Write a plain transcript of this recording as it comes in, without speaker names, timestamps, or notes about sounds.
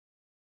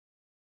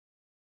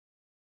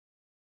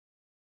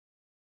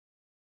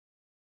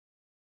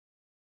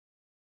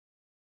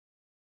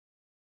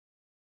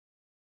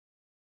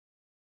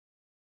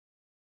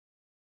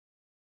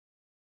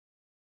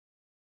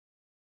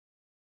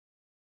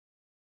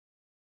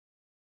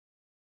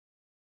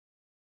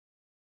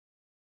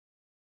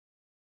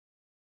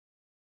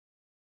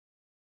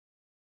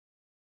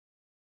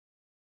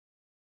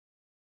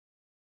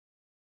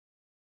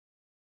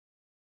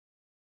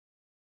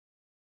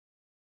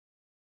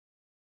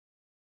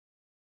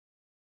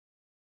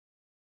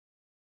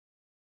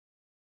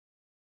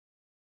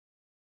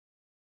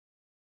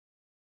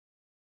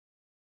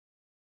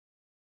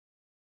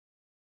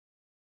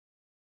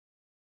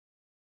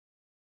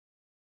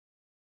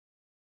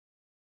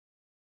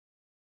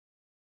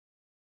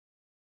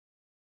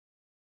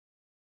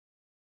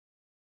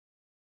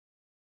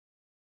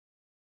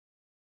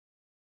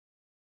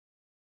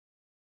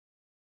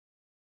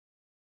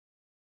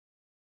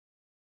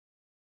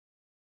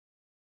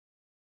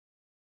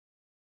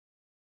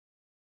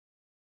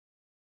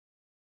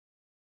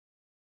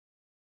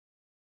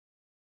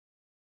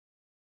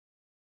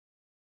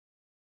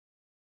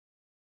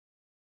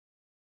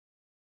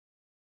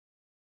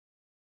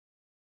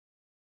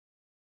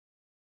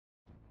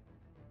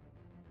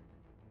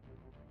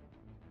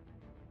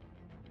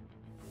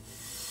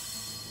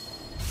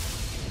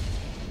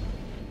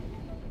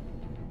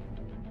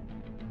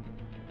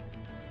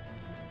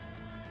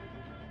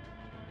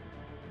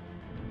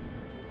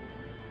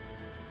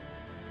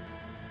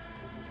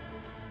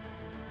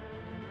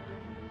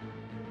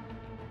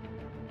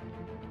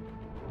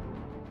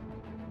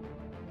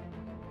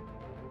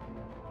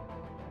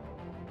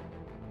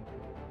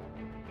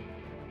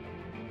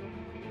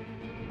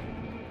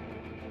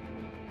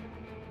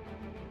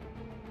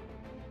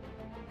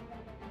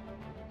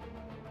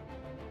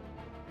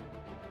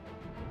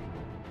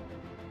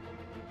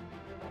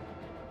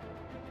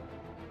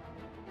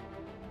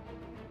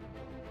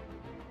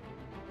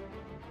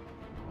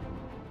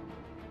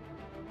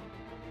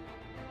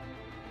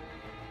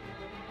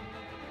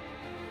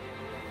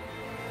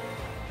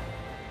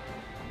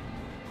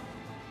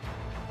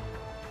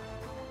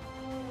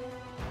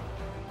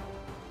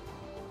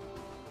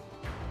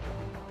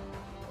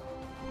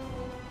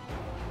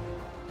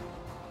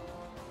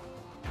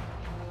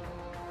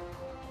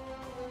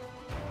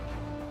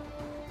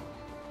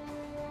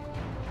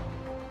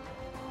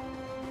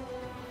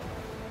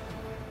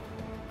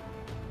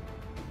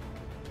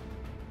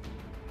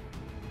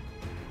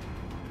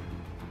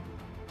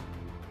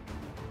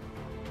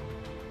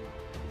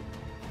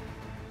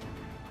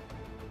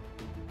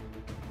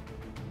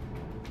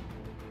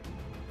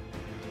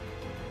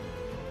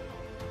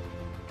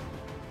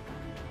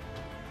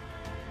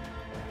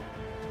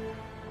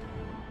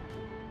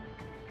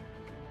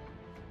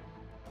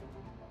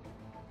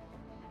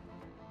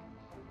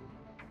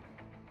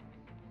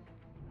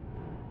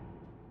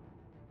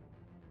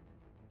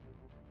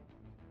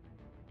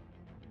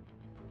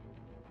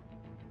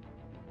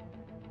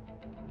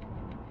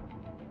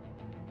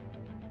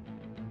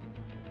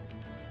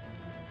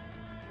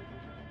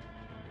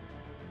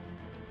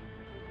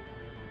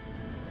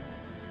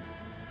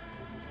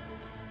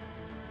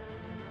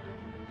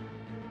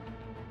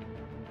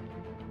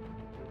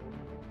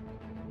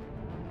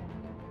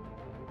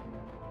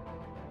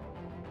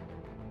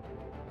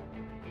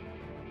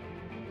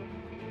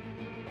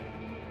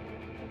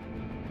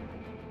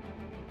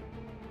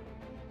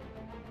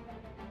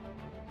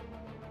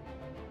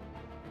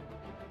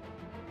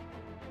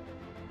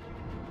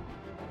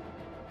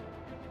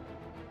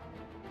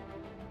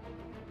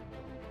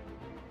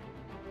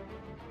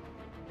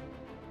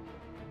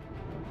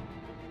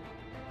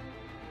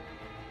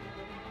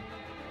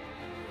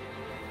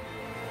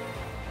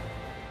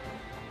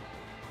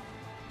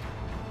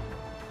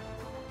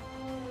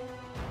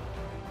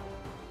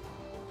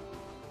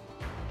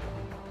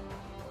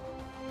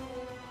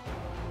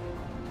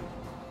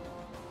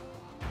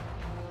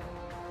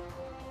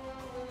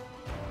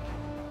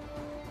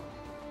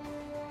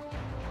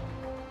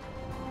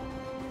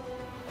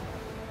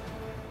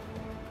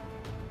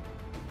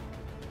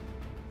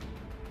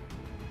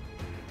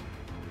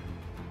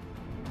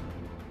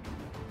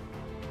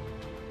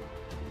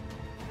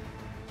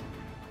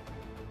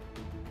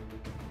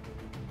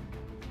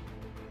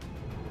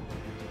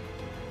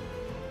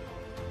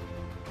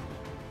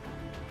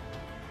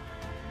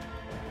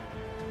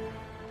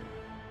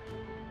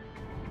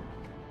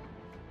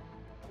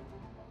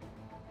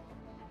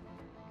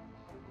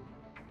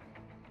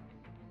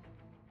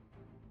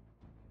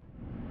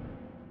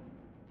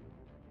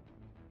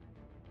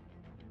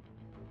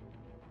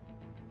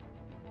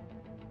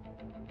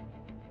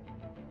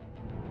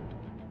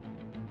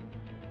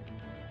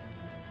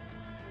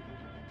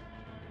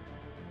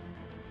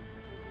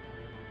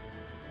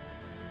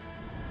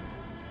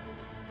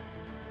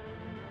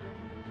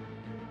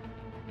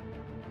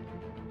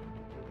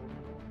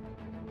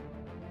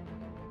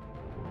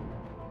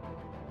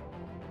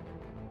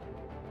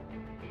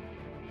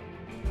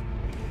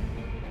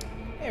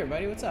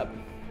everybody, what's up?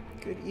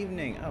 Good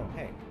evening. Oh,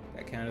 hey,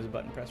 that counted as a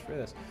button press for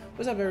this.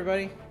 What's up,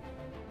 everybody?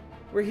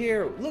 We're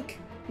here. Look,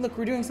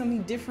 we're doing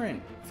something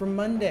different for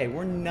Monday.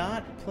 We're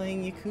not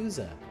playing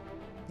Yakuza.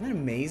 Isn't that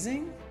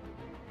amazing?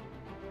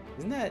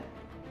 Doesn't that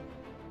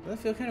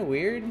feel kind of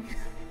weird?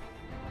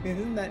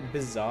 Isn't that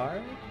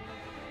bizarre?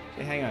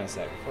 Okay, hang on a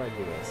sec before I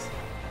do this.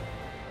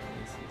 Let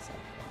me see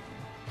something.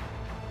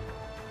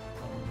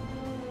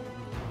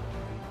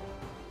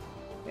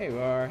 There you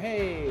are.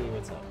 Hey,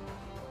 what's up?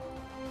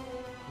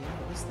 You know,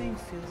 this thing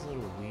feels a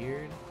little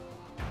weird.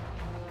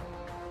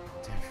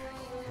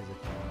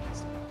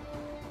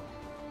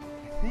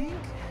 I think.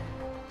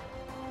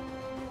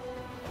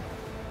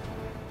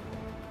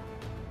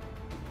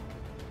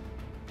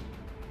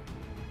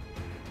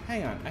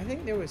 Hang on, I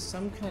think there was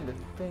some kind of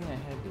thing I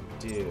had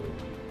to do.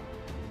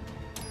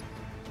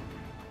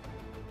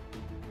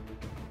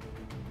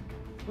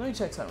 Let me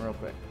check something real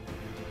quick.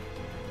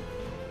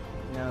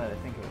 Now that I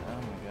think of it, oh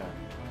my god.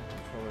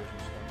 Controllers and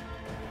stuff.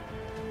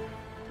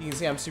 You can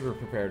see I'm super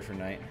prepared for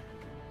night.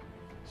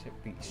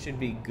 Should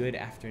be good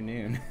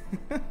afternoon.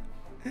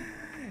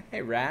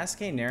 Hey Rask,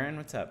 hey Naren,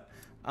 what's up?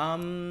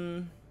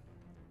 I'm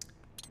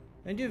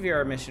gonna do a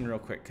VR mission real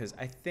quick because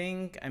I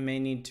think I may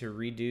need to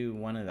redo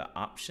one of the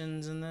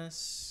options in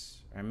this.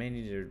 Or I may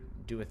need to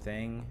do a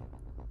thing.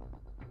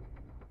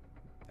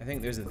 I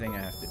think there's a thing I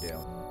have to do.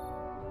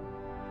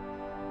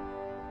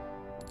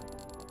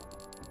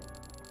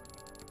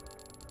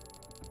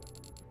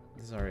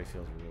 This already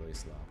feels really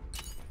slow.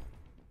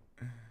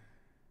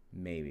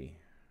 Maybe.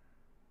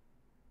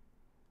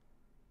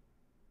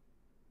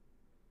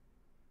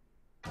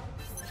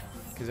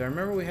 Because I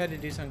remember we had to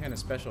do some kind of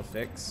special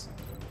fix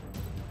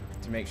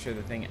to make sure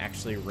the thing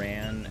actually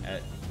ran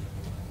at...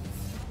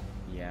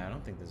 Yeah, I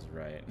don't think this is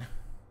right.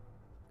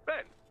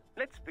 Well,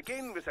 let's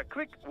begin with a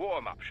quick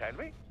warm-up, shall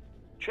we?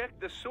 Check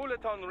the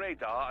Soliton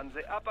radar on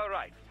the upper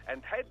right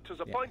and head to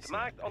the point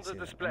marked on the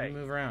display.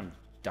 Move around,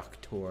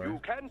 Doctor.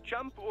 You can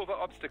jump over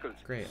obstacles.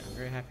 Great, I'm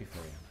very happy for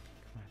you.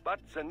 But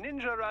the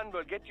ninja run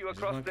will get you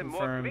across them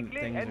more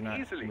quickly things and are not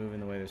easily. Moving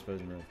the way they're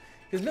supposed to move.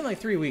 It's been like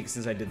 3 weeks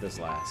since I did this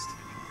last.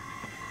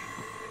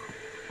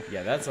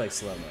 Yeah, that's like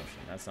slow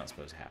motion. That's not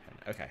supposed to happen.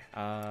 Okay.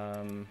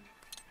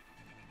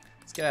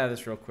 Let's get out of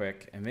this real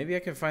quick, and maybe I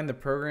can find the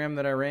program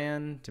that I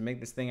ran to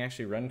make this thing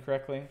actually run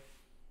correctly.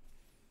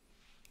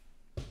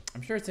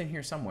 I'm sure it's in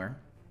here somewhere.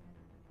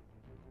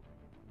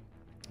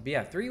 But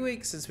yeah, 3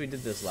 weeks since we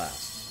did this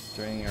last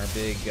during our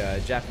big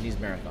Japanese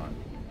marathon.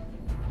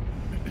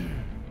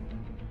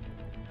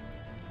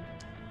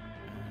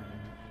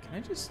 Can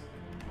I just...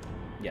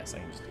 Yes, I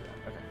can just do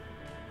that. Okay.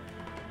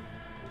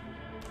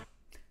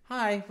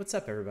 Hi, what's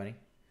up, everybody?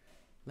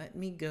 Let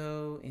me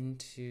go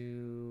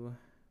into...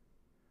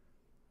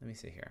 Let me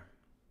see here.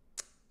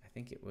 I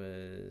think it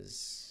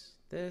was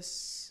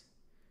this,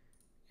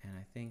 and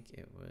I think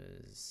it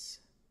was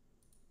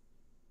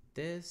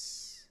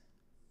this.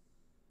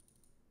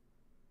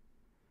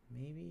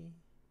 Maybe.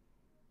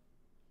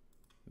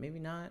 Maybe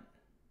not.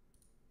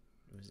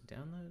 Was it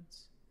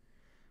downloads?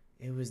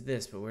 It was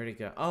this, but where'd it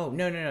go? Oh,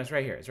 no, it's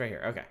right here. It's right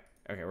here. Okay.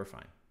 Okay, we're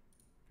fine.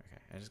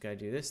 Okay, I just gotta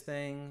do this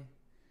thing.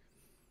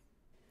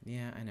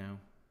 Yeah, I know.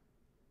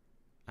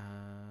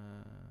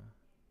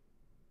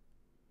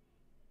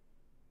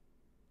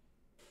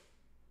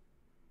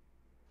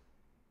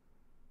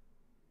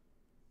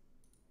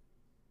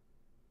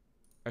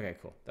 Okay,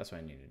 cool. That's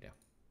what I need to do.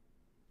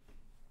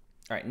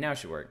 All right, now it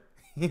should work.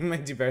 You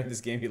might do better at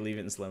this game if you leave it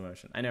in slow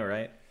motion. I know,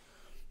 right?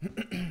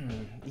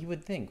 You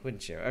would think,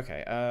 wouldn't you?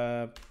 Okay,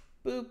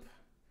 boop.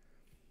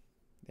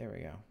 There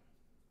we go.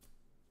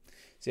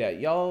 So yeah,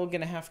 y'all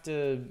gonna have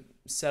to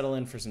settle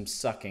in for some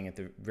sucking at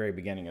the very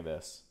beginning of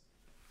this.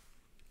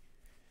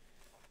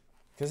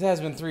 Because it has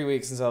been 3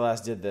 weeks since I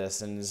last did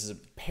this, and this is a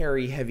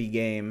parry-heavy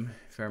game,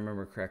 if I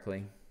remember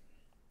correctly.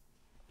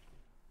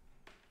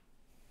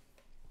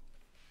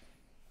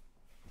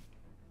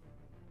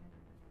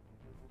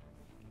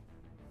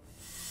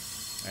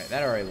 Alright,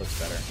 that already looks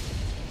better.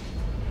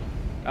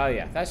 Oh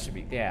yeah, that should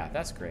be, yeah,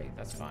 that's great.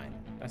 That's fine.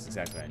 That's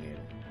exactly what I needed.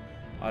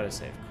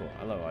 Autosave, cool.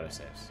 I love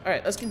autosaves.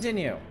 Alright, let's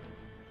continue.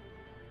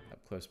 Up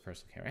close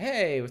personal camera.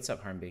 Hey, what's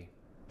up, Harmby?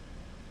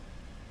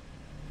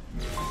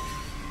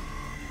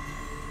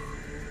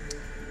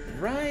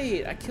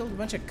 Right, I killed a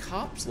bunch of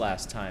cops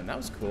last time. That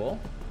was cool.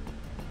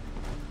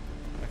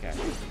 Okay.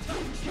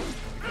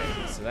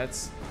 Okay, so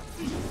that's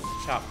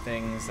chop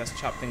things. That's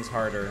chop things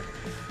harder.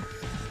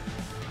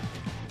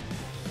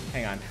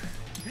 Hang on.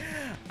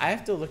 I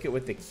have to look at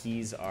what the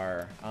keys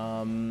are.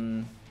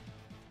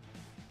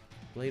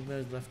 Blade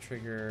mode, left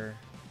trigger,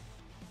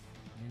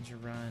 ninja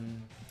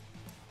run.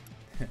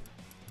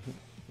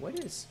 What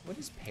is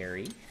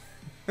parry?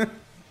 I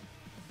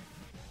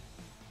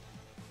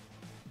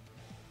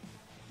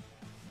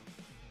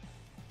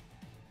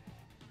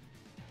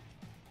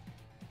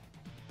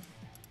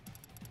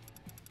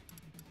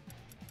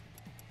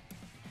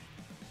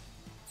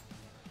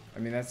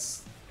mean,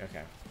 that's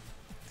okay.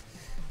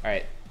 All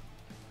right.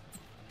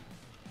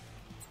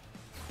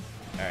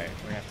 Alright,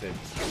 we're gonna have to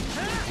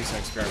do some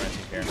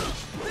experimenting here.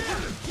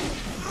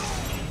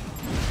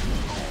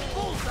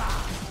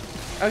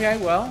 Okay,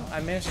 well,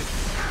 I managed to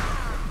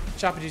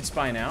chop a dude's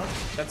spine out.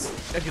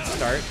 That's a good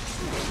start.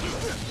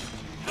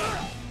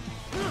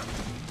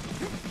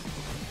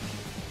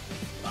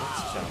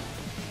 Let's jump.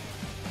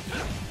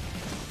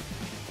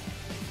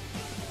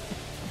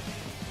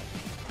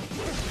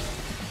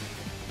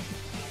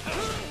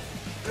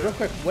 Real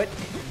quick, what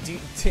do you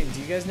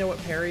guys know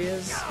what parry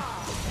is?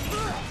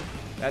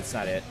 That's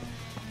not it.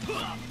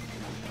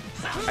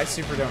 I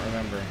super don't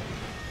remember.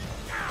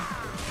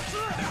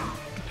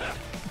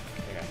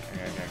 Okay.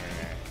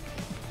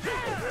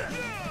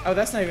 Oh,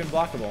 that's not even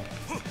blockable.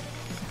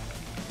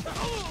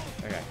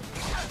 Okay.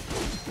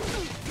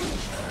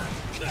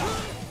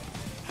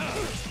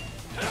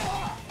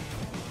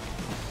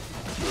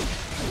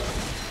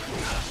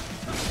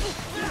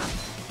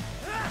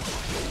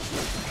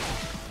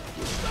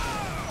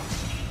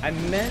 I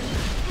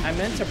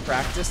meant to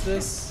practice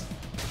this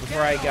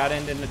before I got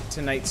into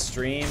tonight's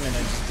stream, and I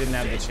just didn't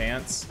have the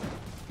chance.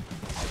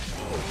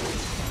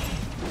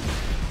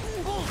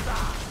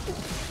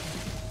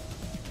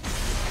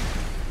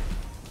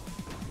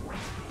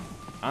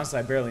 Honestly,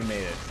 I barely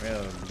made it.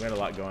 We had a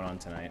lot going on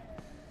tonight.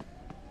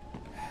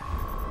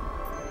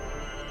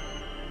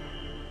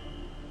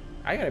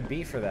 I got a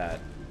B for that.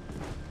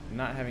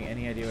 Not having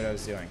any idea what I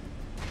was doing.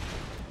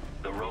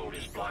 The road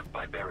is blocked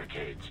by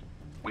barricades.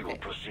 We will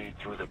proceed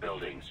through the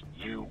buildings.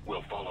 You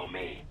will follow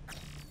me.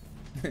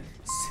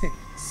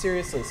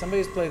 Seriously,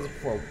 somebody's played this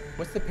before.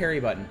 What's the parry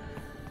button?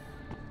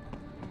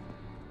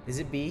 Is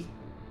it B?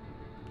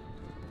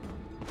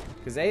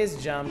 Because A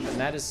is jump, and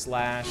that is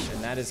slash,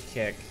 and that is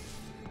kick.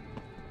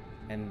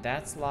 And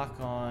that's lock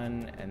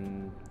on,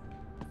 and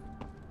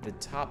the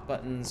top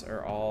buttons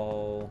are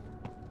all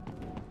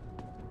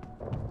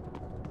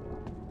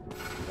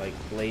like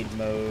blade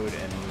mode,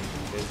 and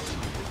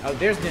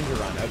there's ninja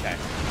run. Okay.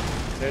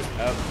 There's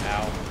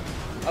ow.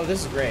 Oh,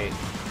 this is great.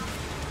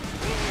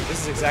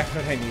 This is exactly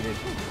what I needed.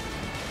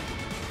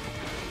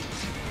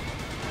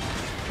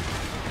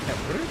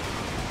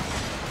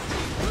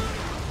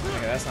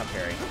 Okay, that's not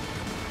parry.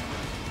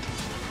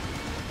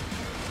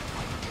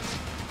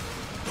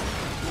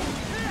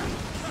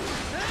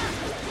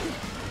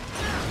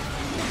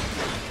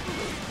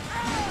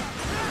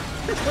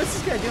 What's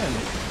this guy doing?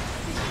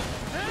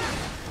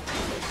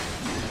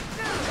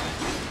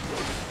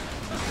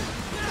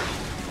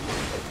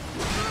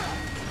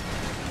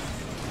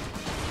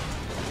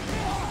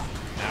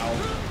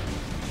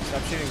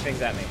 Stop shooting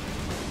things at me.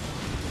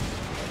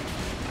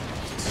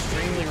 It's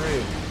extremely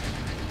rude.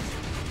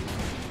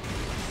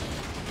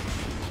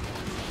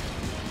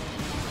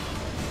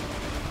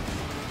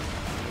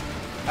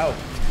 Oh.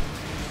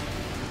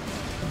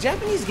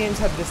 Japanese games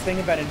have this thing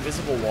about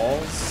invisible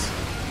walls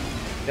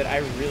that I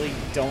really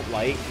don't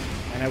like,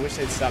 and I wish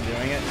they'd stop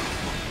doing it.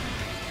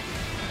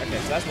 Okay,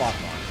 so that's lock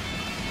on.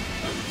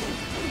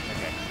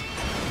 Okay.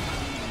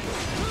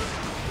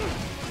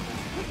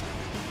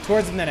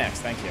 Towards the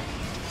next, thank you.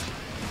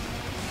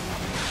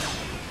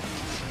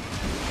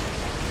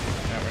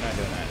 No, we're not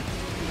doing that.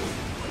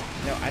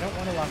 No, I don't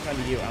want to lock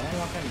onto you. I want to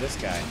lock onto this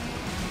guy.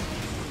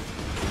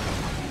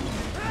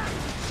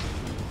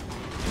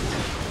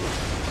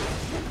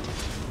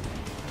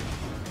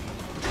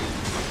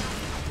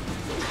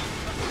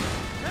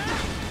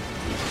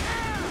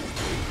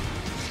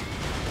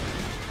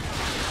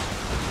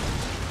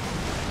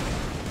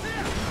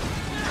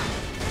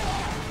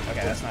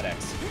 Okay, that's not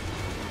X.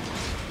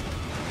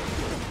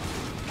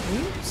 Can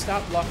you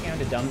stop locking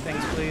onto dumb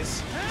things,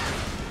 please?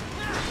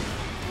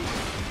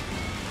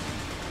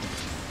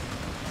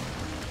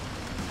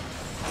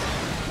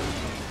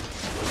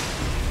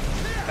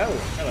 Oh,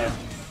 hello.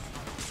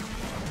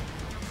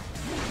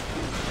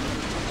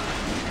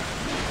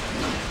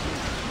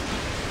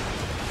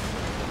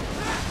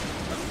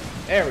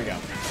 There we go.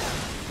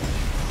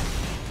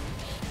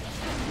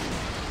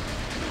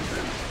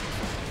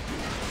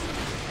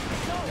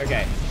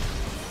 Okay.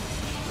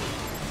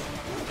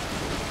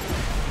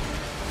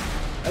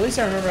 At least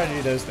I remember how to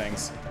do those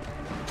things.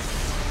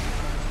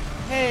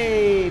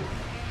 Hey,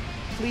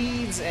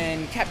 Pleads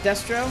and Cap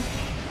Destro.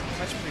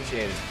 Much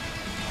appreciated.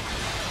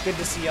 Good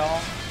to see y'all.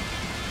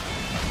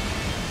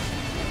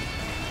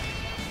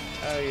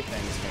 Oh, your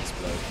thing is gonna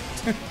explode.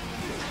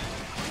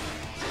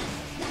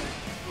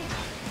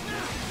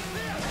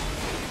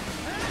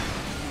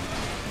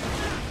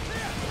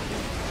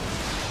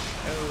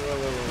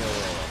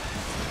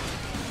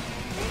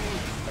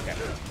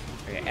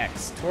 Okay,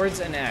 X. Towards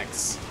an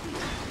X.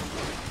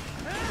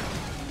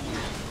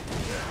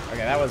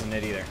 Okay, that wasn't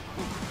it either.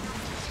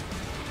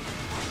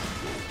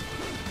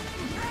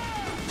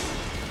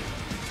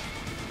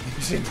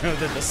 You should know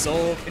that the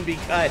soul can be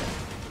cut.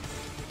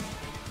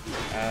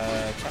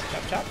 Chop,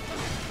 chop, chop.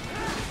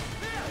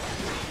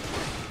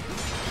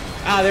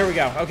 Ah, there we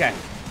go. Okay.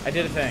 I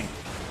did a thing.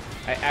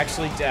 I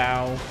actually...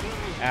 Ow.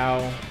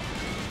 Ow.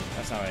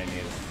 That's not what I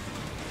needed.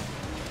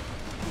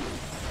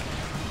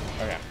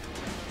 Okay.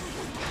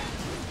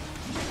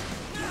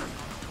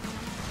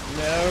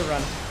 No,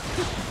 run.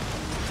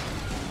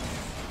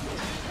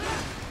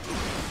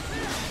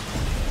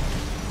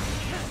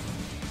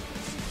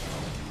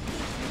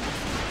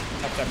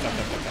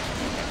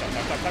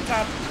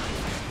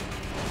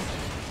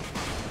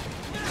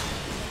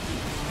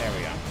 There we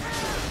go.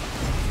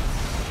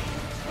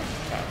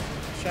 Chop,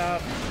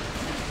 chop.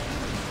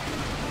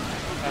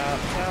 Chop,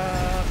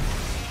 chop.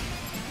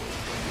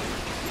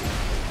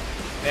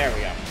 There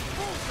we go.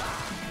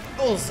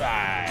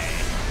 Bullseye!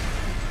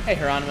 Hey,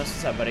 Hieronymus,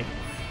 what's up, buddy?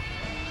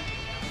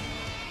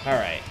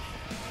 Alright.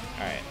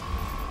 Alright.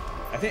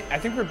 I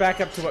think we're back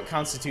up to what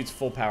constitutes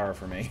full power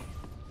for me.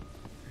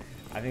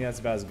 I think that's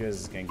about as good as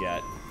it's gonna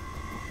get.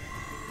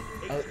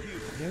 Oh,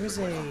 there was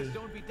a...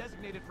 Don't be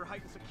designated for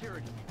heightened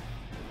security.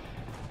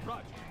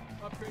 Roger.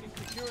 Upgrading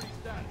security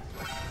status.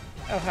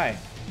 Oh, hi.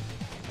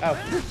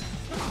 Oh.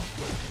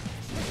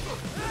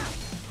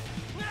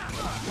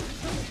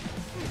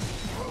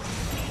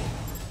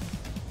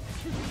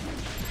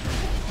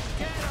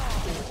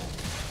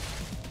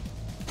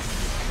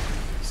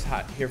 Just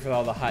hot here for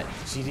all the hot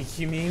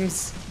GDQ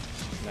memes.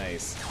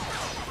 Nice.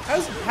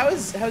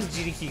 How's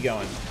GDQ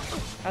going?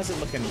 How's it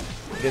looking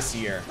this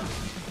year?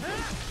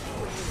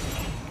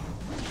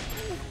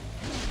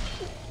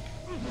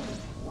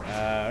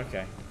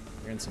 Okay.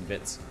 We're in some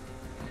bits.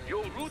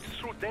 Your route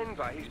through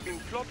Denver has been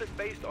plotted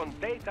based on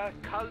data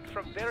culled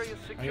from various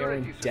Oh, security you're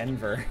in systems.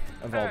 Denver,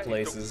 of all I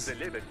places. took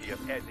the liberty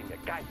of adding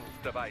a guidance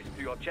device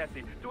to your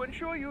chassis to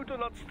ensure you do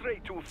not stray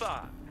too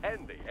far.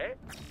 Handy, eh?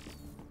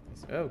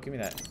 Oh, give me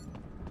that.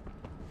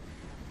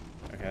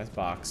 Okay, that's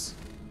box.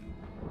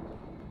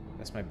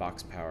 That's my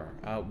box power.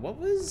 What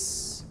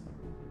was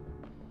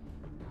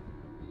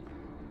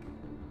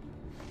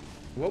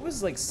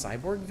like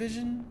cyborg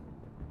vision?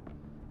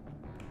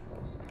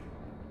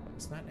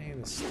 It's not any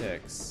of the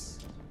sticks.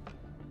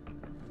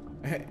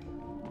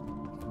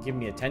 Give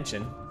me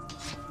attention.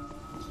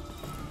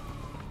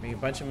 Make a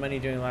bunch of money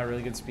doing a lot of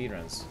really good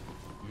speedruns.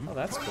 Oh,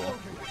 that's cool.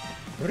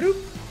 Bloop.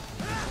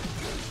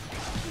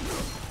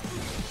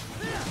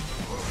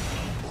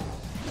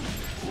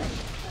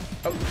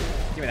 Oh,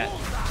 give me that.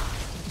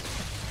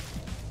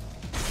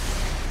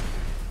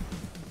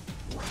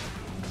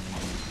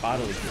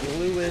 Bodily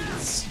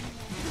fluids.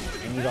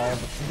 I need all the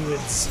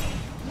fluids.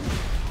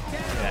 Look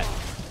at that.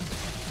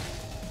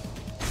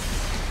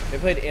 They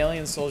played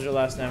Alien Soldier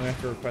last night. We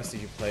have to request that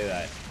you play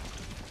that.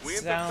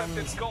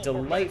 Sounds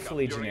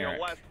delightfully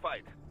generic.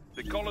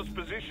 The caller's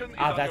position is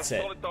Ah, on that's your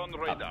it. solid-on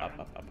radar.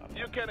 Up.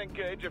 You can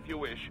engage if you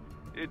wish.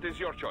 It is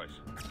your choice.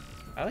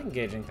 I like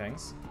engaging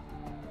things.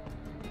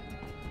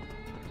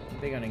 I'm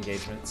big on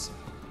engagements.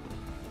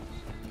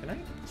 Can I?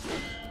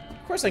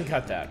 Of course I can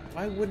cut that.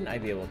 Why wouldn't I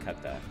be able to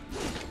cut that?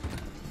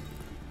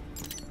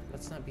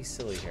 Let's not be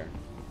silly here.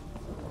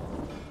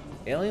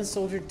 Alien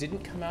Soldier didn't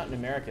come out in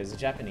America. Is it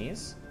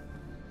Japanese?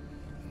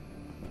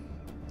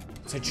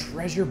 It's a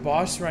treasure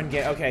boss run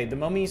game. Okay, the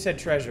moment you said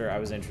treasure, I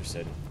was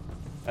interested.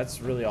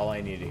 That's really all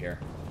I needed to hear.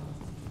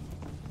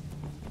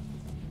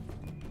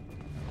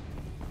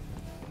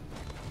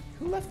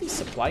 Who left these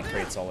supply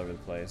crates all over the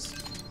place?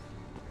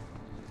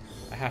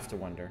 I have to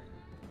wonder.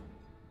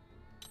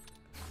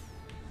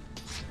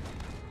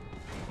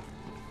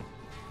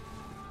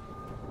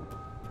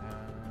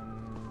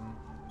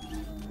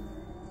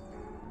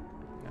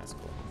 That's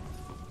cool.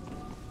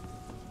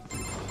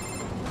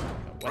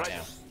 What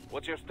now?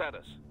 What's your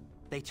status?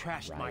 They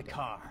trashed my Right.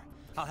 car.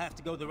 I'll have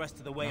to go the rest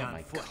of the way Not on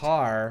my foot.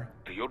 car.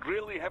 Do you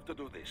really have to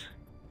do this?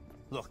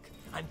 Look,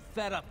 I'm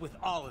fed up with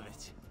all of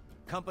it.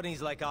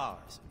 Companies like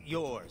ours,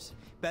 yours,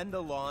 bend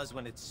the laws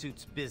when it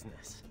suits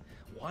business.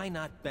 Why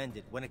not bend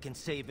it when it can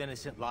save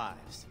innocent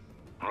lives?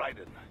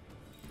 Raiden.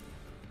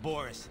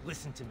 Boris,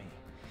 listen to me.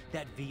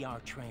 That VR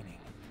training,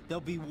 they'll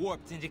be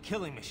warped into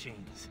killing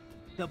machines.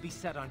 They'll be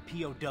set on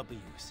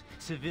POWs,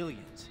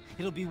 civilians.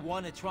 It'll be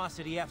one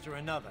atrocity after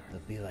another. They'll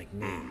be like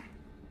me.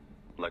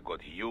 Like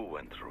what you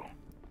went through.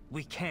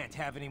 We can't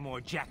have any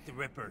more Jack the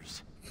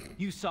Rippers.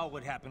 You saw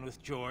what happened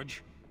with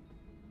George.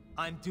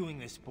 I'm doing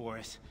this,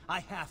 Boris.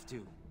 I have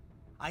to.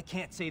 I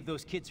can't save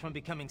those kids from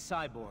becoming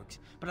cyborgs,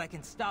 but I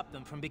can stop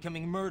them from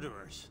becoming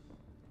murderers.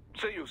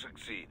 Say you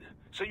succeed.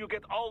 Say you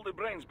get all the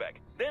brains back.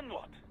 Then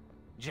what?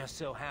 Just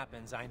so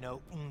happens I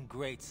know un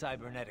great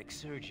cybernetic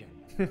surgeon.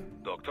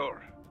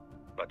 Doctor.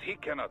 But he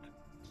cannot.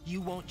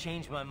 You won't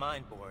change my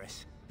mind,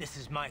 Boris. This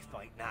is my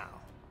fight now.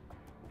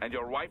 And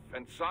your wife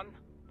and son?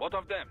 What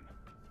of them?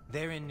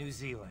 They're in New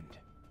Zealand.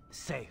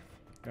 Safe.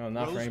 No,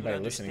 not for Rose anybody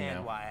would listening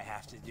understand now. why I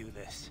have to do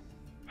this.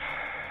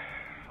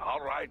 All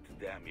right,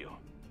 damn you.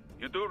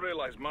 You do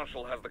realize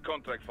Marshall has the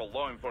contract for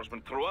law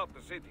enforcement throughout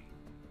the city.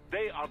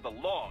 They are the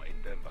law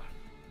in Denver.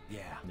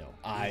 Yeah. No,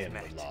 I we've am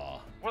met. the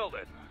law. Well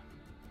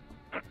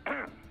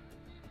then.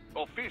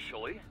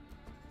 Officially,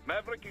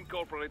 Maverick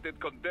Incorporated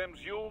condemns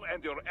you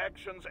and your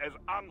actions as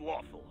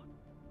unlawful.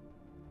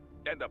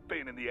 And a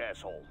pain in the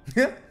asshole.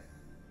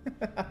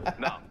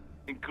 Now,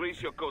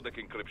 increase your codec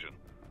encryption.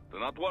 Do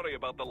not worry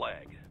about the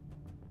lag.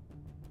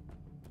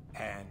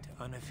 And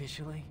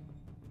unofficially?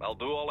 I'll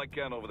do all I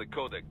can over the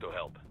codec to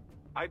help.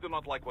 I do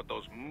not like what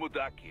those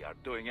Mudaki are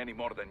doing any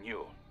more than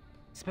you.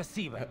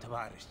 Spasiba,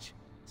 Tavarish.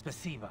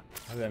 Spasiba.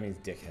 I hope that means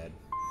dickhead.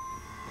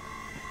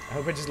 I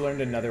hope I just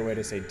learned another way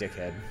to say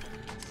dickhead.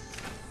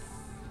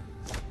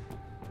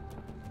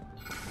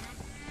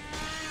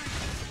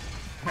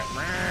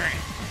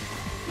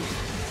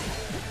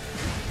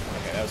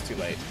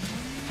 too late.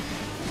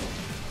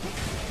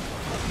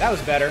 That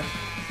was better.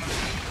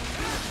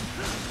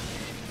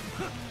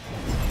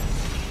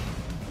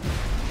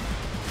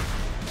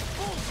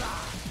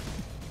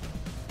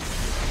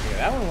 Okay,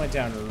 that one went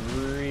down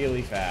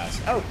really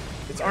fast. Oh,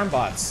 it's arm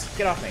bots.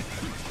 Get off me.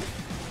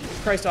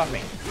 Christ off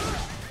me.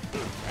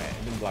 Alright,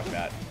 I didn't block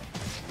that.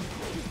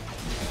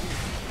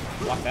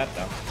 Block that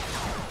though.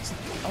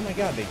 Oh my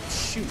god, they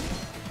shoot.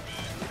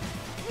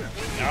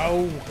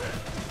 No.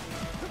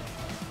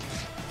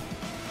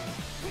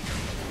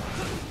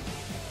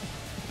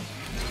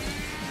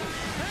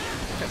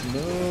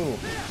 Move.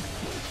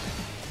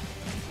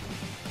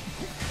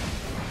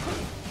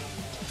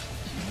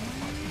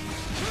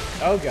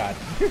 Oh god.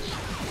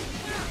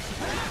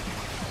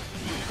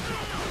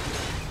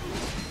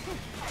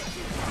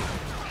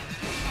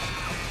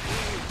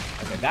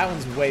 Okay, that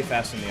one's way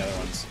faster than the other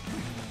ones.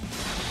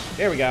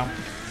 There we go.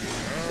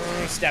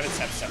 Stab it,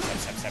 stab, stab, stab,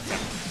 stab, stab, stab.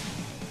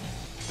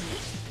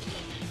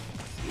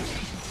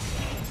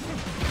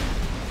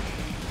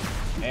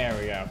 There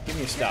we go. Give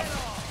me your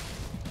stuff.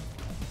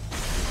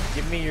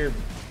 Give me your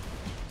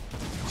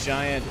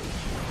giant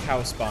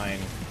cow spine.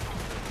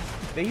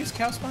 They use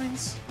cow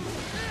spines?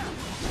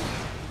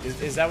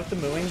 Is that what the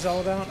mooing's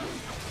all about? Can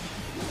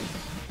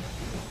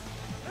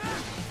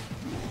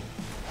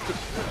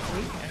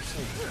we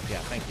actually...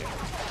 Yeah, thank you.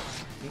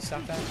 Can you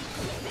stop that?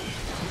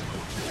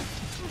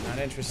 Not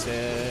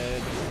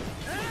interested.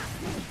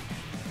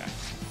 Okay.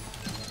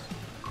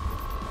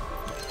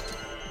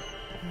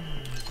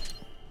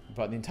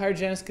 Bought the entire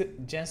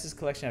Genesis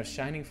collection of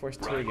Shining Force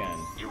 2 again.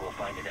 You will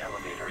find an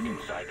elevator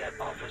inside that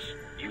office.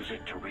 Use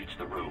it to reach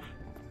the roof.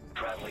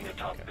 Traveling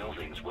atop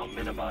buildings will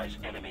minimize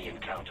enemy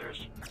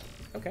encounters.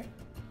 Okay.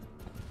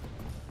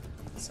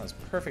 That sounds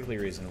perfectly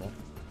reasonable.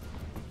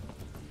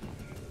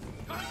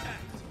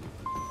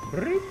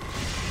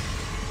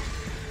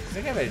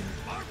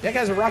 That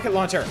guy's a rocket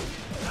launcher.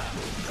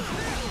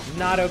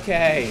 Not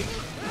okay.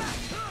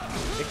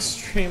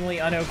 Extremely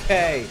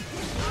unokay.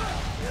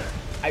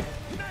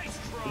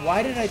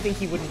 Why did I think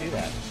he wouldn't do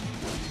that?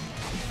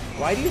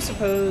 Why do you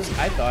suppose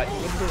I thought he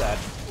wouldn't do that?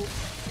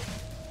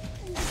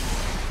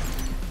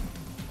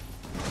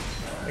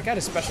 That got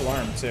a special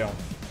arm, too.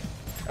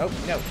 Oh,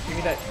 no. Give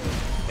me that.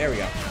 There we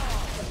go.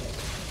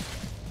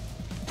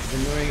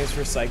 Removing this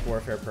for psych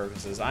warfare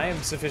purposes. I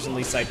am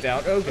sufficiently psyched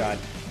out. Oh, God.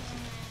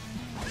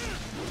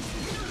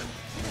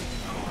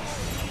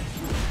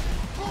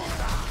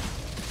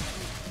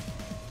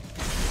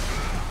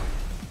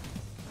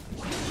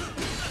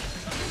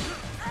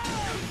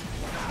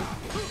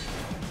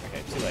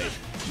 Okay, too late.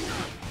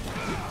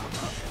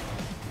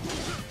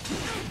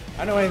 I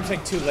don't know why I'm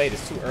saying too late.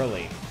 It's too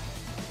early.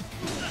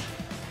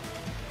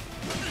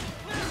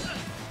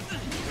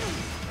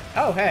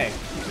 Oh, hey.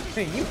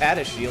 You had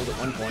a shield at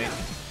one point.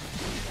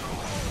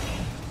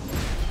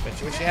 Bet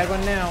you wish you had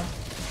one now.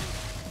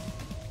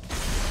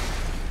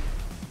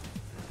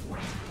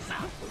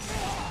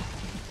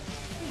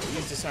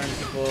 Please disarm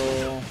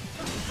people.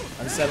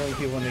 Unsettling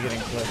people when they're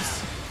getting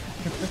close.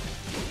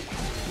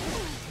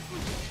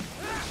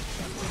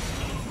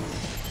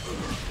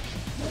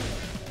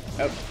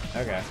 Oh,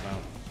 okay. Well,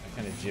 I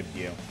kind of jibbed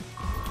you.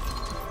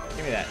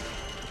 Give me that.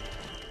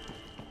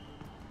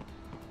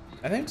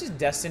 I think I'm just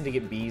destined to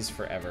get bees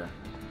forever.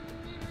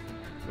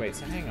 Wait,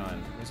 so hang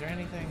on. Was there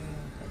anything?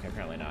 Okay,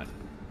 apparently not.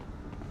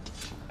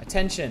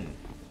 Attention!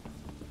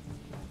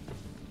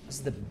 This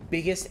is the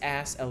biggest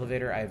ass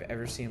elevator I've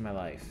ever seen in my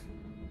life.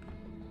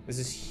 This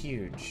is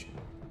huge.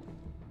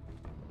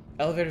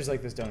 Elevators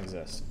like this don't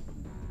exist.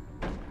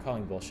 I'm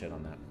calling bullshit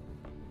on that.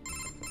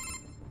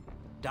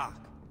 Doc.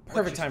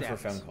 Perfect time for a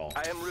phone call.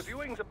 I am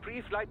reviewing the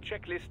pre-flight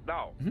checklist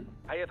now.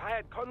 I have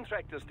hired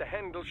contractors to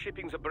handle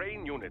shipping the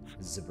brain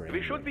units.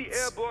 We should be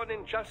airborne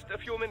in just a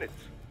few minutes.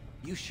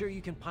 You sure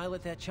you can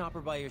pilot that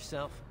chopper by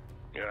yourself?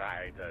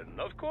 Right,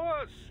 of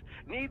course.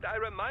 Need I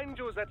remind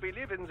you that we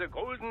live in the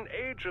golden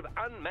age of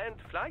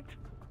unmanned flight?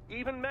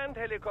 Even manned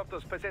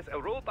helicopters possess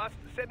a robust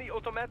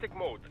semi-automatic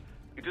mode.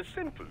 It is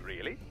simple,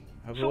 really.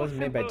 Hope it wasn't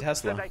made by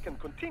Tesla. That I can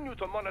continue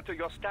to monitor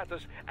your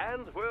status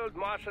and world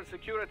marshal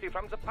security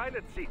from the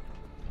pilot seat.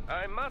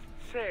 I must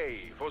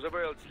say, for the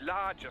world's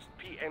largest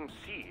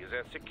PMC,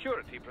 their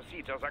security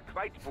procedures are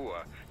quite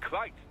poor.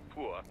 Quite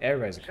poor.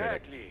 Everybody's a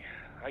critic. Exactly.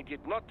 I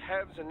did not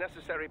have the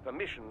necessary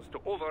permissions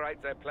to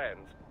override their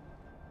plans.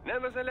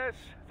 Nevertheless,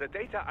 the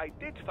data I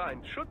did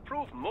find should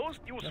prove most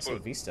useful. That's a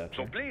Vista up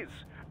So here. please,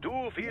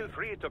 do feel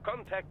free to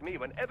contact me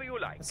whenever you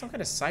like. That's some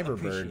kind of cyber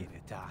bird. Appreciate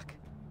it, Doc.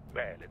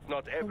 Well, it's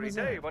not every was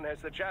day that? one has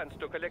the chance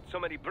to collect so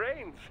many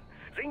brains.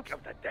 Think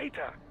of the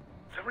data.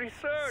 The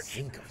research.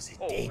 Think of the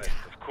Oh, data.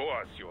 and of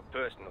course, your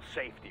personal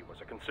safety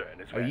was a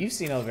concern as Oh, well. you've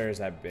seen elevators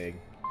that big.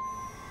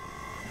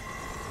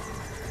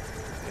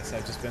 Guess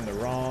I've just been in the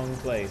wrong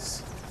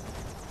place.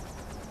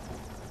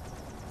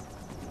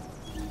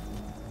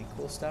 Any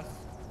cool stuff?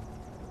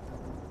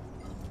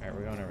 Alright,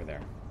 we're going over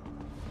there.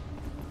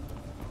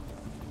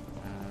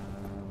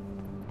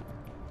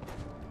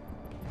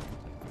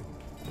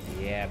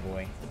 Yeah,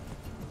 boy.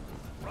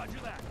 Roger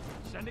that.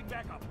 Sending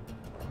back up.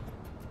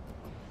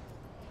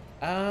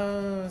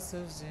 Oh, so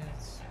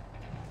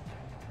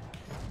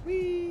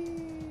whee.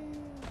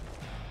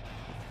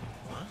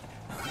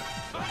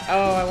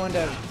 Oh, I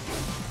wanted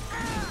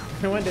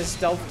to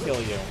stealth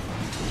kill you.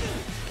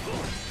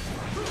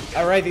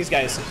 All right, these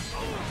guys.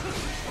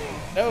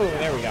 Oh,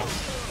 there we go.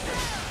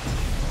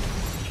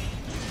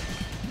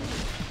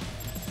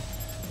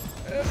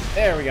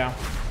 There we go.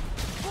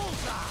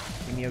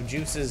 Give me your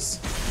juices.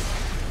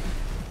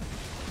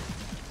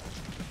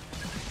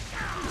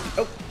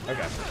 Oh,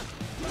 okay.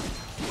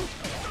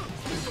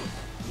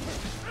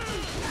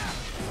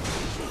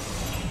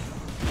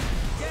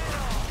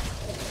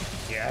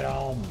 Get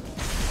him.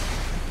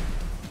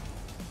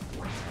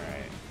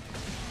 Alright.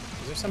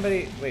 Is there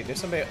somebody? Wait, there's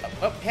somebody.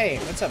 Oh, hey,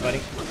 what's up,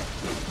 buddy?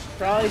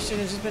 Probably should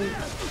have just been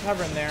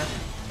hovering there.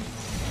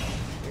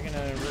 You're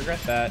gonna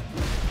regret that.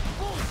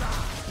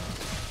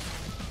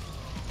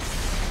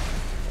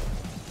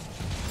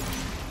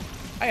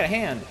 I got a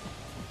hand.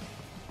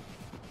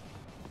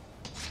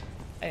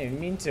 I didn't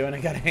mean to, and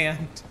I got a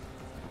hand.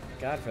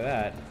 God for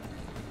that.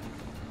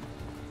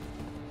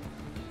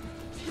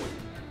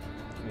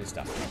 New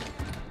stuff.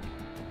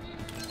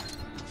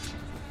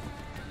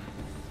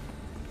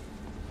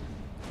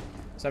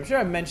 So I'm sure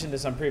I've mentioned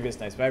this on previous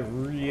nights, but I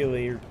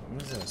really...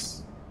 What is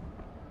this?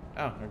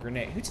 Oh, a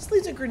grenade. Who just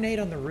leaves a grenade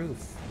on the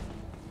roof?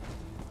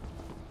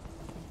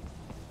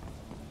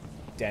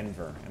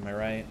 Denver, am I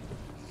right?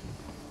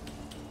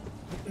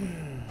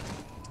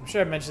 I'm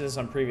sure I've mentioned this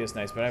on previous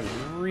nights, but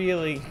I've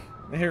really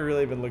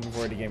been looking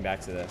forward to getting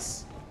back to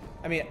this.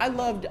 I mean, I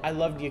loved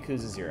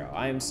Yakuza 0.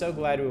 I am so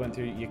glad we went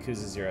through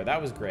Yakuza 0.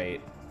 That was great.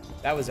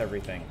 That was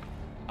everything.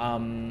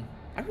 I'm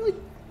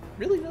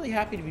really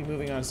happy to be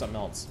moving on to something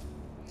else.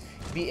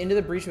 Be Into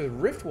the Breach with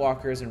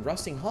Riftwalkers and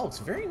Rusting Hulks.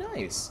 Very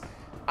nice.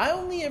 I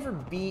only ever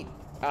beat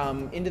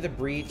Into the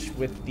Breach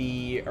with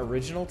the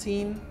original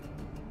team.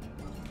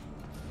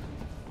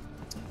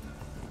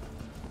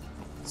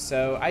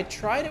 So I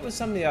tried it with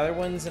some of the other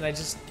ones, and I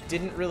just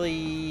didn't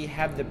really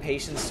have the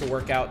patience to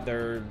work out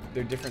their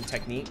different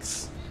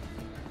techniques.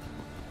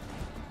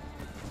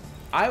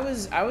 I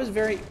was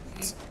very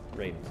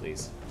Raiden,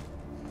 please.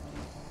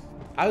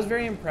 I was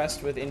very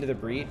impressed with Into the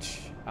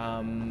Breach,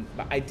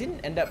 but I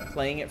didn't end up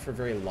playing it for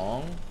very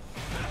long.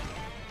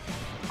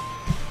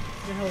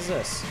 What the hell is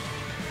this?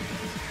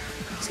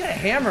 He's got a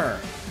hammer.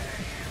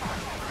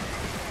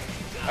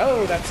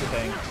 Oh, that's the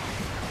thing.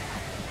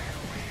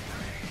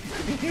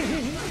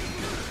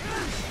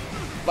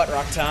 Butt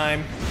rock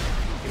time.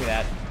 Give me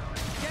that.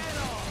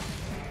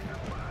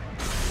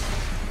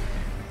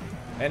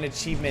 An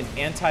achievement,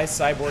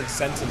 anti-cyborg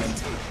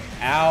sentiment.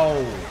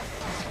 Ow.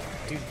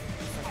 Dude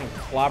fucking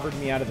clobbered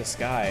me out of the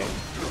sky.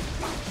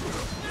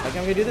 Like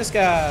I'm gonna do this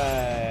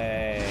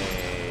guy.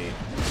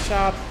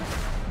 Chop.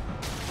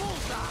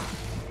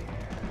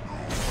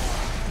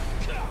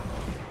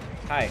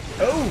 Hi.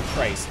 Oh,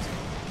 Christ.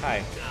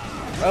 Hi.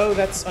 Oh,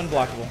 that's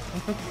unblockable.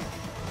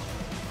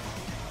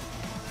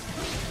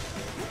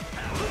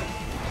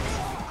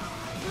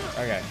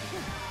 Okay.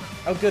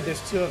 Oh, good,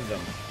 there's two of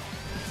them.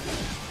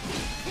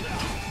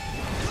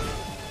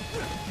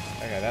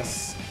 Okay,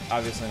 that's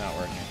obviously not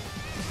working.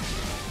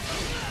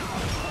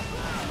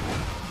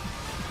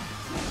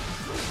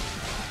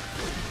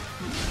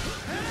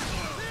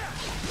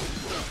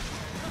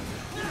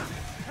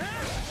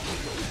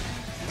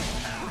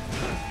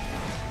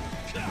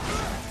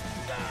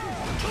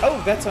 Oh,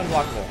 that's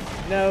unblockable.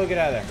 No, get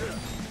out of there.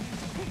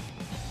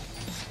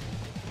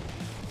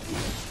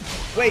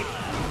 Wait.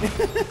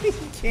 You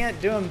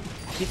can't do them.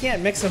 You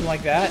can't mix them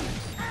like that.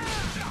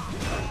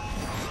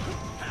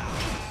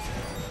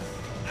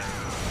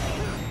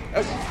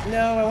 Oh,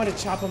 no, I want to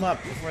chop them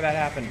up before that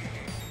happened.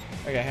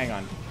 Okay, hang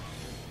on.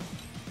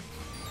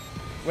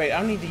 Wait, I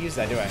don't need to use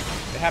that, do I?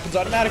 It happens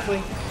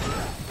automatically.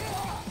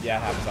 Yeah,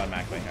 it happens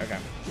automatically. Okay.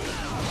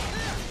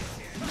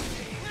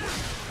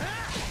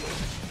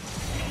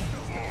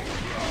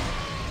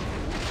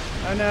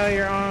 Oh no,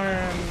 your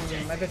arm.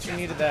 I bet you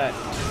needed that.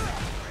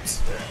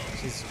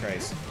 Jesus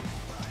Christ.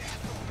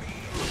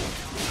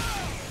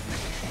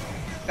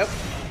 Oh.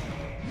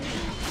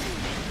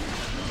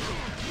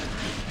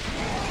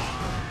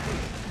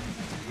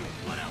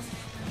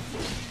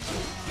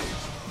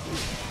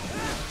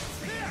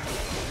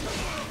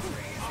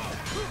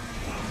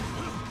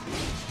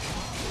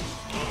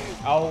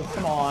 Oh,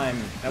 come on.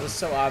 That was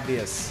so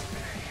obvious.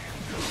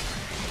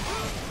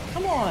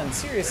 Come on,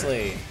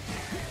 seriously.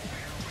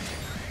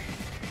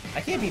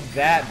 I can't be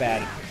that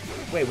bad.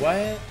 Wait,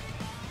 what?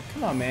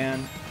 Come on,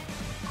 man.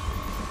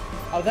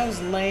 Oh, that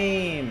was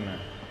lame.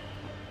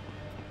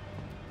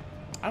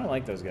 I don't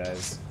like those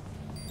guys.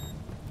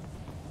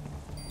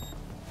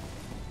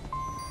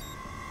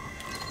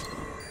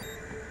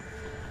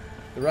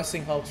 The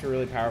Rusting Hulks were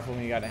really powerful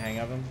when you got a hang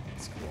of them.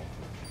 It's cool.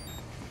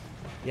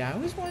 Yeah, I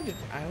always wanted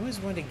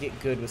to get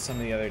good with some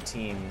of the other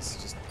teams.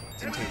 Just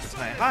didn't take the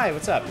time. Hi,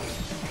 what's up?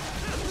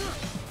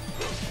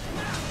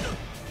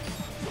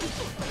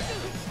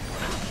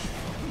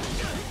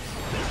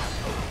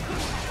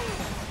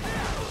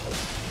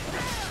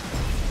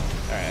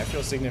 Alright, I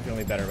feel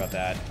significantly better about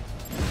that.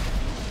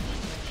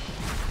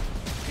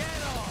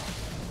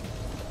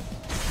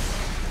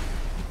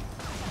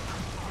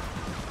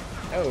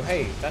 Oh,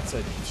 hey, that's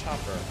a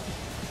chopper.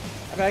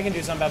 I bet I can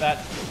do something about that.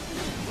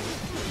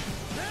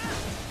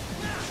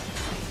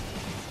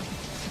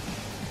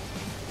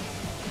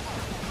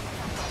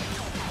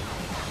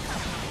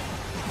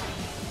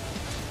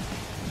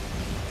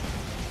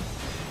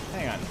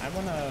 Hang on, I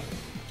wanna...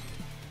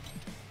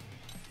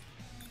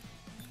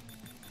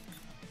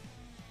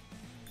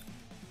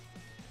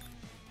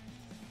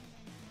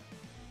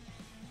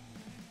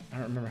 I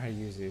don't remember how to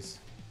use these.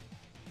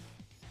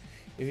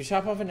 If you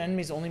chop off an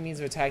enemy's only means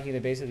of attacking, they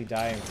basically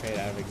die and fade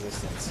out of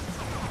existence.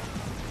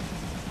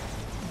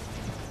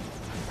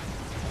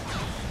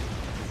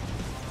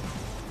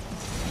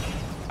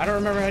 I don't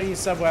remember how to use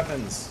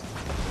sub-weapons.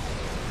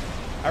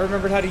 I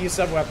remembered how to use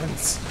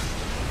sub-weapons.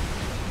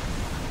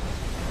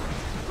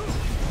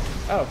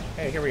 Oh,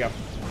 hey, here we go.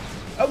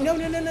 Oh, no,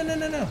 no, no, no, no,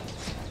 no, no.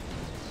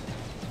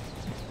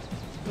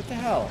 What the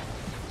hell?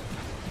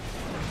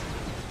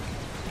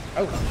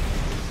 Oh.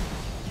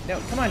 No,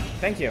 come on.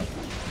 Thank you.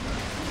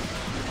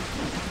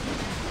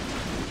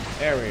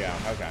 There we go.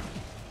 Okay.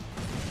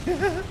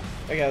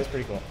 Okay, that was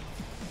pretty cool.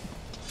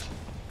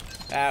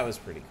 That was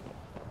pretty cool.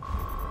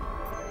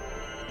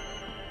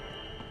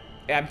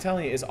 Yeah, I'm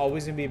telling you, it's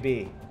always going to be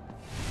B.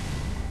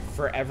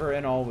 Forever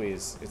and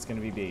always, it's going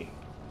to be B.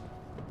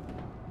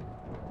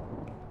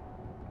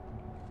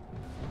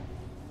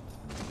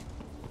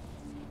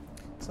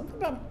 Something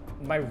about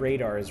my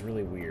radar is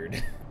really weird.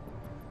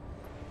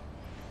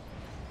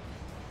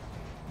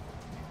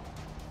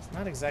 It's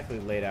not exactly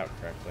laid out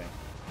correctly.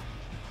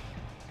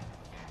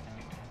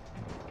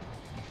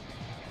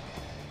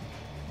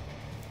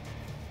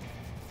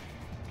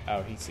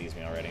 Oh, he sees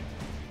me already.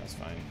 That's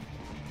fine.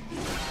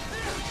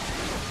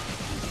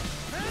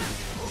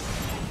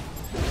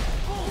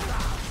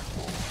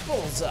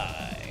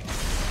 Bullseye!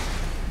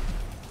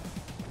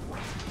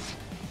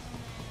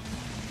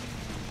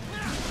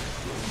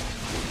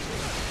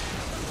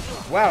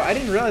 Wow, I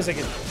didn't realize I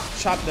could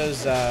chop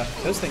those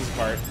things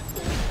apart.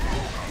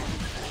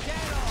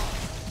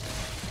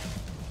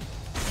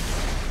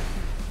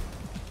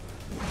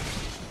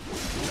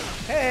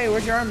 Hey,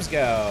 where'd your arms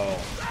go?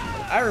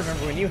 I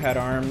remember when you had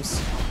arms.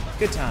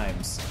 Good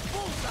times.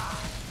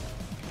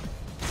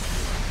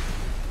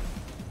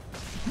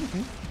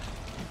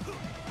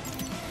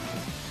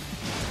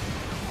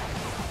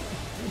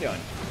 What are you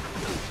doing?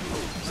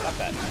 Stop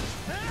that.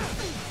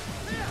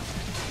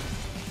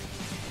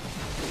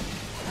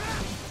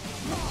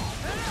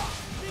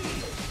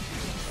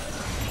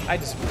 I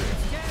disapprove.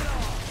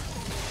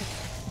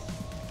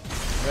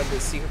 Read the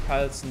secret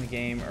pilots in the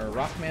game are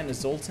Rockman, a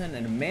Zoltan,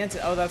 and a Manta.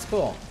 Oh, that's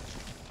cool.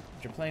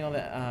 After playing all the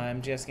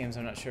MGS games,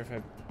 I'm not sure if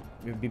it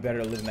would be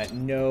better to live in that.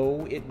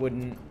 No, it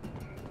wouldn't.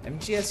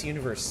 MGS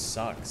universe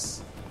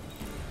sucks.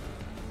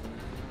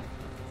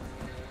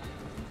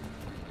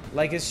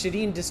 Like, as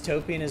shitty and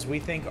dystopian as we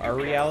think our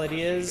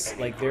reality is,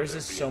 like, theirs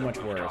is so much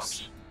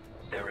worse.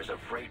 There is a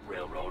freight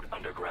railroad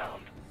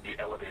underground. The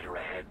elevator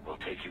ahead will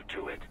take you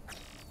to it.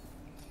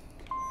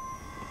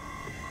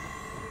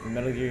 In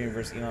Metal Gear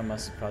universe, Elon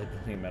Musk is probably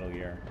building Metal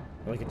Gear.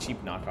 Or like a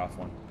cheap knockoff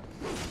one.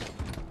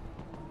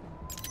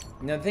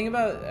 Now, the thing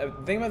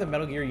about the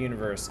Metal Gear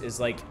universe is,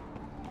 like,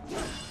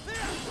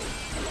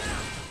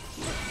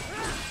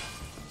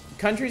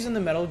 countries in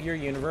the Metal Gear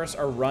universe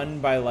are run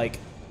by, like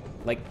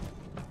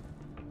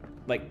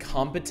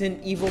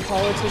competent evil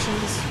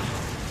politicians.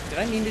 Did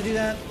I mean to do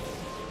that?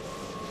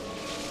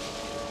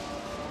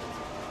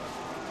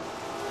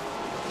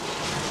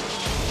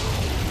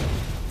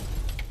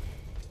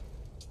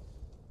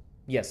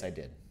 Yes, I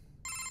did.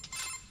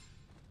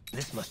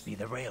 This must be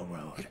the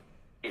railroad.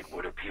 It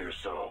would appear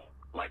so.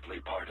 Likely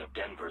part of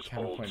Denver's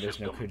old Counterpoint,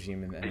 there's no system.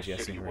 Kojima in the This MGS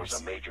city universe.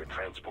 was a major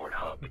transport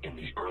hub in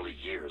the early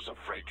years of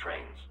freight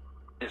trains.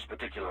 This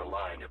particular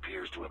line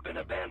appears to have been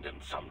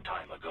abandoned some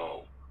time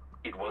ago.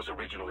 It was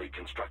originally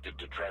constructed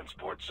to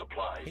transport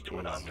supplies to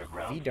an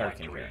underground V-dark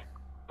in factory. here.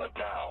 But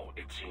now,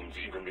 it seems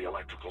even the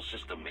electrical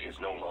system is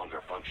no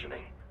longer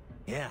functioning.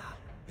 Yeah,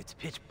 it's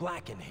pitch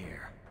black in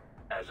here.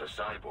 As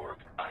a cyborg,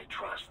 I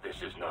trust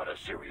this is not a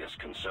serious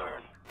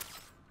concern.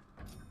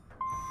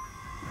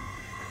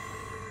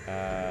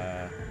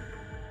 I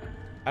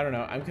don't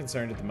know. I'm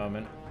concerned at the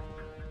moment.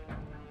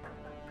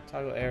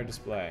 Toggle air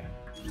display.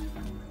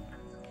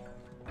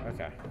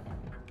 Okay.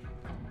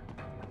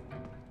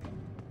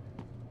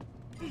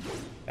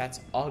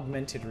 That's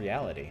augmented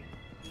reality.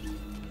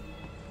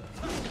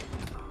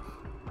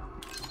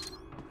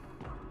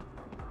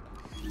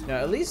 Now,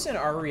 at least in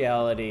our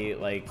reality,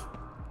 like,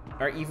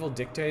 our evil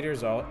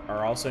dictators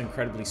are also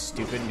incredibly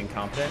stupid and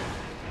incompetent.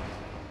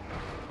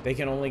 They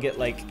can only get,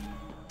 like...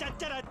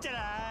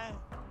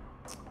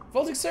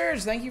 Voltic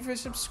Surge, thank you for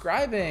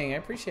subscribing. I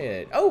appreciate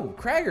it. Oh,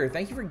 Cragger,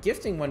 thank you for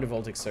gifting one to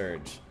Voltic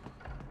Surge.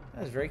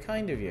 That was very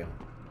kind of you.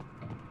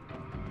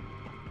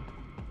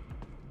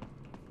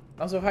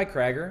 Also, hi,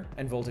 Cragger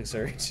and Voltic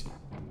Surge.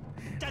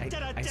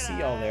 I see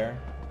y'all there.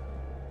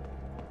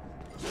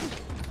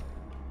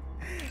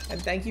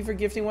 And thank you for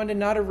gifting one to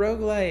Not a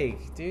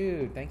Roguelike.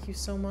 Dude, thank you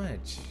so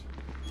much.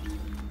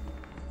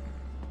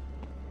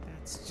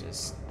 That's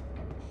just...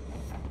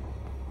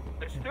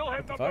 The still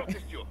have not fuck?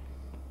 noticed you.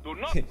 Do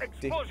not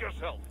expose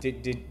yourself.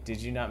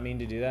 Did you not mean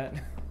to do that?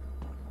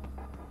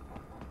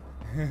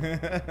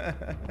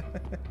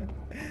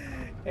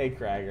 Hey,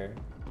 Krager.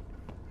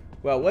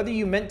 Well, whether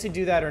you meant to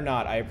do that or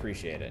not, I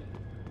appreciate it.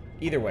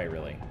 Either way,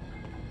 really.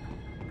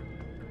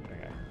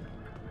 Okay.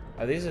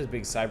 Oh, these are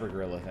big cyber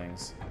gorilla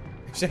things.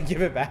 Should I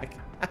give it back?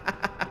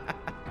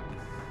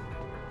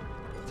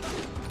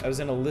 That was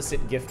an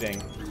illicit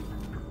gifting.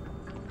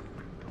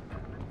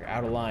 You're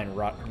out of line,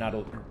 not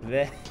a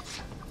bleh.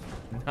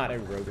 Not a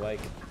roguelike.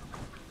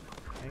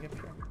 Can I get up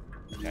here?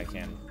 Okay, I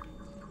can.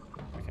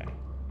 Okay.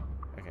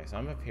 Okay, so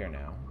I'm up here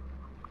now.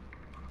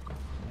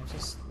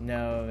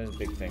 No, there's a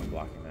big thing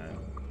blocking that.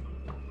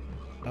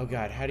 Oh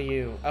god, how do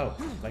you... Oh,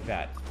 like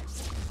that.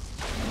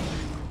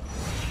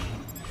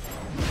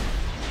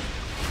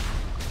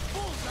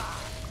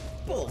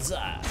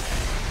 Bullseye!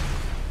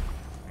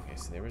 Okay,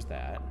 so there was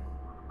that.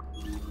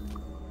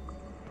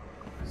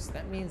 So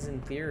that means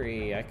in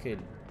theory I could...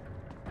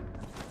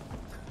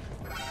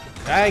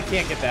 I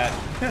can't get that.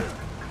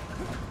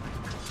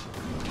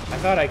 I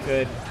thought I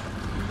could.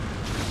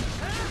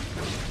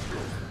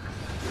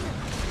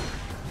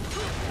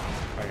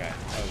 Okay,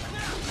 that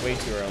was way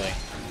too early.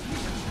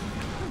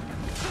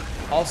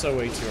 Also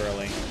way too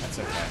early. That's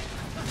okay.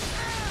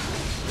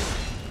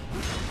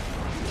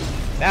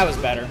 That was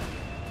better.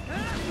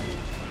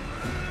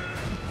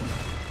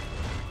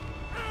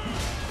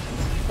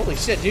 Holy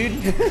shit,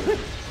 dude.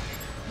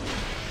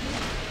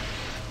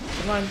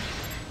 Come on.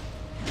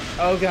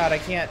 Oh god, I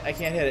can't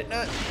hit it.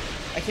 No,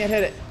 I can't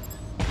hit it.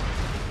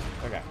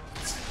 Okay.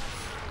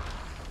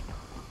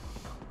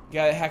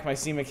 Gotta hack my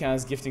Steam account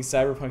as gifting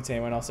Cyberpunk to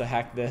anyone, also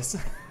hack this.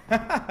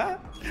 I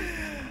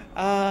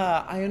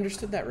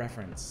understood that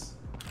reference.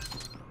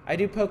 I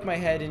do poke my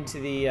head into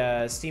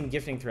the Steam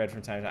gifting thread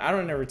from time to time. I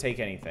don't ever take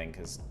anything,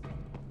 because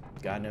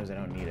God knows I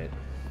don't need it.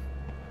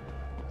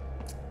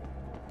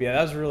 But yeah,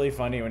 that was really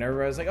funny when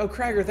everybody was like, oh,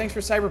 Krager, thanks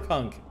for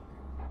Cyberpunk.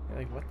 You're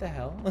like, what the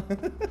hell?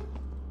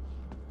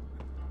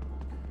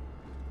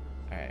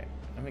 Alright,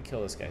 I'm gonna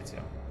kill this guy too.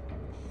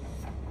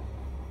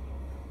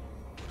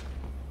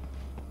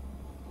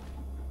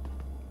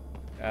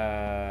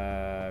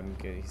 I'm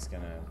good, he's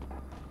gonna...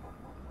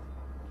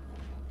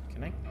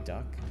 Can I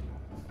duck?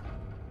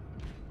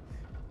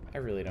 I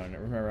really don't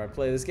remember how to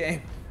play this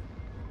game.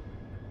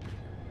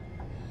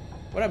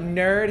 What up,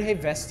 nerd? Hey,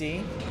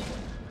 Vesti.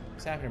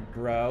 What's happening,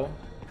 bro?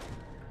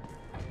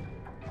 I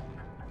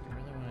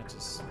really want to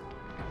just...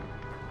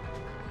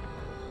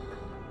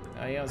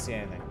 Oh, you don't see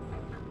anything.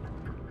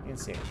 You can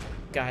see a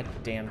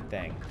goddamn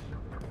thing.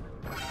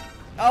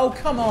 Oh,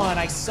 come on!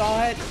 I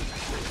saw it!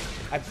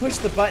 I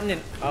pushed the button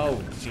and... Oh,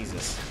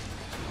 Jesus.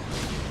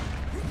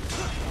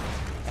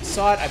 I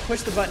saw it, I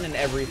pushed the button and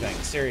everything.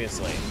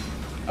 Seriously.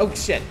 Oh,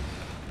 shit.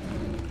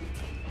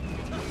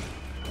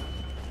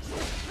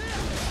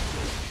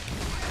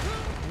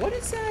 What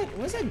is that? What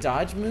was that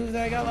dodge move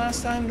that I got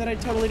last time that I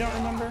totally don't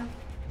remember?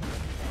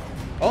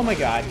 Oh my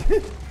god.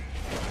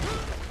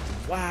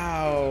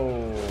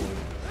 Wow.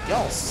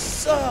 Y'all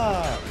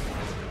suck.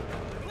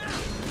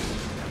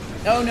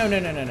 Oh, no, no, no,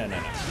 no, no, no, no.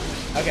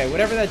 Okay,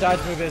 whatever that dodge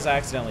move is, I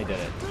accidentally did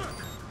it.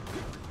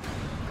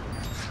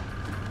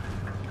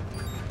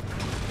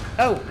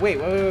 Oh, wait,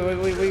 what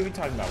are you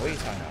talking about? What are you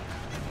talking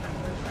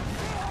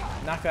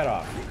about? Knock that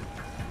off.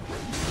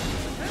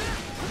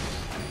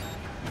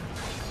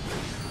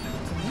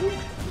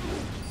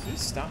 Can you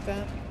stop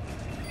that?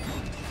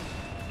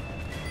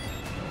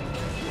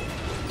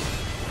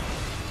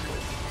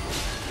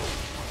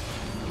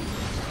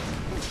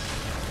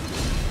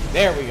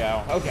 There we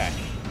go. Okay.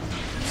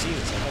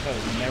 Jesus, I thought that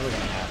was never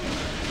gonna happen.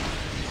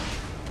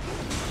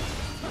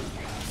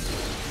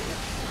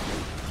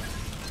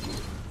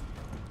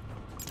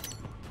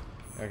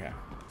 Okay.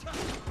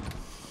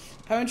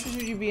 How interested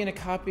would you be in a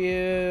copy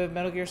of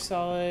Metal Gear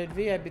Solid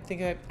V?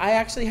 I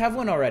actually have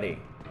one already.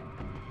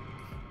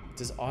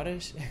 Does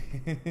Oddish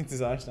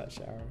not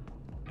shower?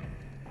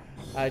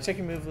 Check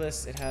your move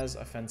list. It has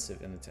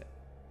offensive in the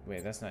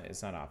wait, that's not.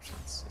 It's not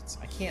options.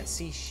 I can't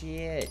see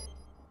shit.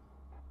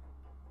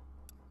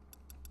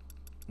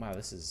 Wow,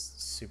 this is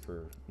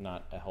super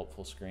not a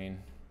helpful screen.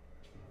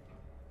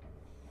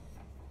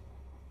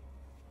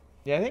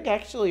 Yeah, I think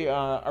actually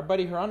our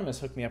buddy Hieronymus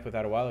hooked me up with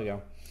that a while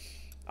ago.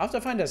 I'll have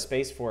to find a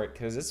space for it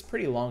because it's a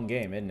pretty long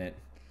game, isn't it?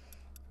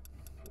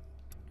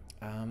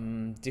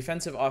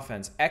 Defensive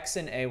offense. X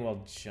and A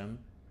while jumping?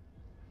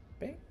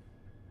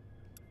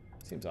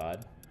 Seems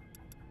odd.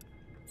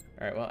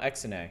 Alright, well,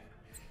 X and A.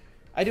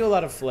 I do a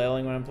lot of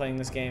flailing when I'm playing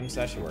this game,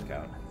 so that should work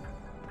out.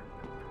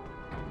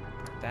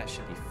 That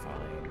should be fine.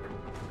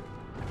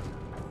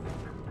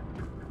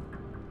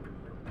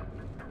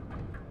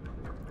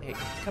 Hey,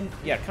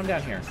 come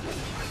down here.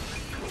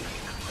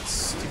 That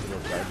stupid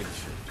little garbage.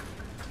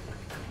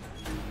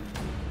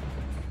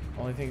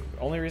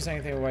 Only reason I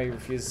can think of why you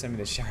refuse to send me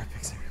the shower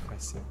pics I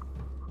requested.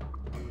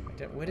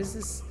 What is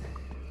this?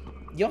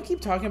 Y'all keep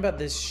talking about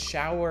this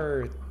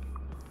shower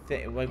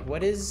thing. Like,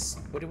 what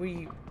do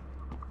we...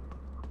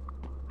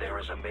 There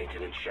is a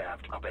maintenance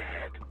shaft up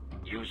ahead.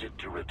 Use it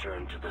to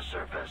return to the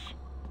surface.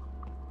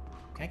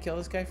 Can I kill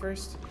this guy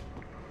first?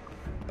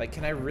 Like,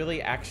 can I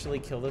really actually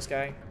kill this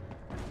guy?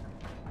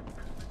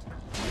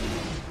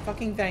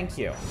 Fucking thank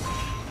you.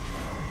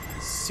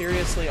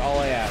 Seriously, all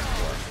I asked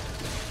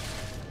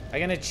for. I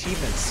got an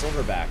achievement,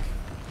 Silverback.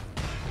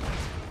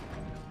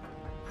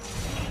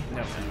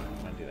 Nope, I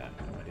don't want to do that.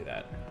 I don't want to do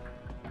that.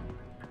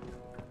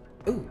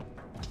 Ooh.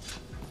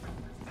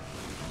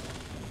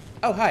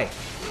 Oh, hi.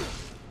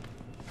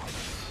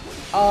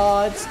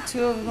 Oh, it's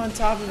two of them on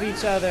top of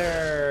each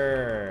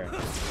other.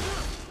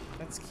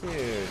 That's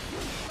cute.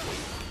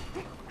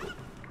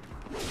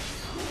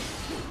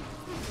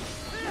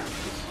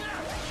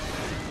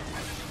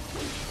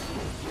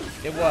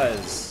 It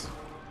was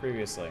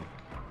previously,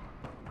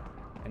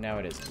 and now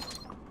it isn't.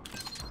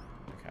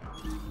 Okay.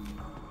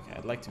 Okay,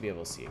 I'd like to be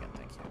able to see again.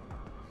 Thank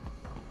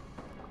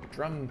you.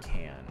 Drum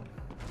can.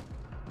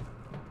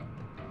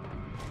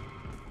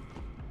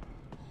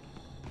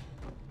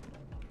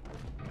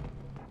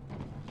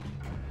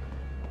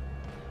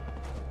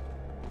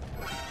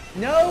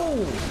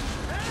 No!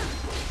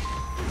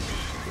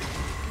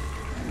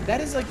 That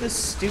is like the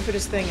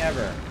stupidest thing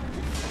ever.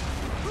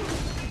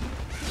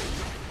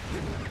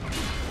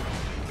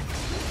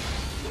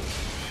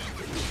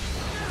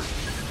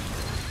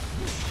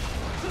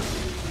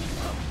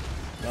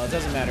 Well, it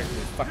doesn't matter because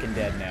we're fucking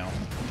dead now.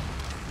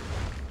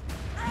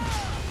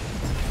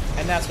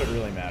 And that's what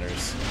really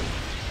matters.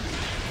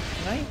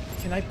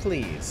 Can I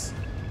please?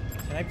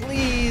 Can I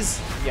please?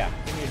 Yeah,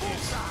 give me a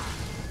juice.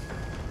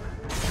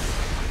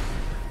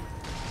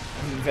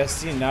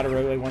 Investing in not a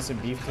roguelike wants some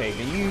beefcake.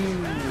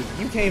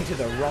 You came to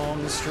the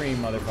wrong stream,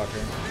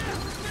 motherfucker.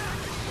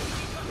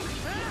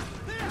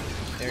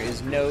 There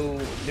is no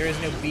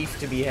beef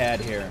to be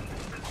had here.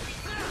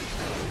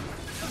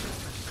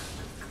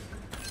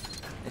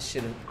 This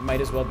shit might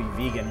as well be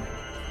vegan.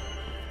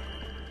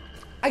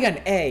 I got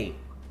an A.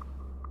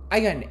 I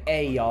got an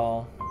A,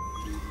 y'all.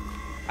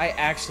 I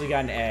actually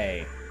got an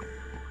A.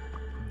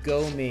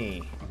 Go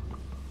me.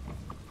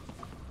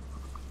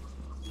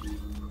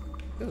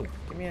 Ooh,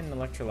 give me an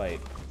electrolyte.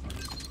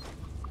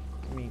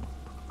 Give me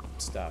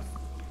stuff.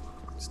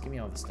 Just give me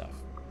all the stuff.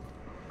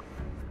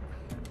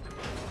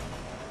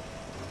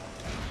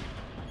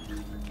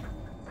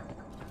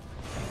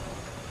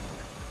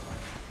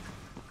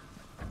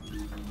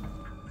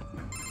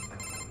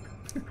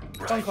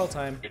 Phone call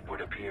time. It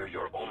would appear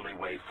your only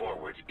way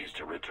forward is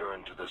to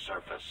return to the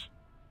surface.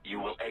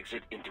 You will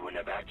exit into an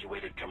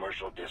evacuated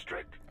commercial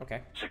district.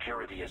 Okay.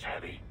 Security is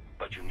heavy,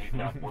 but you need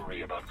not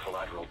worry about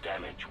collateral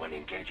damage when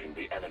engaging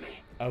the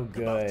enemy. Oh,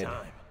 good.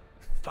 About time.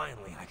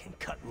 Finally, I can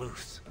cut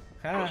loose.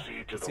 Ah,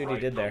 Proceed to let's the see what he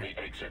right did there. from the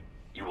exit.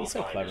 You will He's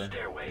so find clever. a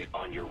stairway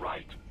on your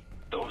right.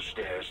 Those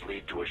stairs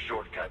lead to a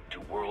shortcut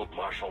to World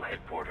Marshal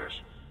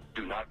headquarters.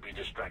 Do not be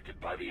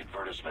distracted by the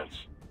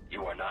advertisements.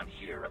 You are not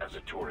here as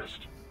a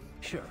tourist.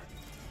 Sure.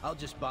 I'll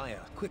just buy a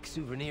quick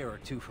souvenir or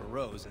two for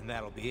Rose, and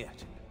that'll be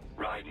it.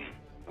 Raiden,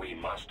 we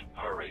must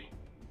hurry.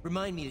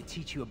 Remind me to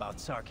teach you about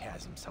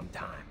sarcasm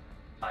sometime.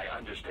 I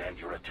understand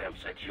your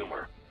attempts at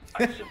humor.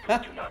 I simply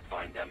do not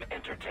find them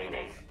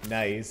entertaining.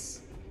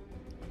 Nice.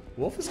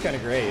 Wolf is kind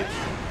of great.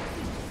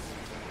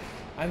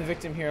 I'm the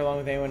victim here along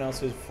with anyone else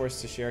who was forced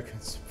to share a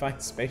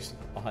confined space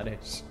with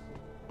Oddish.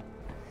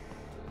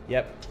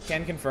 Yep,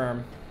 can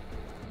confirm.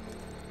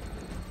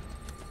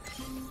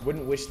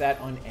 Wouldn't wish that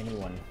on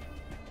anyone.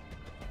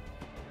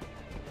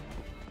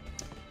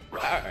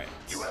 Right. Alright.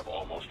 You have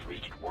almost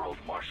reached World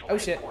Marshal Oh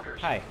shit.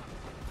 headquarters. Hi.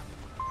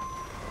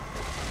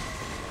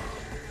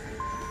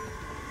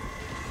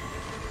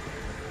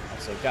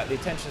 Also got the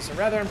attention of some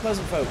rather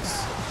unpleasant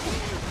folks.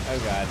 Oh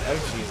god. Oh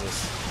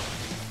Jesus.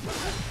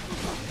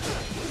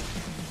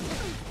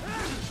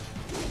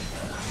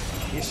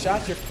 You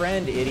shot your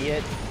friend,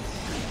 idiot.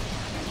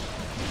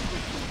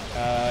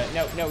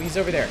 No, he's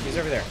over there. He's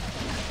over there.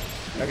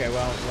 Okay,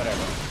 well,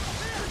 whatever.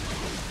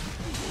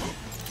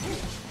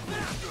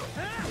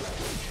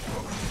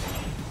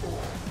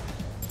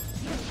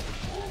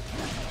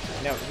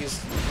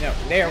 No,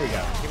 there we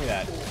go. Give me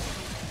that.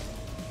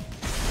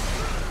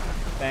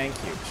 Thank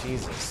you,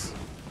 Jesus.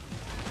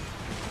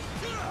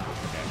 Okay,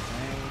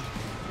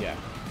 yeah.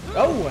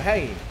 Oh,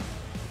 hey!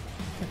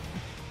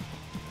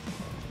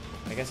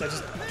 I guess I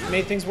just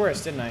made things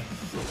worse, didn't I?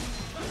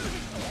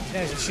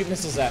 Yeah, just shoot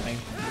missiles at me.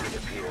 It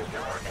appears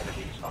there are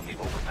enemies on the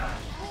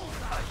overpass.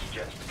 I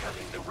suggest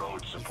cutting the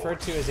road support.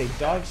 Referred to as a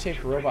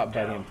dog-shaped robot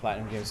buddy in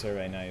Platinum Game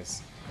Survey.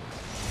 Nice.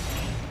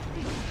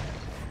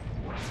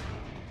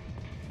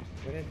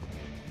 What did...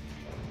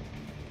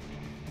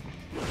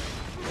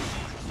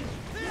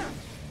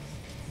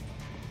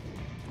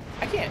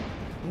 I can't.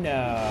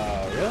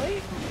 No,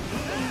 really?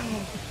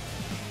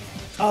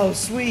 Oh,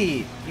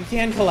 sweet. You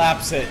can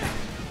collapse it.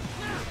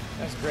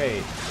 That's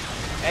great.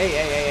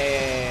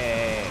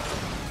 Hey.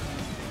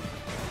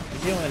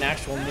 You're dealing with an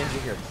actual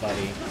ninja here,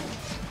 buddy.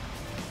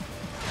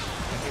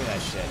 Give me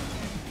that shit.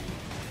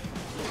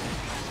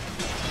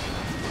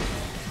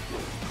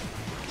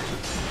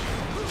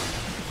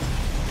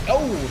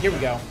 Oh, here we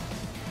go.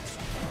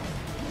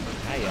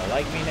 How you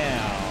like me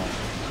now?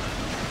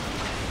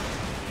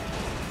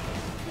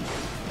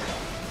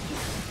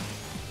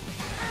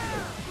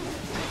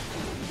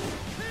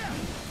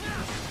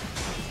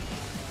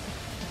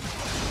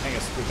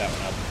 screwed that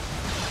one up.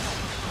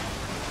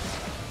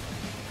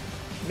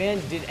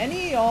 Man, did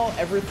any of y'all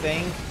ever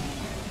think,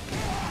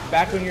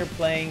 back when you were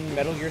playing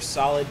Metal Gear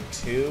Solid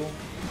 2,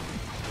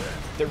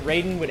 that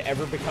Raiden would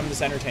ever become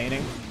this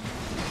entertaining?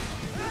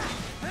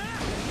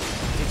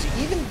 Did you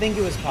even think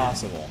it was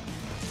possible?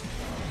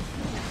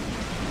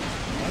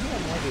 Why do I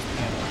have more of these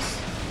panels?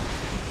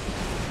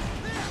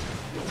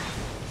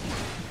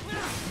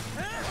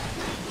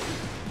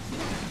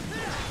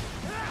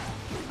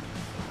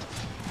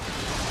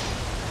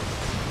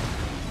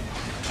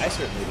 I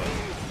certainly did.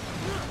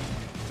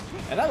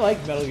 And I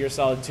like Metal Gear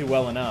Solid 2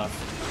 well enough.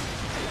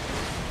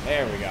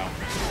 There we go.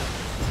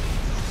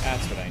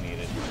 That's what I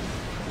needed.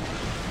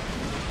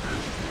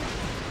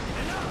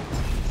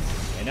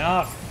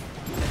 Enough!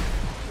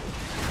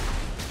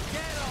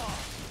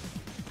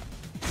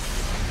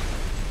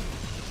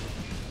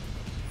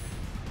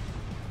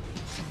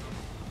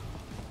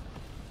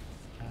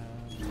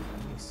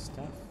 Any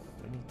stuff?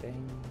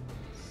 Anything?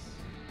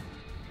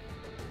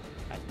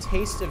 A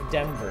taste of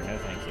Denver. No,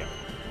 thank you.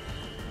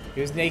 He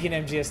was naked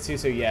in MGS2,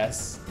 so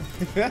yes.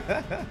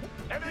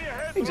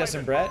 Hey,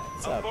 Justin Brett.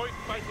 What's up? Avoid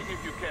fighting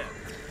if you can.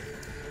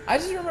 I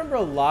just remember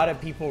a lot of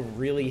people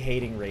really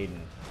hating Raiden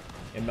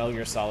in Metal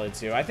Gear Solid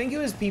 2. I think it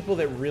was people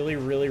that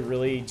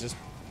really just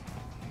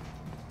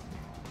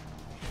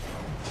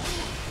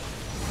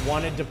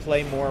wanted to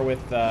play more with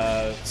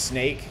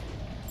Snake.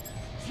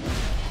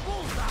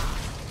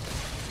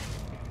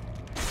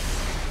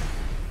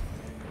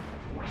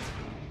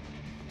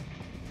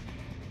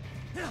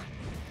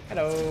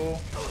 Hello.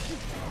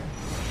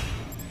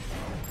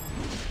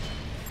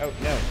 Oh,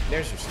 no.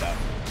 There's your stuff.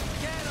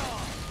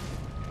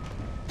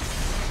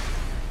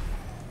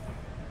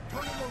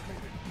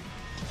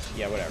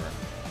 Yeah, whatever.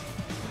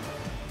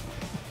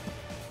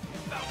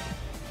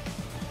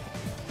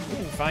 We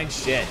didn't find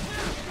shit.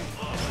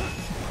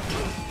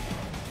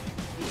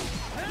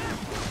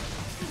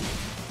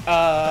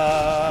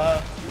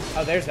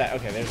 Oh, there's that.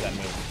 Okay, there's that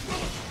move.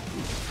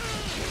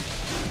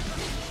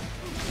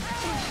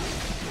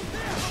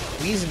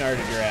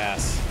 Weazenarded your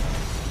ass.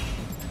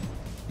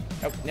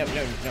 Oh, no,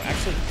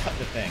 actually cut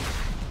the thing.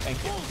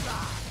 Thank you.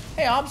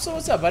 Hey, Obso,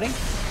 what's up, buddy?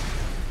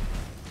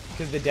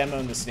 Because the demo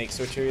and the snake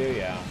switcher,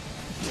 yeah.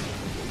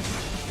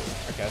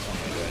 Okay, that's one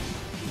way to do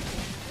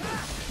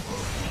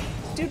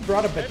it. Dude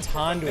brought a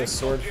baton to a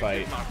sword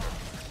fight.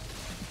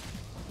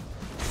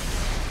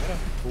 What a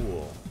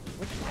fool.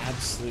 What an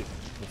absolute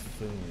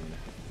buffoon.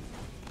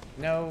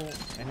 No,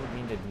 I didn't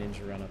mean to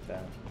ninja run up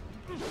that.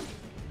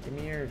 Give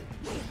me your...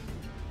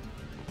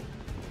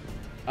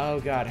 Oh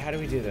god, how do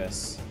we do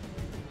this?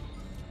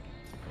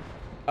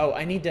 Oh,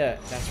 I need to...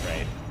 That's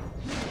right.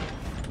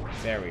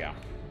 There we go.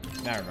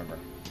 Now I remember.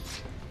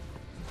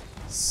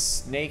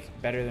 Snake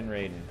better than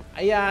Raiden.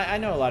 Yeah, I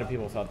know a lot of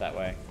people felt that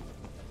way.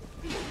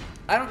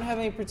 I don't have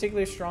any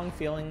particularly strong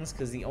feelings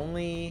because the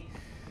only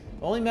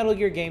Metal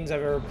Gear games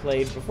I've ever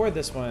played before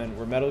this one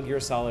were Metal Gear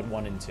Solid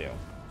 1 and 2.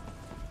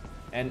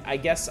 And I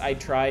guess I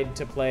tried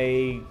to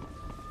play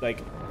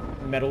like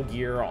Metal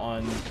Gear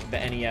on the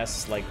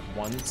NES like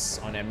once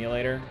on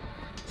emulator.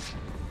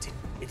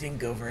 It didn't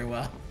go very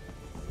well.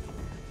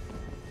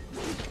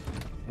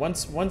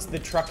 Once the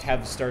truck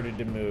have started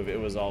to move, it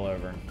was all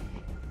over.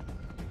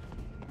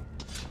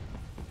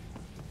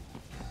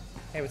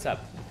 Hey, what's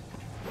up?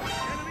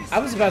 I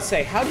was about to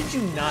say, how did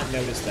you not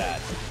notice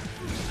that?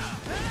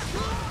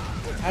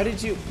 How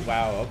did you...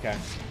 Wow, okay.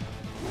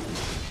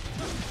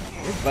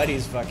 Your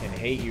buddies fucking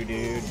hate you,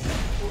 dude.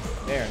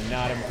 They are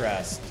not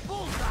impressed.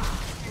 Are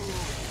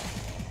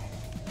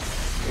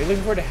you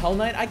looking forward to Hell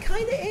Knight? I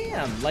kind of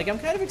am. Like, I'm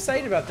kind of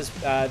excited about this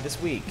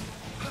this week.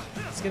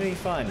 It's gonna be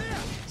fun.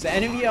 So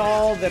any of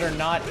y'all that are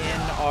not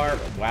in our...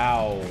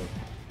 Wow.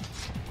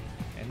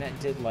 And that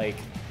did, like,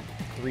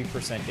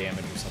 3%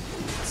 damage or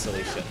something.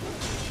 Silly shit.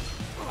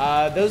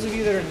 Those of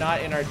you that are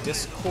not in our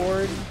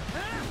Discord...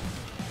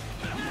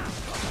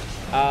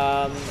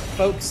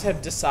 folks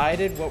have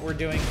decided what we're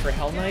doing for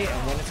Hell Knight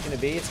and when it's going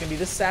to be. It's going to be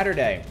this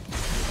Saturday.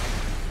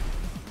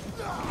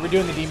 We're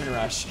doing the Demon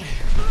Rush.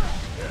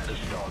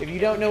 If you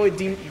don't know what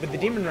the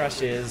Demon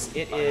Rush is,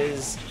 it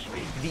is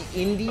the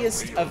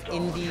indiest of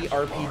indie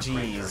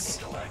RPGs.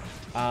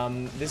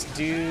 This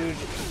dude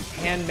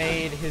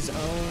handmade his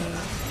own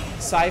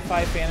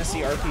sci-fi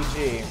fantasy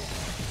RPG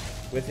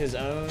with his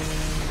own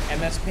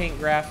MS Paint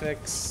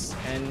graphics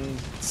and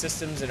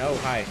systems and oh,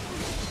 hi.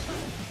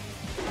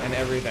 And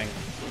everything.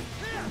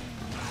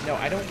 No,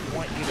 I don't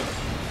want you to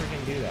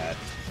freaking do that.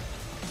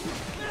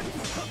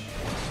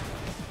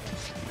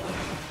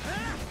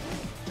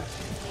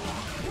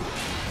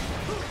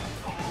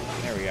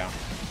 There we go.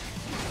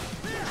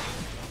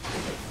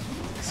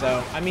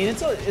 So, I mean,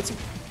 it's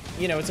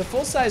you know, it's a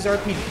full-size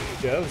RPG.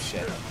 Oh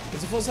shit!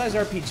 It's a full-size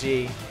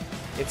RPG.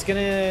 It's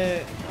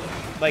gonna,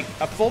 like,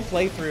 a full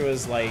playthrough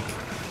is like.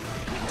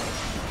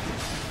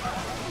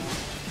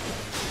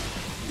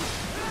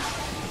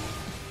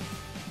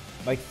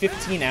 Like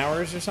 15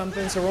 hours or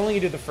something, so we're only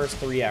gonna do the first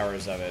 3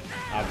 hours of it,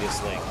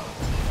 obviously.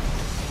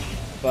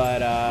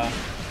 But,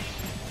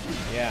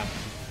 yeah.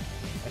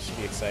 That should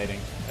be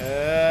exciting.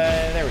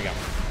 There we go.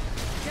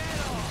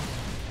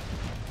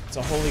 It's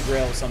a holy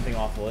grail of something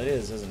awful. It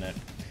is, isn't it?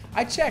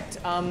 I checked.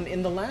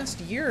 In the last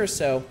year or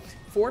so,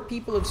 4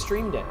 people have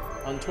streamed it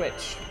on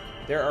Twitch.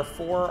 There are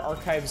 4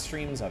 archived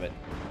streams of it.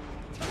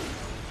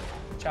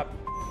 Chop.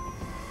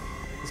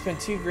 You spent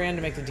 $2 grand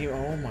to make the deal.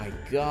 Oh my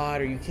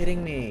god, are you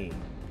kidding me?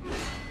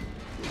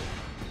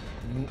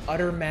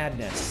 Utter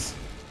madness.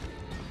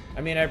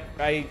 I mean,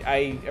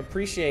 I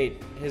appreciate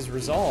his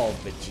resolve,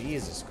 but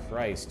Jesus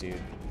Christ, dude.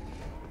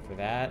 For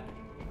that.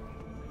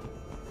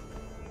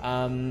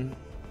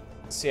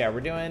 So yeah, we're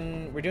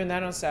doing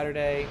that on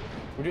Saturday.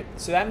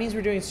 So that means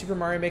we're doing Super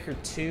Mario Maker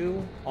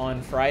 2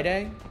 on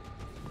Friday.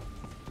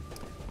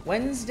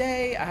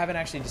 Wednesday, I haven't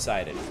actually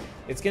decided.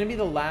 It's gonna be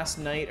the last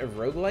night of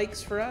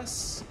roguelikes for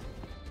us.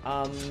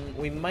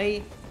 We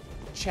might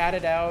chat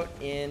it out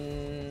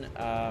in,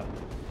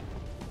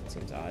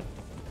 seems odd.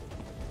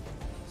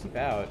 Keep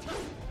out.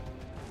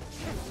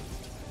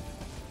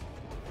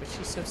 But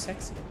she's so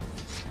sexy.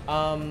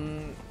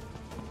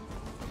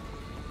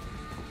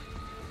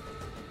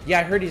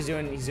 Yeah, I heard he's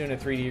doing a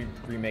 3D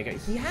remake.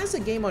 He has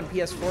a game on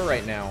PS4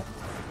 right now.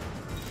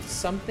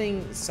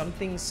 Something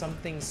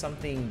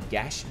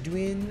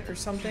Gashdwin or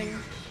something.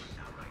 Isn't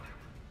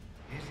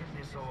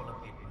this all a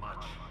bit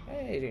much?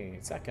 Hey,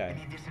 it's that guy.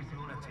 Any decent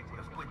lunatic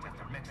would have quit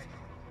after Mexico.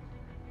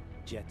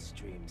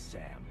 Jetstream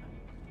Sam.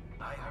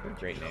 I What a heard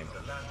great you name.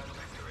 chopped the land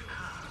protector in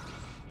half.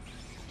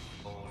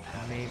 Old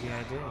Maybe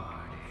I did.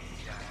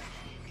 Jack.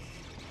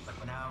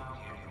 But now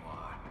here you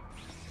are.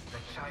 The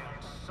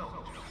child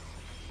soldier.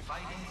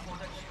 Fighting for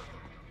the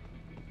children.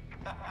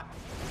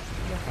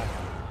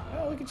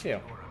 Oh, look at you. You're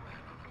a man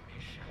on a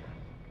mission,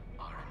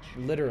 aren't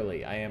you? Literally,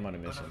 I am on a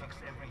Gonna mission. fix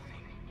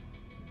everything.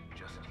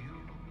 Just you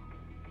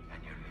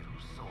and your little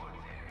sword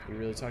there. You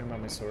really talking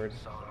about my sword?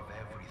 Solve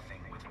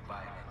everything with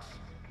violence.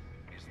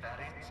 Is that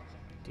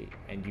it?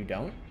 And you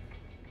don't?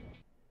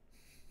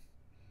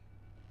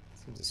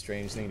 Seems a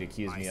strange thing to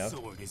accuse me My of.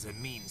 sword is a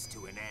means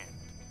to an end.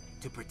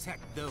 To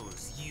protect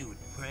those you'd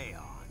prey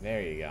on.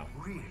 There you go.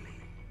 Really?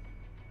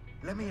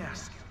 Let me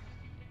ask you.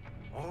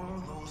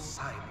 All those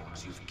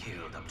cyborgs you've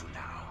killed up to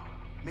now,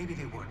 maybe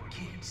they weren't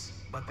kids,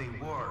 but they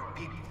were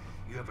people.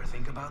 You ever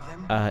think about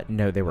them?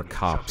 No, they were Chopping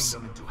cops.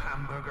 them into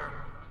hamburger?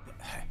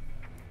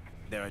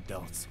 They're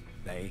adults.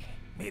 They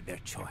made their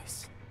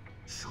choice.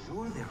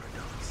 Sure they're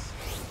adults.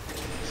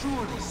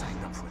 Sure they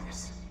signed up for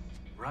this.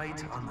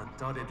 Right on the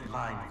dotted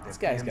line of their This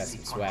guy's got PMC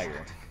some swagger.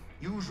 contract.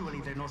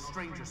 Usually they're no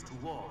strangers to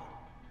war.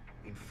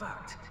 In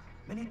fact,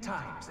 many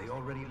times they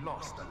already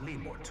lost a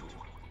limb or two.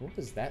 What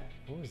was that?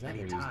 What was that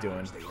Many he was doing?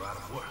 times they were out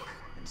of work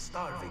and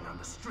starving on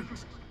the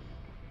street.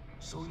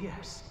 So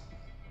yes,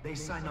 they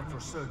sign up for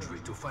surgery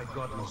to fight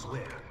God knows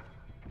where.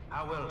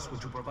 How else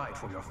would you provide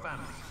for your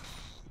family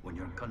when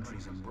your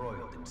country's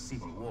embroiled in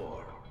civil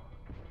war?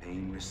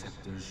 Pain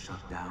receptors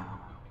shut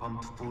down,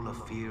 pumped full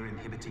of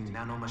fear-inhibiting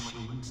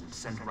nanomachines and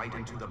sent right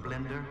into the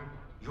blender?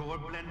 Your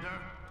blender?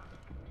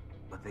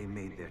 But they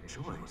made their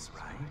choice,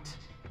 right?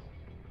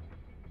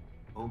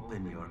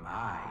 Open your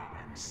eye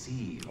and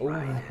see,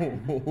 right?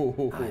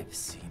 I've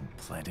seen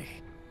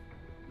plenty.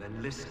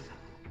 Then listen.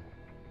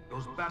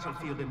 Those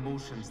battlefield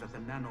emotions that the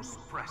nanos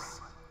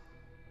suppress.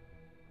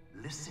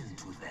 Listen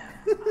to them.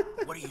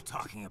 What are you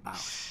talking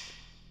about?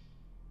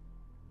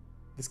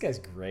 This guy's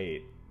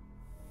great.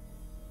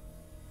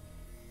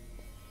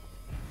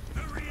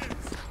 There he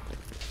is!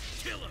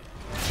 Kill him!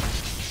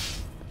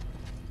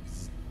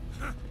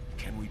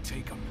 Can we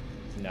take them?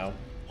 No.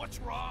 What's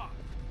wrong?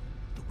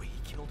 The way he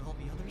killed all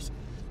the others?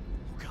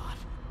 Oh God.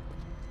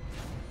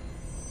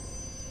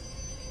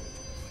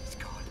 Please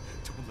God,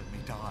 don't let me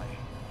die.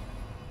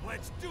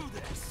 Let's do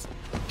this!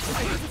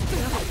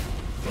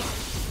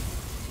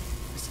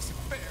 This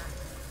isn't fair.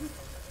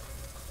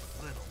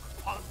 Little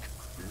punk!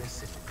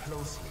 Listen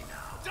closely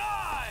now.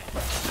 Die!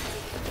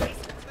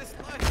 This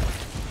life.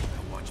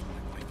 I watched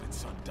my wife and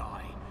son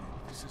die.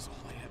 This is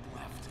all I had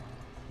left.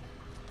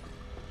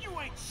 You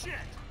ain't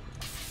shit!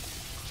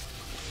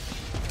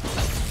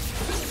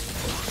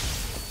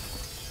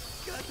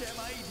 Goddamn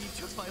IED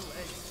took my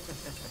legs.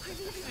 I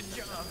needed a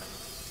job.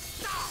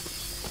 Stop!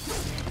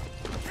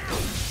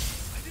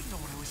 I didn't know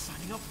what I was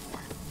signing up for.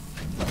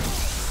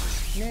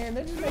 Man,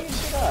 they're just making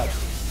shit up.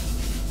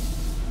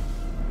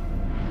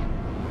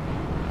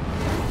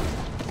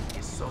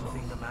 Is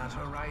something the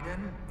matter,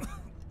 Raiden?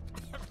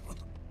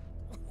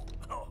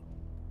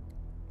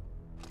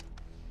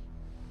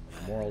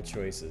 Moral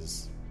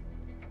choices.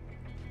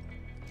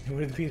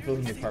 What are the people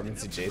in the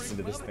apartments adjacent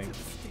to this thing?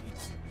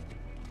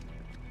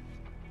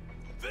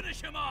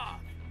 Finish him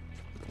off!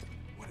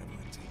 Whatever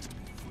it takes to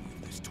be free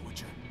of this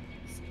torture.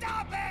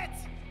 Stop it!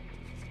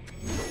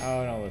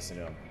 Oh, don't listen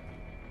to him.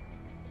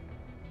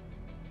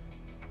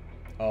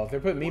 Oh, if they're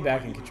putting me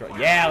back in control.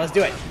 Yeah, let's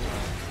do it.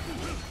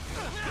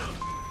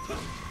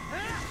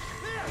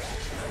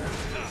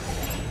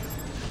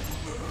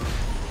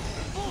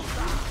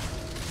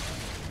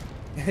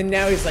 And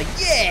now he's like,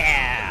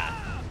 yeah!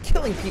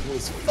 Killing people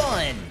is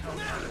fun!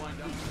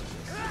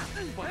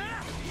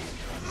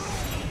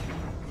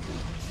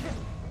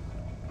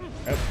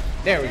 Oh,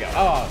 there we go.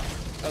 Oh,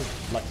 that was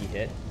a lucky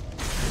hit.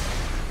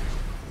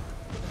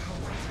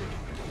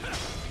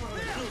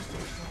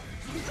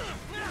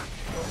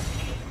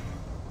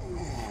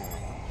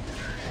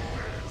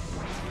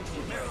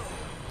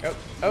 Oh,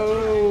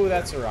 oh,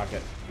 that's a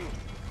rocket.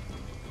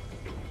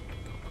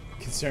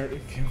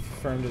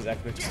 Confirmed as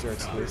Epic Store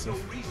exclusive.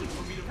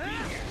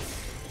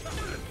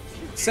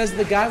 Says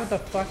the guy with the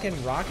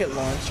fucking rocket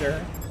launcher.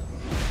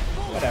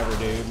 Whatever,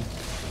 dude.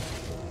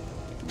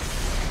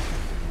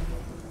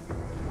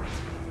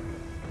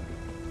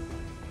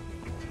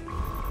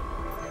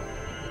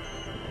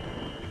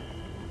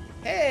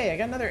 Hey, I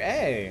got another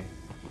A.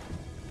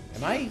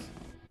 Am I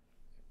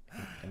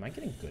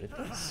getting good at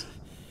this?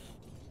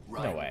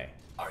 No way.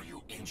 Are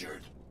you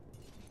injured?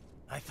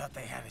 I thought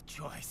they had a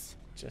choice.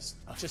 Just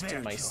fair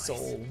in my choice.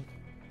 soul.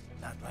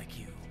 Not like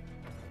you.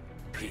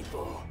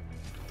 People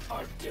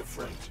are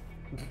different.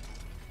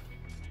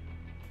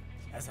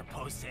 As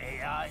opposed to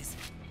AIs?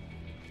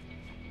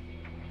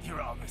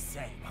 You're all the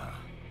same, huh?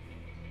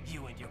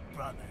 You and your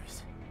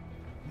brothers.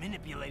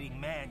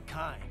 Manipulating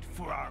mankind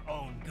for our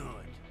own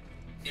good.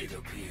 It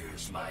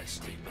appears my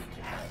statement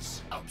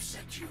has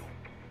upset you.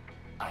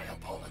 I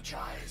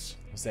apologize.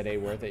 Was that A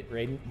worth it,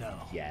 Raiden? No.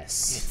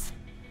 Yes.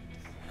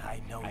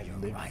 I know I you're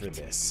live right. for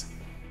this.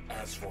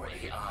 As for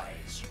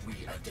AIs, we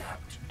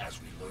adapt as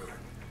we learn.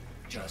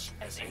 Just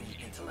as any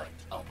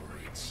intellect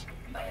operates,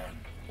 man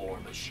or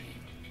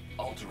machine.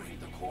 Altering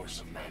the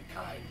course of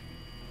mankind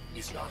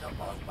is not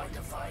among my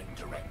defined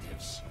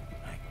directives.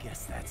 I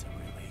guess that's a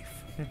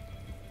relief.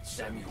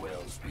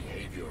 Samuel's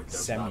behavior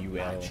does not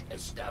match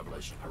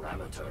established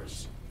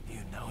parameters. You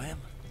know him?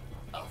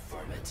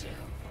 Affirmative.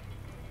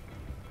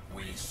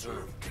 We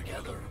served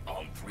together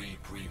on 3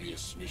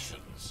 previous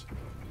missions.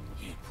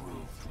 He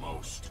proved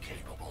most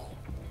capable.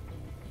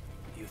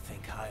 You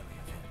think highly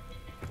of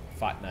him?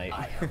 Fought night.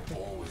 I have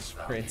always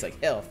found Where it's him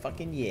like, hell,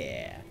 fucking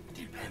yeah.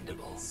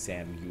 dependable.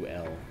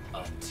 Samuel.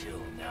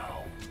 Until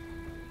now.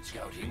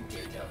 Scouting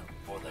data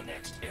for the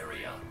next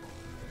area.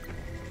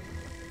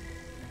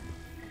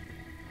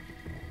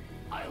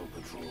 I'll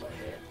patrol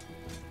ahead.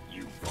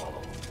 You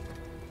follow.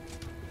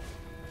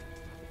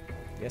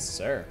 Yes,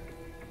 sir.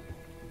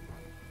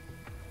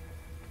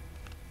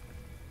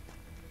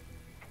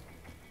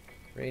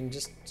 Raiden,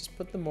 just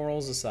put the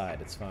morals aside.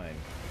 It's fine.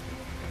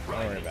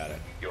 Don't worry about it.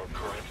 Your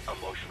current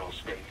emotional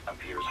state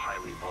appears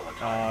highly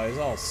volatile. Oh, he's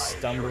all I assure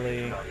you stumbly.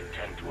 do not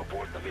intend to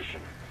abort the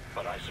mission,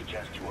 but I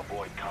suggest you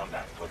avoid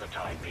combat for the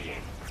time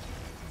being.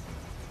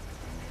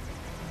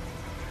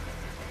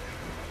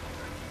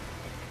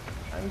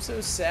 I'm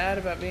so sad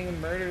about being a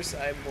murder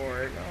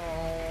cyborg.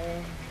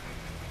 Oh.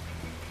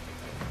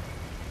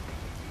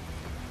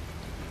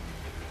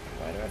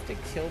 Why do I have to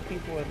kill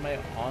people with my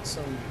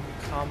awesome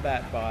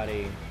combat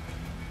body?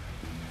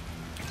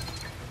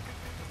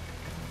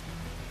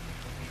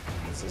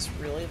 Is this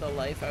really the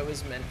life I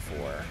was meant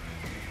for?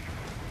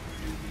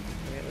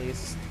 At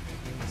least,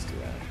 let's do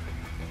that.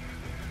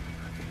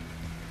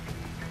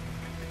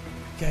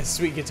 Got a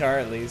sweet guitar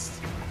at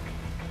least.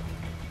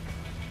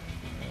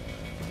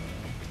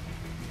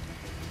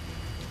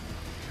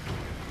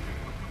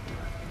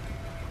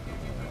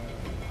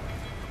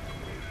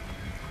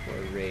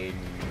 Poor Raiden.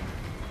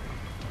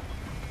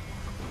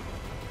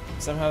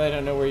 Somehow they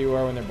don't know where you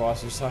are when their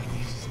boss is talking.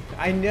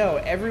 I know,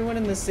 everyone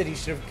in the city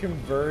should have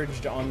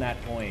converged on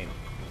that point.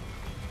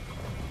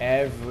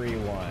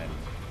 Everyone.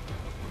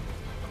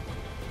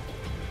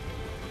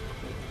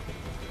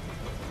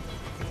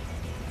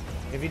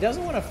 If he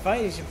doesn't want to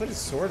fight, he should put his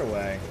sword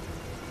away.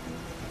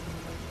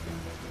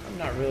 I'm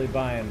not really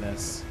buying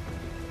this.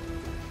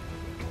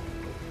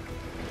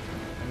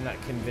 I'm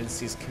not convinced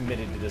he's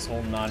committed to this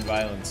whole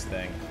non-violence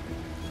thing.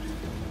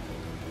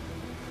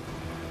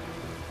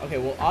 Okay,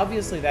 well,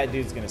 obviously that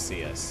dude's gonna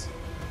see us.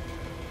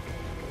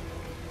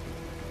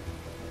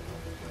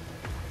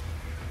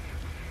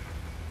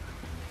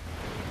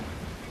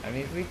 I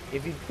mean,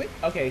 if he'd quit...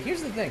 Okay,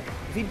 here's the thing.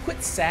 If he'd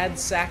quit sad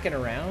sacking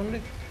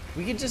around,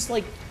 we could just,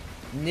 like,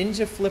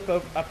 ninja flip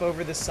up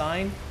over the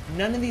sign.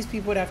 None of these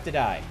people would have to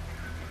die.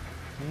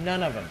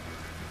 None of them.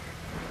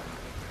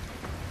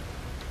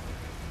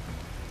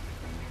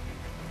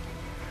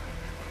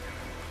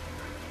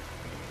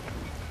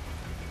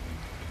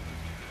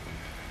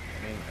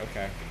 I mean,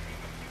 okay.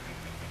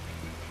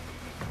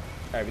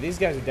 Alright, but these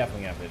guys are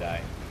definitely gonna have to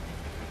die.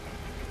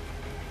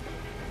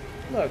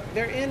 Look,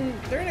 they're in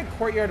a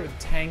courtyard with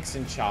tanks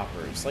and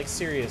choppers. Like,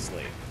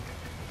 seriously.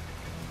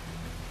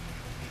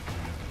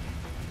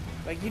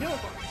 Like, you don't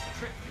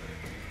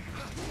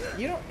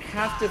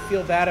have to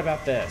feel bad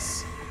about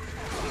this.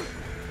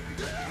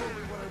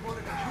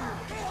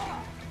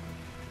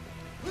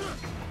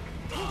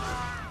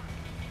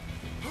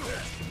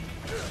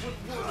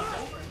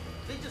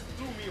 They just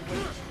threw me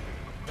away.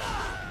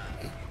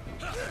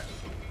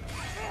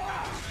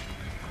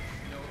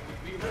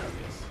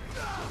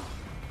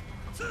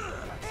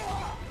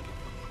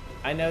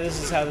 I know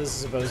this is how this is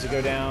supposed to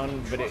go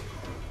down, but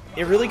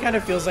it really kind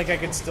of feels like I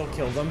could still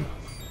kill them.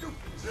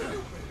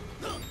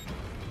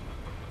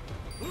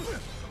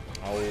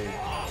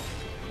 Oh,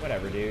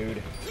 whatever,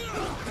 dude.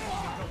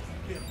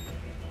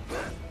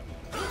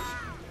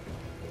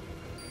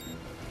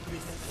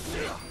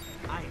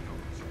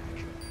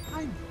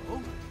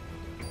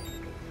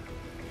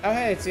 Oh,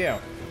 hey, it's you.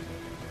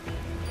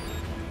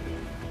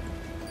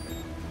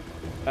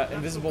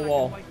 Invisible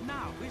wall. Right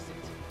now, is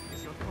it?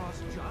 Is your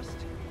cause just?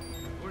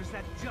 Or is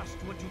that just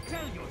what you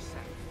tell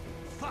yourself?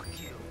 Fuck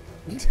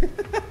you.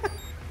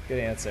 Good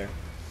answer.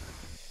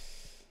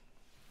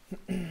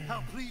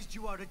 How pleased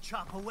you are to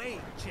chop away,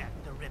 Jack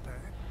the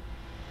Ripper.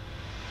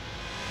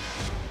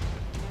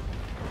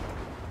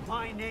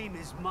 My name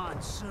is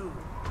Monsoon,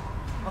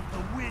 of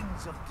the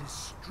Winds of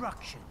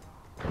Destruction.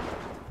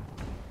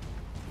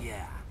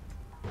 Yeah,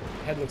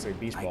 Head looks like a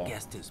beach ball. I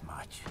guessed as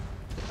much.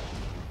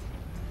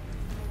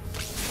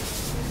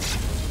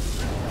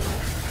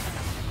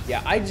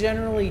 Yeah, I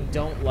generally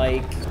don't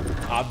like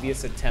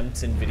obvious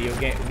attempts in video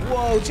games.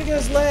 Whoa, check out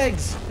his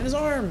legs and his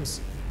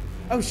arms.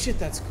 Oh shit,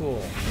 that's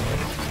cool.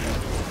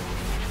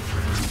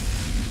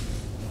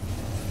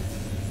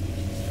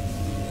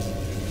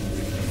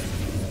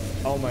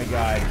 Oh my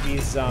god,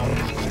 he's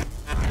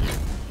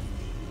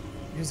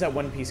who's that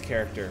One Piece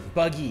character?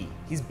 Buggy.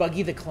 He's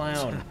Buggy the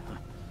Clown.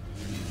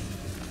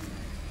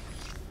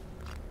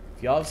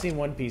 If y'all have seen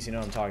One Piece, you know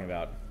what I'm talking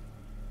about.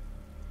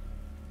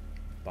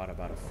 Bada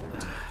bada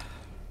fruit.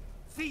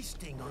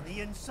 Feasting on the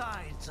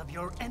insides of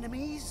your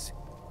enemies?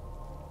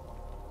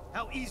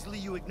 How easily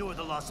you ignore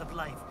the loss of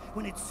life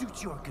when it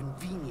suits your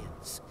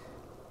convenience.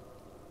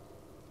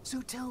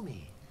 So tell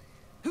me,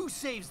 who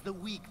saves the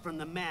weak from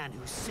the man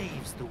who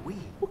saves the weak?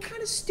 What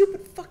kind of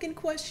stupid fucking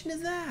question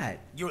is that?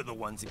 You're the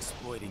ones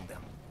exploiting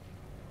them.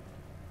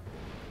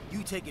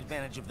 You take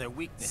advantage of their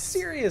weakness.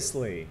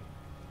 Seriously.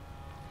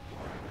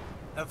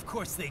 Of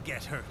course they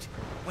get hurt.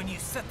 When you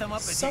set them up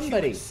as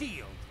Somebody. a human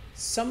shield.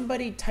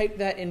 Somebody typed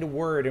that into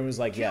Word and was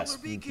like, yes, Kill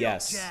or be killed,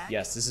 yes, Jack.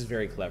 yes, this is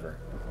very clever.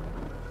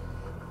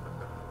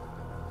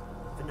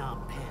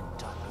 Phnom Penh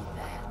taught me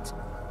that.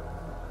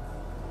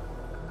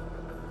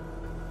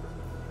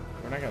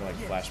 We're not gonna like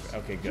flashback.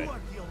 Okay, good. You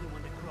aren't the only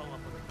one to grow up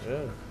on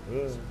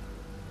the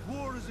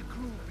War is a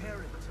cruel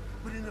parent,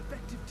 but an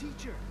effective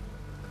teacher.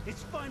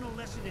 Its final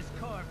lesson is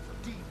carved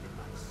deep in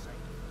my psyche.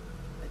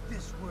 That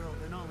this world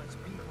and all its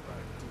people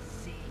are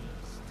diseased.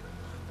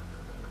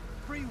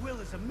 Free will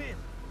is a myth.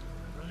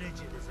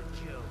 Religion is a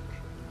joke.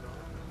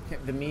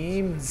 The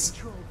memes.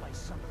 Controlled by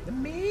something. The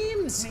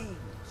memes.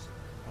 Memes.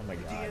 Oh my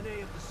The god.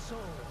 DNA of the soul.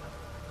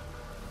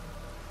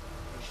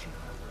 They shape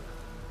our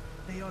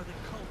world. They are the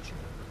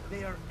culture.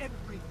 They are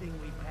everything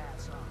we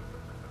pass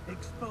on.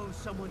 Expose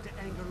someone to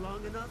anger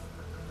long enough,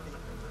 they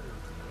learn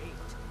to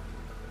hate.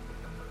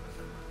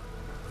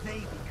 They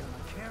become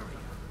a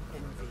carrier.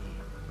 Envy,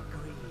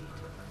 greed,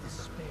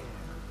 despair,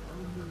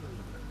 all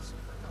means,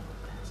 all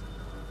past.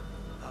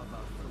 How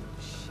about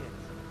foolish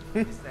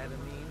shit? Is that a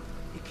meme?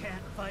 You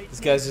can't fight. This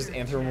guy's just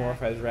nature,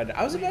 anthropomorphized Jack. red.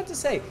 I was about to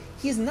say,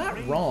 he's not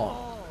Rain wrong,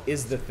 falls,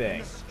 is the and thing.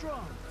 the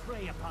strong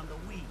prey upon the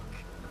weak.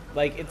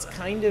 Like, it's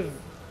kind of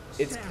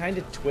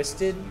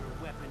twisted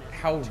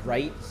how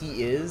right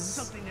he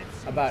is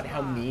about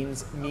how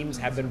memes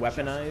have been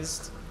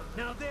weaponized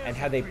and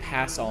how they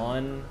pass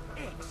on,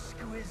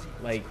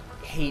 like,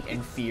 hate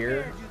and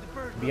fear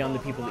beyond the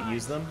people that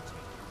use them.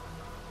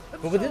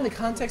 But within the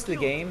context of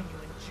the game,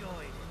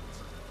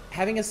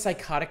 having a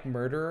psychotic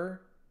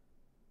murderer,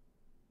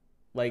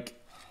 like,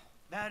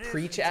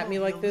 preach at me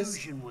like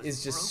this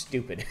is just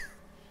stupid.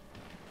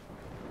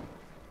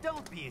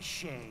 Don't be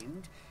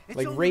ashamed. It's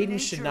Like, only Raiden nature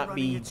should not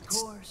running be, its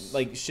course.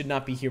 like, should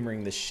not be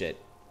humoring this shit.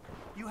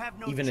 You have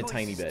no even a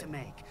tiny choices bit. to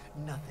make,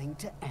 nothing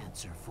to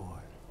answer for.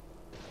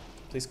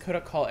 Please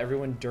Kodak call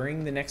everyone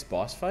during the next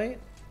boss fight?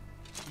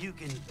 You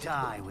can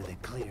die with a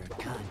clear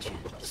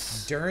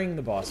conscience. During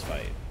the boss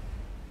fight.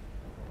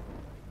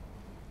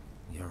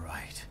 You're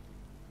right.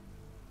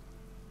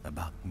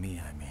 About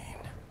me, I mean.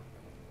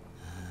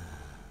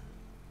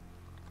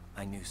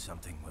 I knew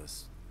something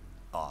was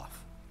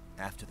off.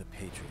 After the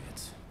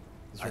Patriots,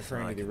 He's I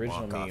referring thought to I the could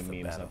original walk off memes, not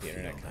the battlefield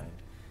internet and kind.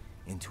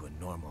 into a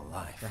normal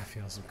life.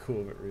 Raphael's so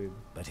cool but rude.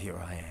 But here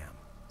I am,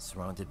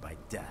 surrounded by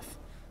death,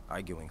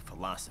 arguing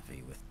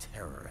philosophy with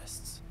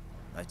terrorists.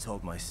 I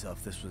told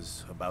myself this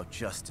was about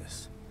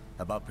justice,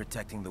 about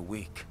protecting the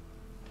weak.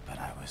 But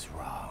I was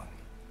wrong.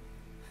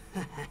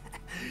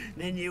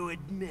 Then you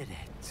admit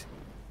it.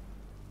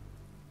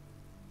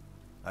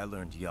 I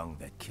learned young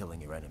that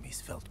killing your enemies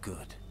felt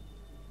good.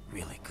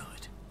 Really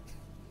good.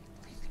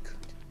 Really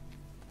good.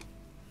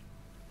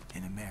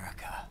 In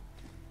America,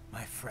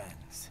 my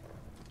friends,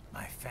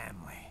 my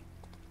family,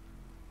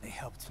 they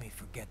helped me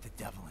forget the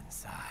devil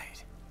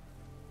inside.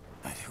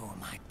 But who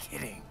am I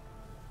kidding?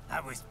 I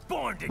was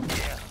born to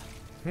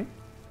kill!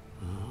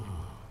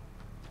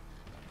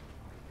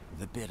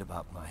 The bit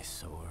about my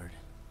sword,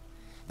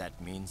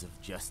 that means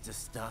of justice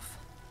stuff,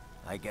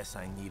 I guess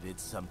I needed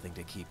something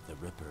to keep the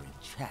Ripper in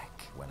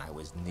check when I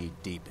was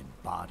knee-deep in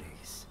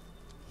bodies.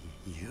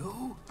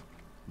 You?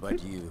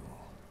 But you,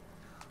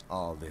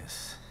 all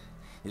this,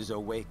 is a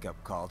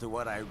wake-up call to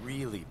what I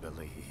really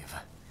believe.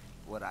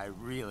 What I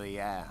really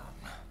am.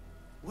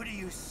 What are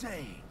you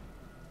saying?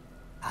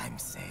 I'm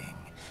saying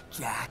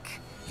Jack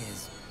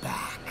is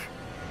back.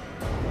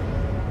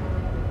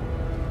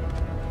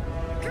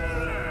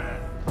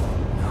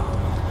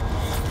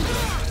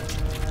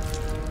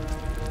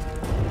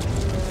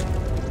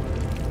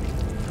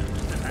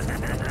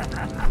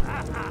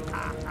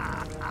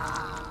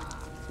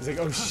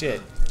 Oh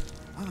shit.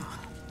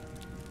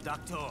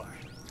 Doctor,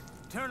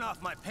 turn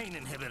off my pain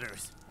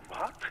inhibitors.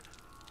 What?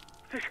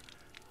 This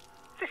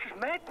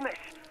is madness.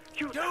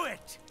 You do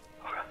it!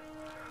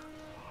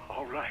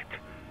 All right.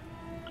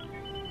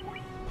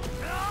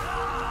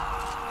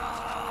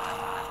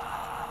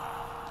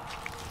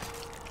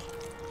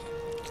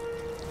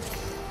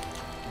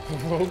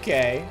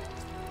 Okay.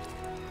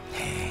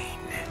 Pain.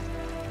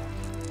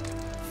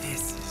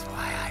 This is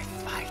why I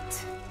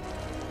fight.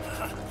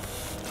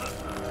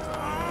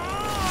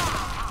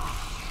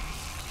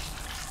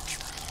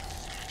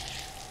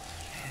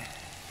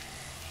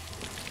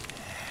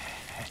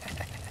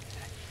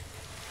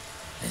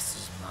 This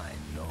is my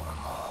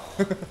normal.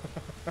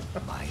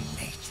 My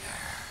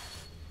nature.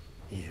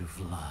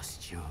 You've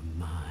lost your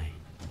mind.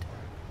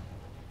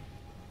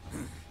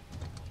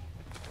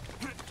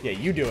 Yeah,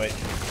 you do it.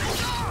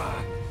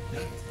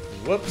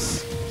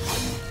 Whoops.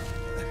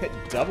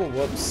 Double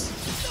whoops.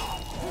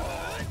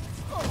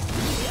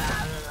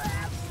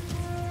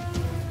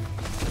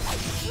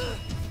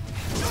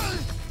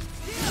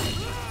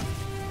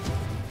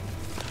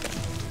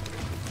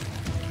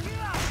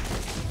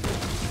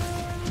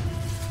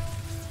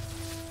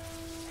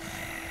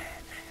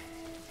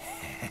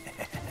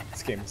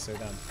 This game is so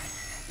dumb.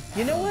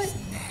 You know what?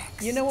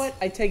 You know what?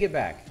 I take it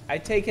back. I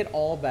take it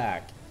all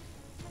back.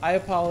 I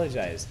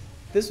apologize.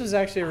 This was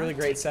actually a really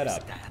great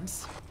setup.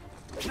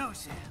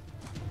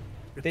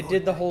 They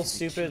did the whole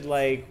stupid,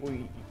 like,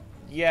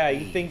 yeah,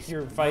 you think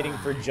you're fighting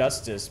for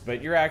justice,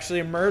 but you're actually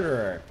a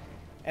murderer.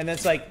 And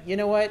it's like, you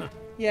know what?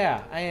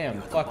 Yeah, I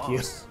am. Fuck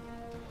you.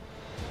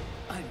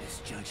 I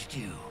misjudged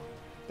you.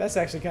 That's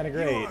actually kind of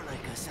great. You're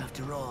like us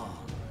after all.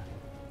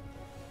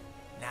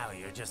 Now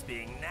you're just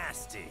being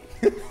nasty.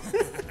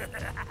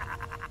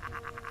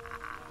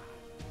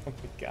 Oh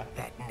my god.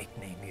 That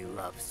nickname you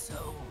love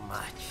so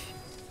much.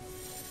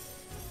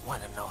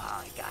 Want to know how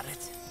I got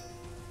it?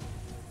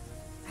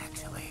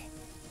 Actually,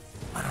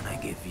 why don't I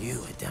give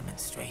you a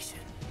demonstration?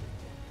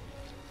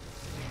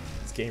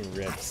 This game I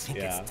rips, think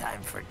yeah. it's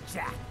time for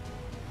Jack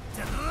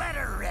to let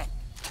her rip.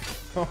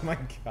 Oh my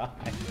god.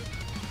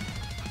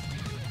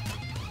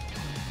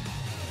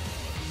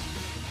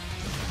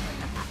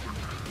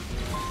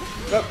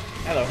 Oh,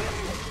 hello.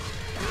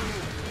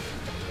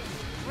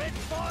 Red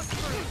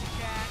phosphorus,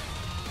 Jack.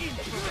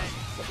 Infrared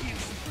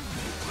fusion.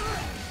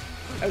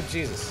 Oh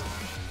Jesus.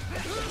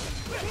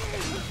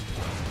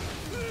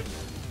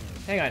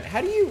 Hang on. How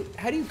do you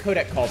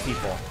codec call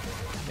people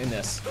in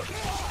this?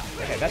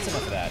 Okay, that's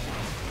enough of that.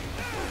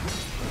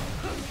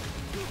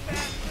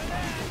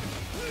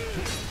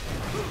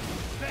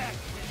 Back to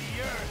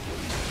the earth.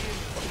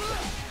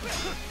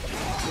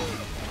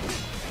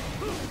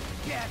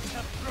 Gas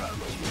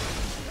approach.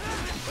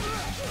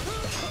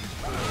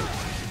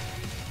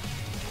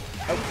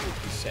 Oh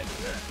shit.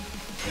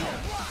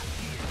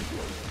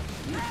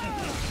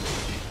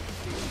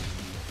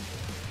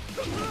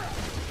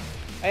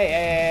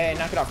 Hey,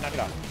 knock it off, knock it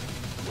off.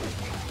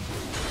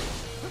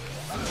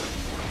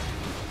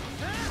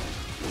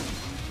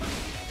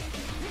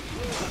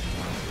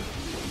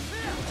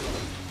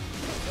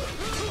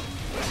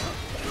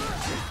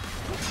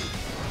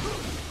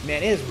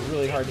 Man, it is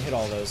really hard to hit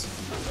all those.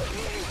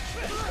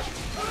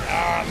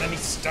 Ah, and then he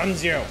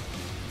stuns you.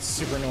 It's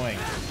super annoying.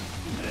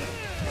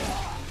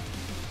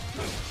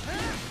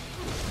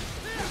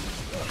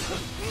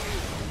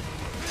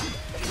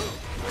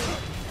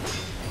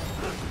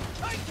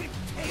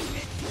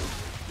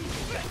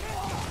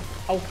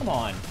 Oh, come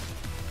on.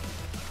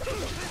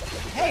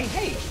 Hey,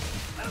 hey.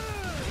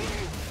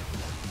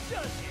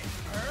 Does it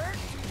hurt?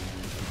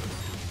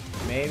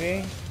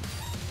 Maybe.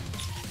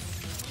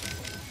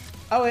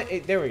 Oh,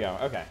 there we go.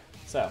 Okay.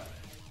 So,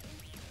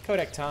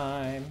 codec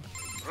time.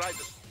 Right.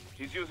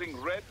 He's using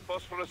red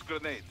phosphorus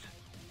grenades.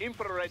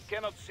 Infrared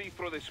cannot see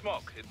through the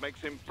smoke. It makes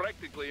him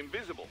practically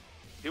invisible.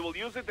 He will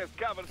use it as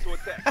cover to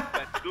attack,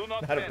 but do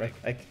not Not a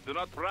panic. break. Do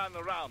not run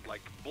around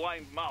like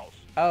blind mouse.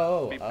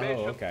 Oh, Be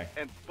patient okay.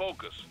 and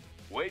focus.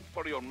 Wait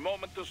for your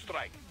moment to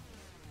strike.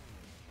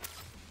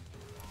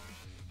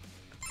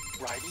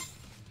 Raiden?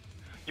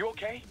 You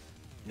okay?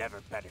 Never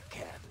better,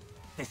 Kev.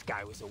 This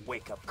guy was a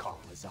wake-up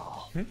call is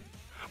all.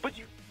 But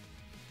you...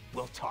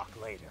 We'll talk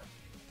later.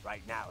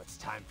 Right now, it's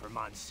time for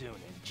Monsoon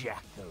and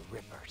Jack the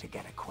Ripper to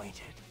get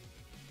acquainted.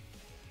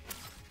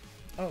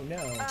 Oh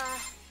no.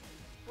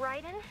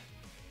 Raiden?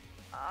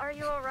 Are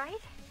you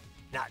alright?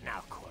 Not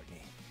now,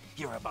 Courtney.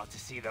 You're about to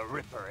see the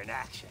Ripper in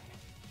action.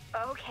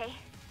 Okay.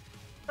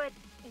 But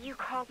you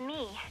called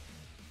me.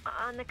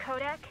 On the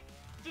codec?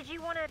 Did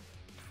you want to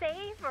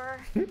save,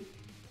 or...?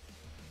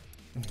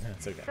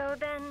 That's okay. So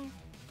then,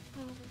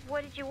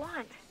 what did you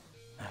want?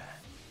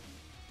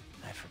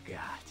 I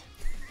forgot.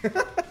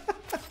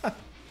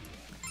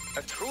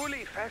 A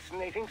truly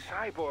fascinating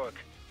cyborg.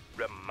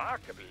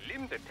 Remarkable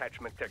limb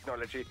detachment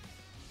technology.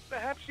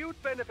 Perhaps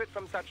you'd benefit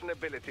from such an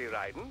ability,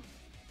 Raiden.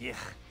 Yeah,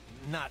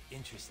 not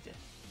interested.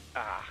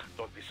 Ah,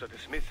 don't be so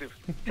dismissive.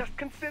 Just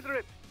consider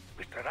it.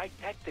 With the right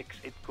tactics,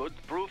 it could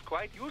prove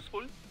quite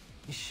useful.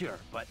 Sure,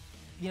 but,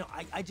 you know,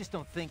 I just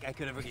don't think I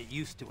could ever get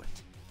used to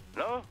it.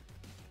 No?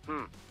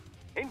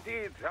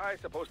 Indeed, I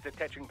suppose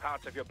detaching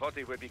parts of your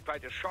body would be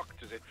quite a shock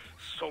to the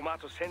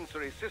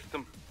somatosensory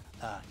system.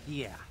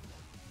 Yeah,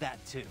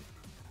 that too.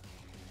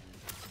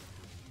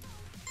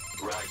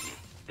 Raiden,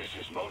 this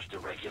is most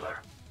irregular.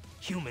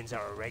 Humans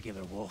are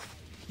irregular, Wolf.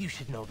 You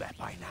should know that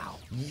by now.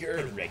 You're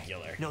Anyway,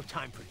 regular. No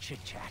time for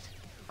chit-chat.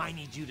 I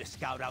need you to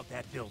scout out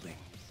that building.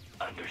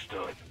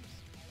 Understood.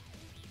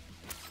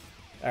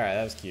 Alright,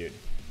 that was cute.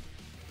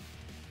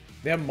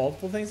 They have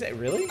multiple things that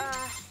really?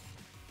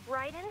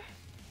 Raiden?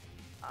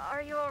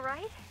 Are you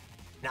alright?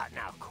 Not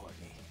now,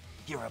 Courtney.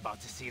 You're about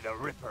to see the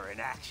Ripper in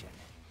action.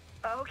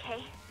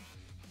 Okay.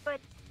 But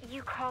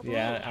you called me.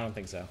 Yeah, I don't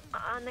think so.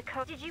 On the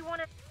code. Did you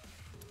want to...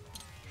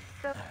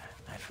 So...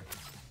 I forgot.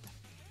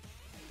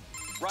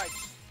 Right.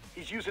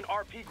 He's using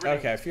RP grenades.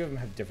 Okay, a few of them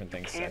have different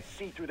things to say. Can't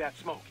see through that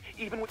smoke,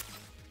 even with...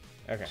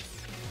 Okay.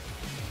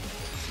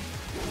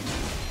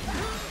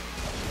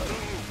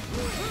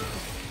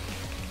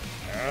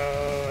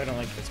 Oh, I don't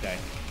like this guy.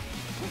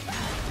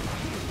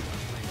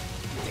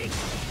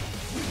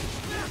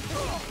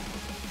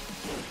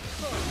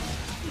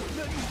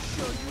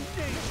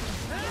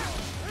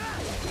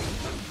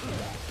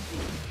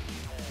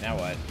 Now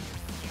what?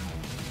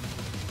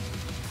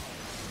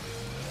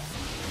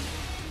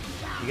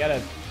 You got a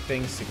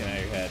thing sticking out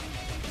of your head.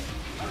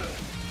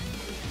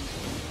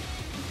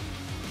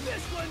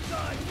 This one's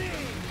on me!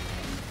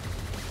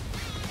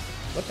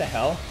 What the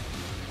hell?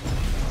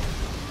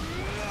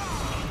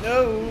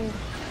 No!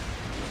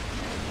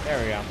 There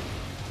we go.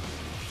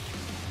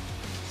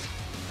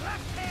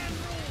 Left hand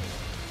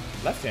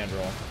rule! Left hand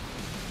roll.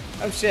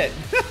 Oh shit.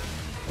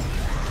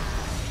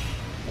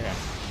 Okay.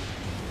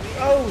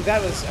 Oh,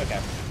 that was okay.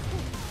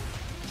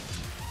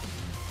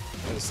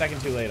 I was a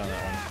second too late on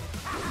that one.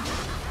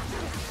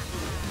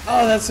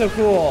 Oh, that's so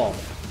cool.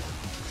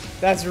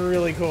 That's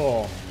really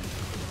cool.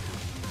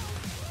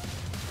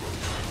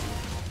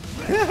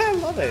 I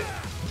love it.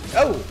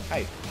 Oh,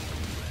 hi.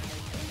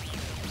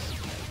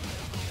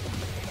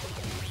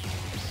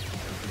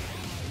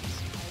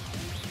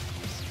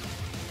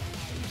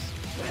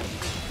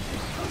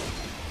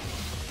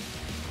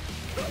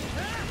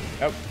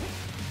 Oh.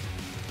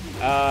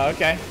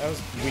 Okay. That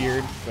was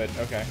weird, but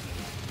okay.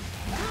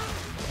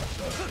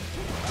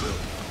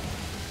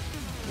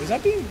 Was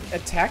that being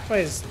attacked by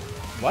his...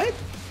 What?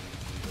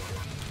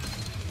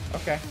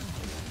 Okay.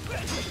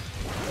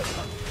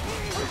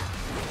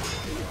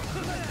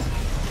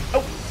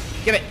 Oh!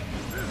 Give it!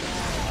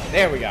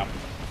 There we go.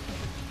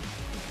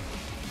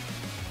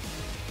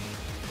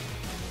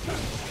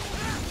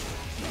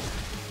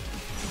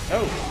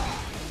 Oh!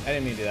 I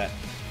didn't mean to do that.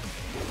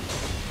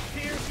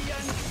 Fear the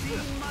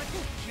unseen much,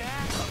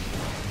 Jack?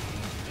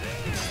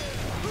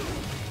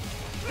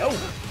 Oh!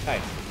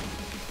 Hi.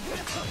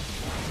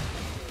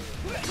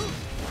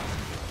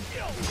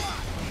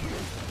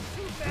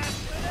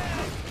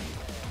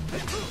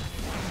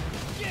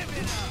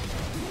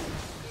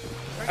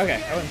 Okay,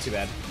 that wasn't too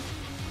bad.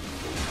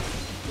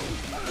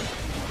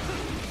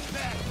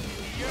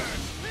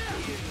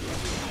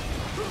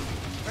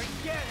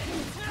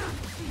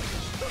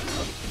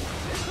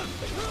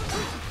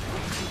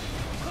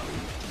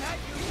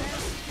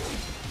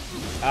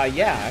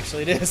 Yeah,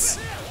 actually it is.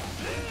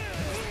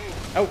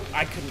 Oh,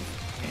 I couldn't.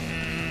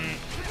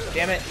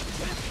 Damn it.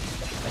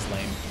 That's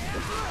lame.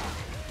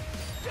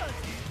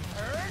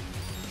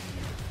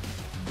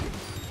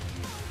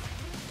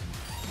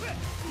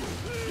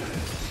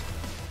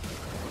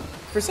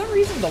 For some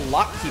reason, the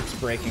lock keeps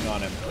breaking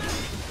on him.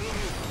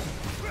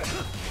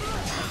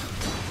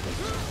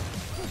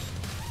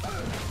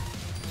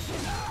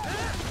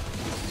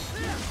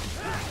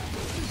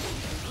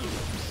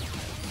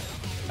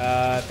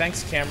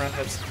 Thanks, camera.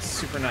 That's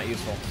super not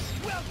useful.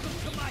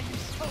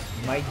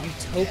 My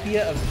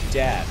utopia of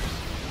death.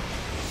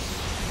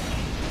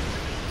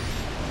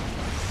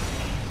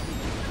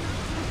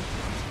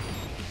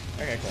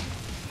 Okay, cool.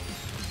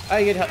 Oh,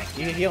 you get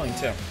healing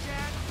too.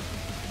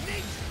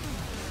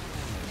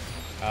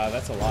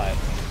 That's a lot.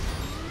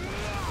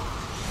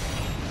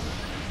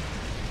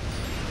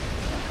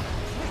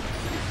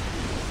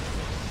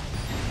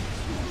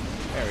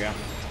 There we go.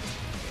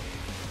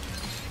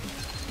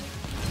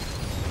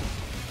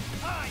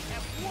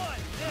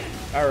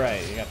 All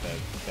right, you got the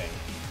thing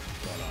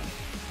going on.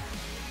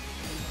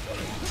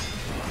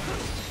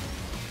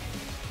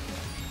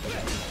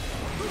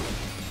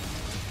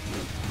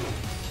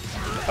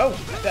 Oh,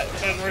 that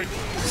right.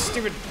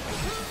 Stupid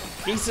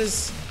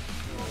pieces.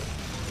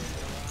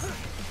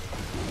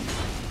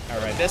 All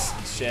right, this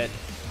shit.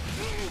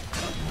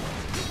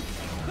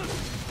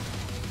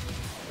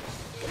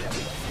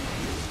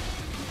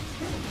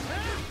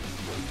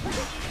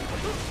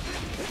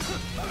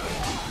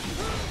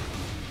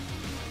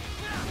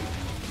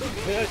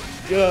 There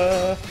we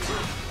go.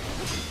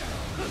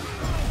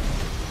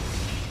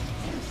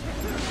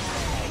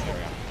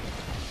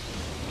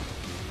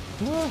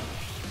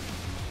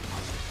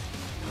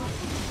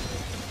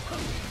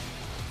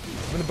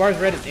 When the bar's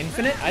red, it's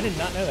infinite? I did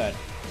not know that.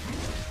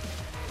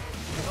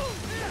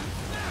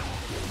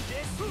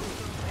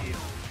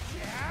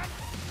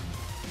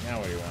 Now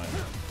what do you want?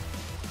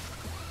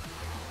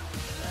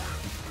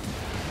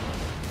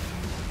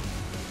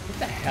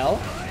 hell?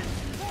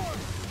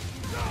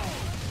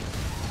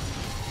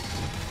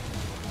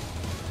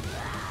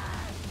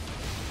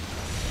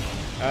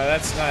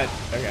 That's not...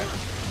 okay.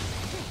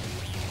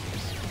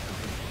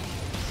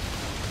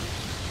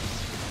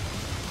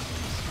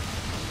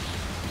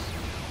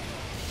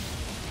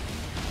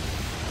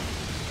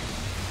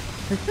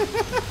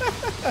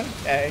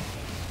 Okay.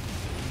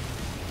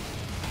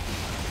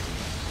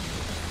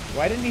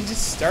 Why didn't he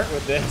just start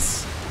with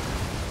this?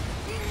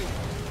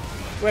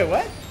 Wait,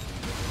 what?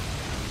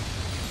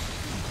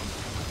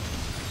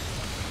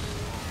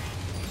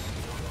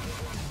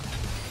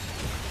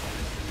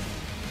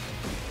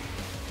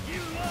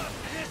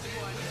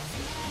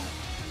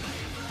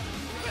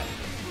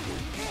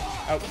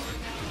 Oh.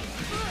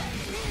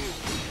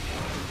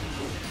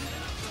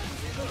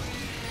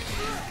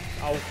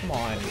 Oh, come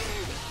on.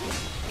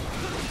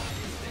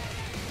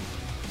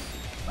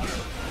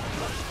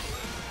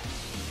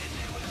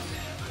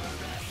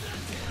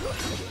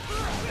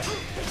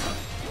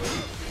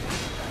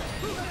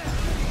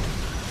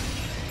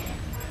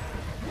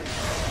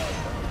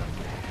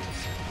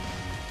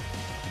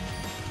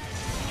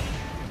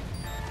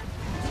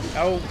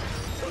 Oh.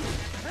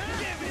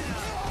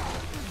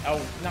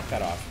 Oh, knock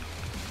that off.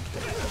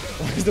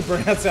 Why is the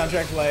Burnout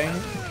soundtrack playing?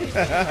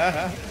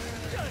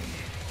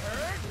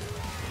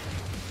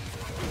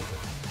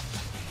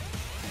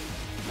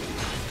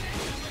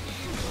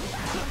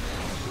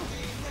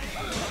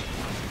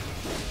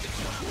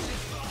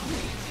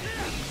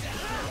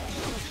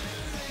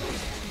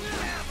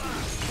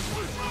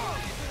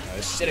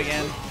 Oh, shit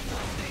again.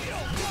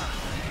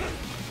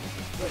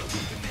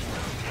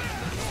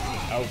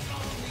 Oh.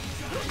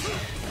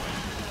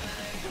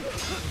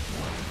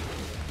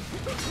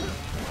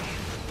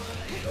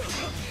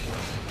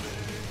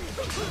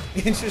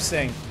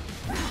 Interesting.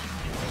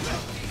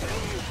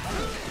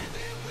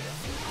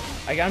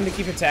 I got him to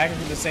keep attacking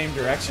from the same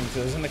direction because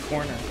it was in the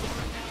corner.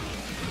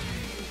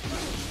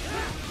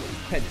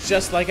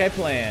 Just like I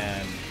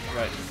planned.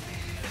 Right.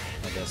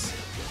 I guess.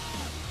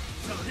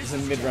 This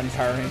is a mid-run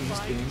Power Rangers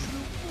game.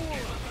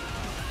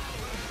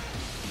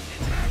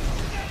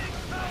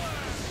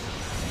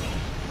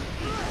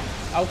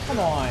 Oh, come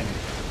on.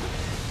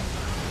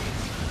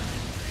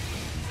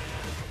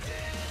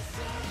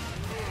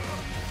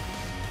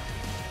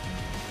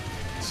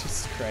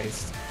 Jesus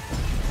Christ.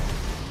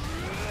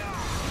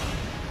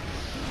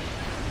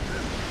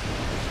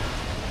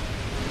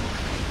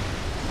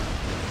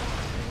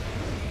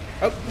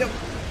 Oh, no.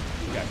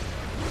 Okay.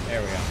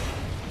 There we go.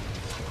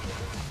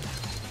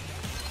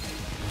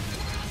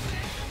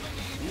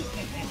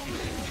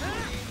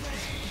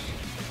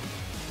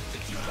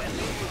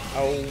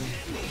 Oh.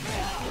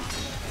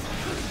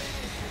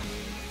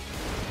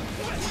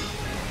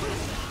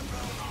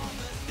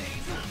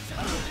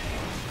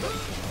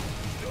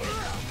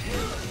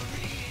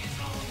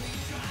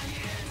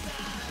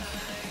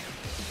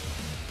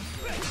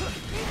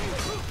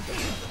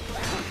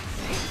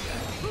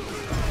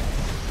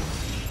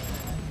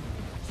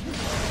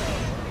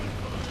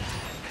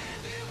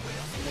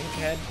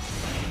 Head.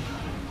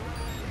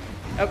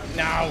 Oh,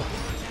 no.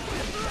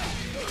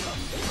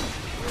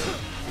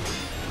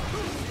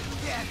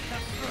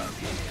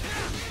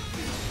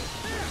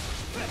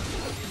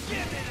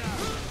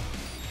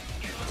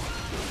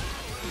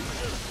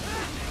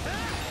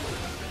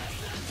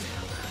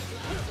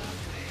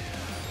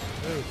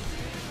 Ooh.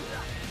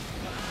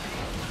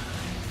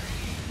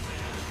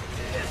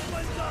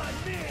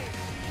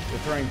 They're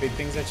throwing big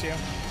things at you.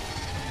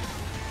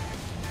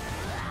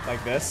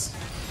 Like this.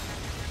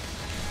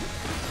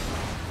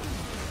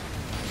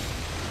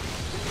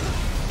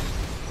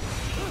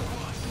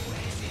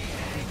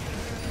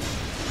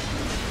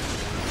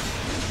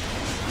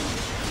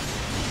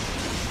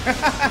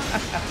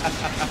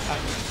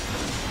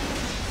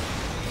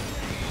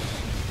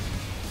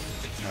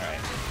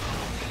 Alright.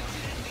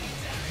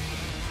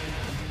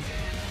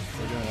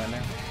 We're doing what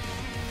now?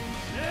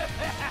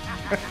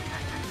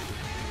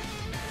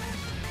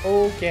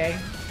 Okay.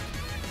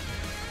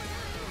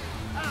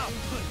 I'll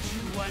put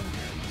you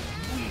under,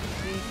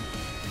 weakling.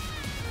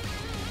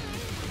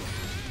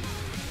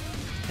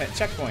 That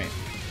checkpoint.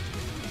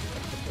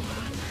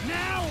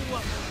 Now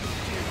what will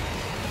you do?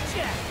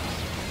 Jack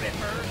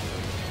Ripper.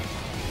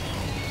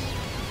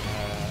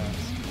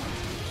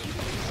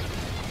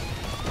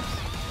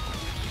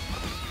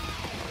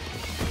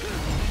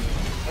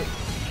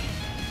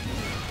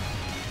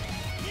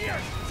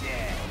 You're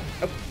dead.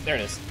 Oh, there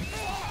it is.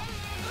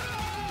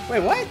 Wait,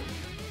 what?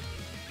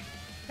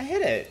 I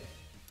hit it.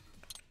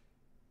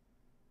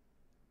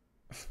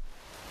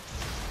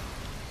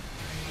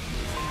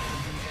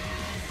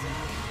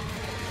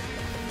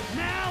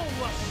 Now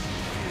what will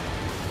you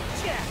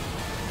do? Jack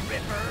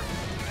Ripper.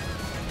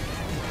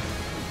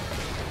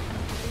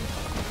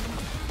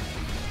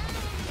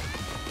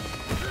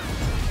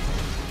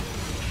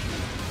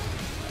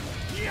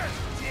 You're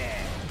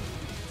dead.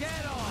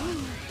 Dead on.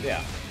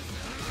 Yeah.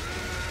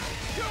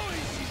 Go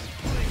easy,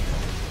 please.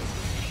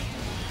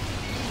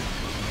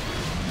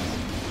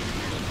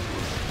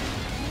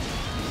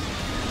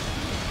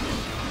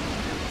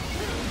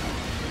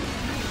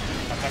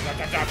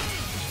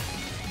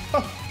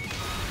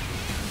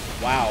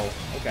 Wow.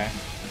 Okay.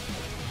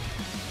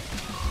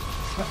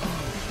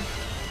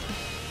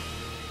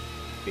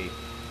 B.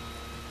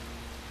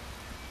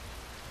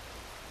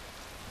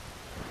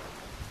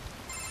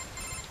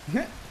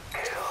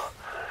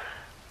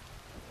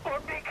 Or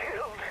be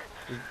killed.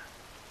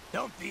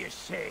 Don't be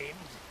ashamed.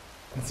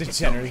 It's a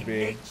generous only B.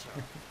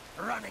 nature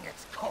running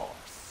its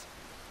course.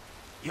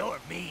 Your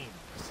means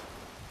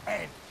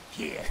end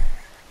here.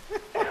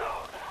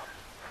 No,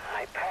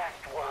 I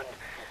passed one.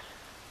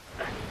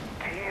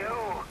 To you.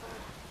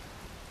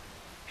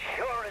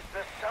 Sure as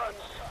the sun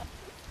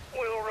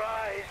will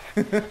rise.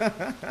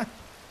 The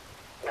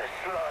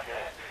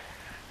slaughter.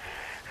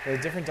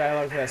 There's different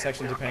dialogue for that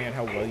section depending on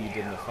how well you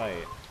did in the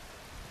fight.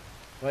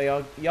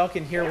 Well, y'all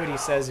can hear what he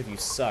says if you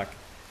suck.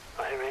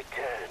 I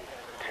return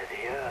to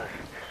the earth.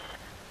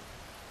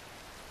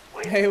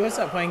 Hey, what's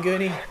up, Pine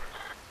Goonie?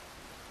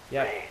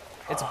 Yep,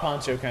 it's a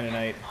poncho kind of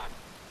night.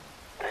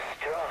 The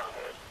strong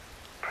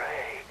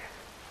pray.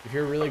 If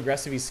you're really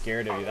aggressive, he's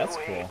scared of you. That's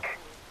cool.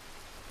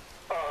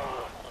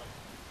 All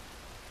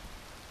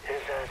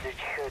is as it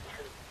should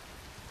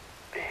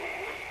be.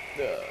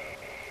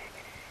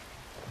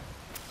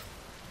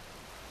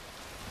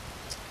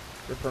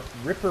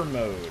 Ripper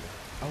mode.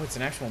 Oh, it's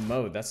an actual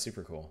mode. That's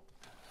super cool.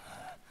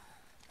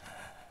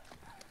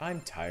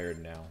 I'm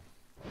tired now.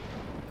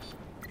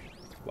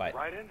 What?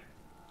 Raiden?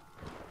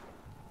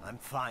 I'm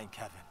fine,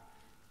 Kevin.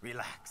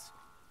 Relax.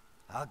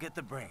 I'll get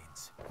the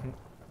brains.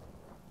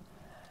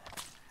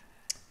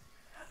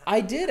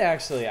 I did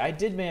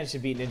manage to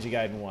beat Ninja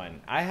Gaiden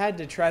 1. I had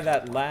to try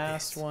that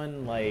last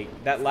one,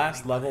 that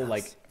last level,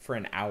 for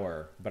an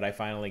hour, but I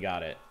finally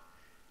got it.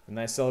 And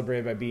I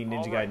celebrated by beating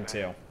Ninja Gaiden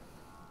 2.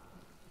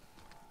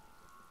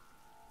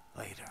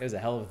 Later. It was a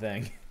hell of a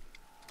thing.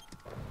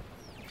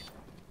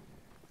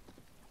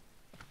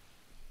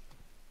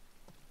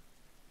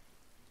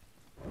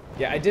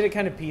 Yeah, I did it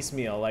kind of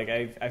piecemeal.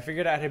 I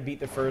figured out how to beat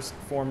the first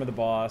form of the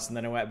boss, and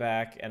then I went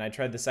back, and I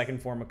tried the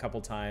second form a couple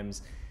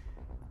times.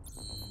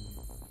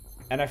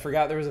 And I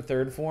forgot there was a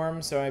third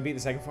form, so I beat the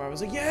second form. I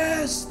was like,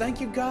 yes! Thank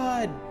you,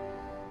 God!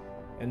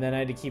 And then I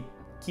had to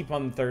keep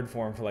on the third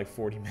form for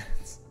 40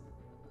 minutes.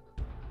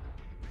 It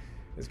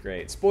was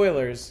great.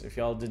 Spoilers, if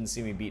y'all didn't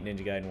see me beat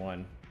Ninja Gaiden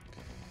 1.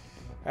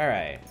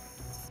 Alright.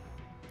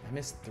 I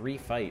missed 3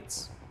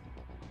 fights.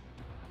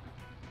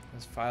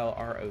 Let's file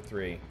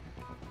R03.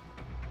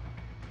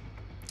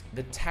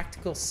 The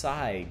Tactical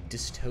Psi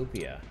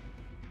Dystopia.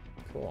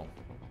 Cool.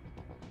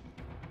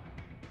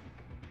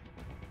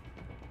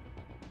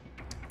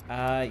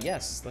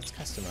 Yes, let's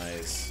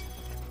customize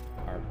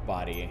our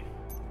body.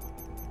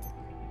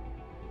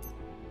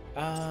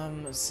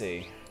 Let's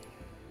see.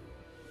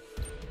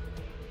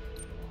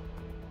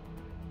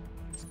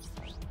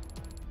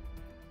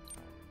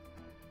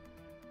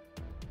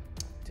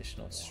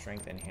 Additional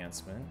strength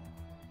enhancement.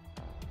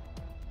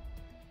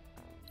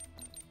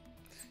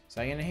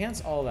 So I can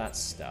enhance all that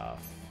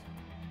stuff.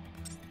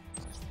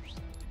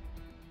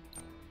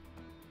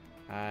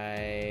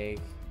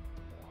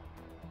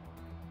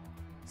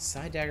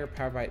 Side dagger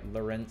powered by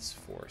Lorentz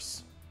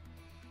force.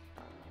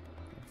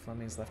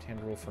 Fleming's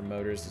left-hand rule for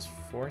motors is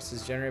force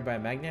is generated by a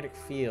magnetic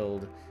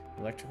field,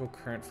 electrical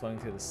current flowing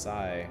through the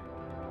Psi.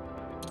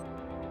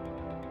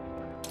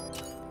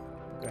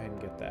 Go ahead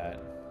and get that.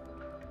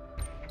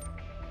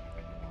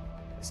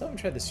 I still haven't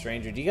tried the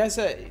Stranger. Do you guys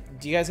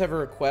have a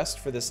request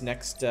for this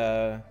next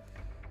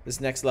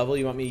level?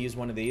 You want me to use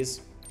one of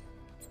these?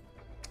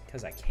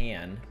 Because I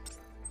can.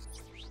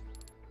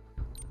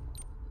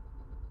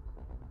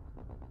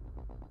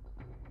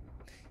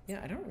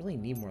 Yeah, I don't really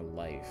need more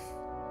life,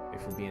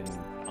 if we're being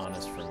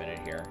honest for a minute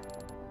here.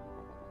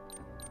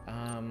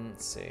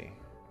 Let's see.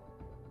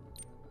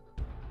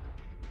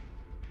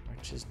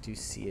 Arches du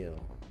Ciel.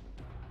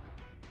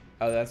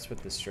 Oh, that's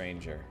with the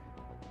Stranger.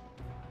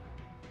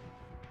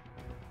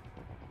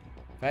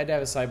 If I had to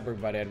have a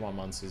cyborg body, I'd want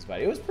Mansu's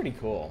body. It was pretty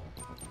cool.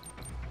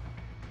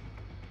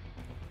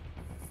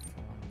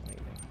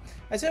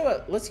 I tell you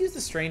what, let's use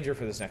the Stranger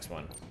for this next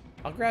one.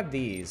 I'll grab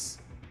these.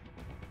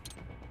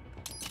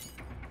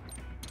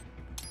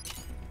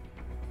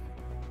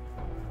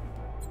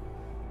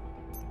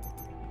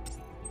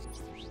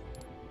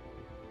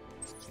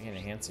 I can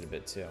enhance it a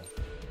bit too.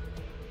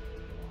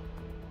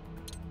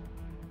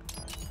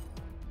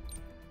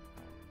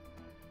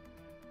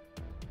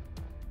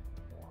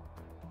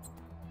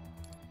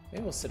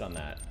 Maybe we'll sit on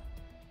that.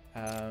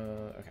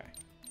 Okay.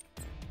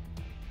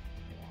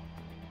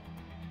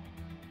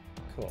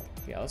 Cool.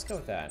 Yeah, let's go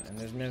with that. And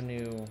there's no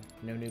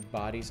new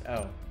bodies.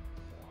 Oh.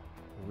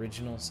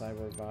 Original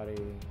cyborg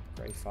body,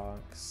 Gray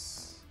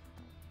Fox,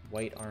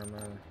 white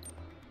armor,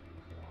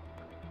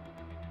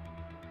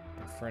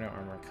 Inferno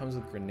armor. It comes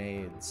with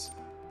grenades.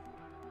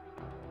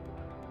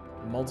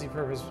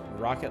 Multi-purpose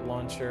rocket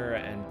launcher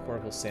and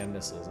portable sand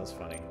missiles. That's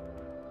funny.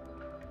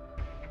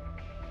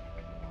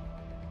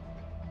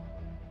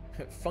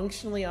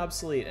 Functionally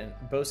obsolete and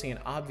boasting an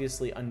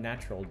obviously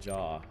unnatural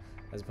jaw,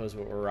 as opposed to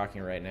what we're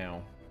rocking right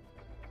now.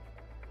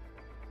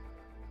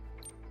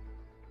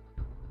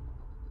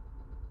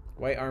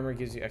 White armor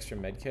gives you extra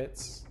med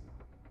kits.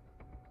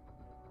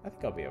 I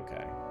think I'll be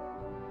okay.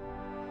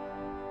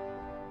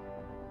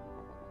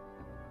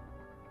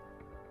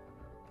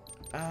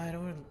 I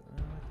don't want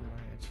to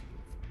achieve.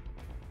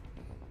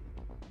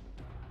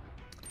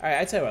 All right,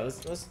 I tell you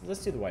what.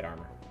 Let's do the white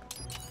armor.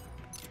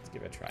 Let's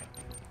give it a try.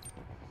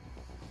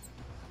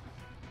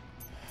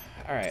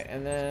 All right,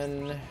 and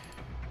then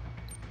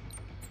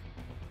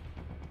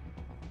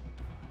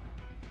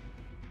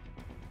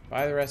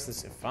buy the rest of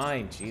this.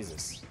 Fine,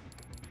 Jesus.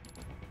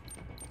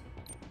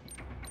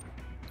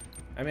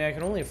 I mean, I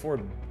can only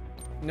afford.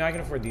 No, I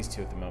can afford these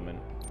two at the moment.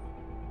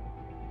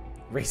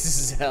 Racist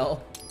as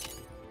hell.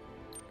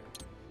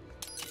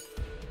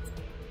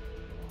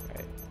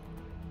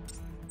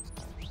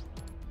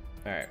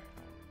 Alright.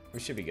 We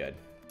should be good.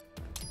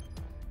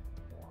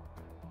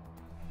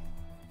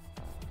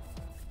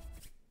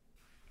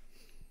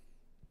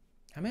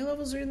 How many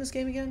levels are in this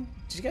game again?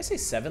 Did you guys say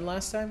 7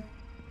 last time?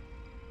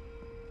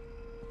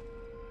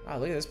 Wow,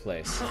 look at this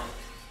place.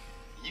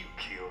 You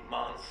killed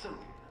Monsoon.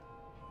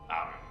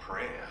 I'm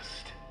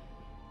impressed.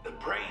 The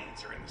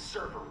brains are in the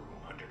server room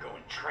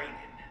undergoing training.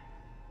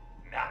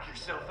 Knock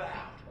yourself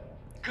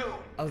out. Go.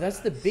 Oh, that's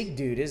the big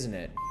dude, isn't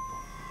it?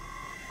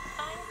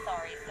 I'm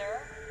sorry,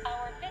 sir.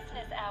 Our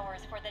business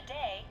hours for the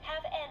day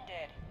have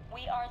ended.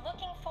 We are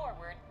looking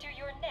forward to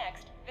your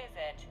next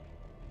visit.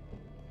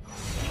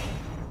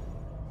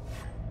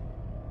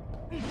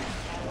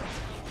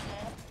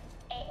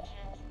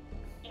 Agent,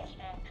 is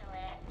that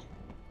correct?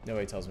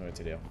 Nobody tells me what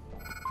to do.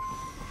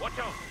 Watch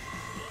out!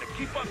 They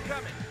keep on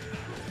coming!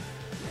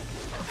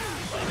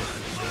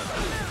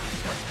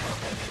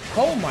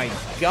 Oh my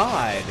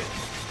god!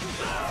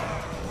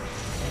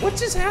 What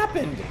just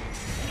happened?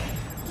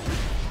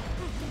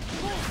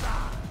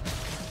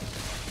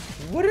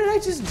 What did I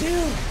just do?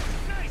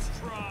 Nice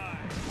try.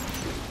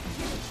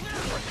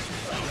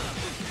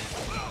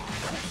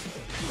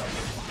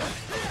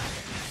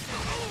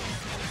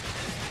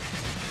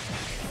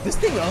 This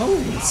thing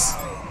owns!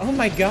 Oh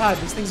my god,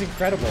 this thing's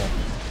incredible.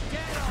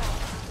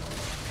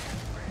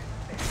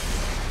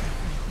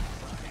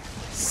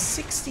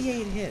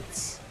 68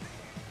 hits.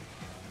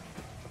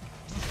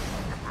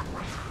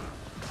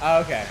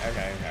 Oh, okay.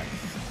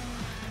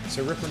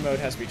 So Ripper mode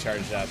has to be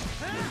charged up.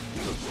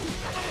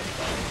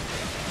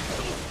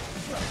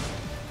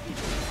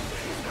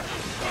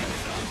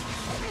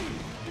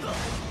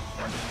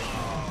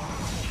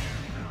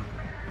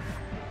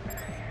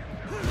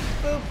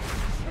 Boop.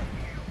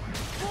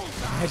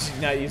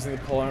 Imagine not using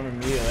the pole arm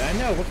immediately. I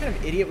know, what kind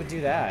of idiot would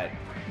do that?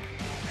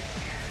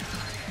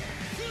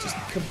 Just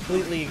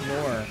completely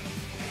ignore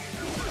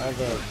all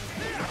the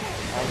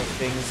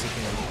things you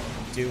can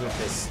do with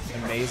this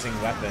amazing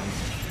weapon.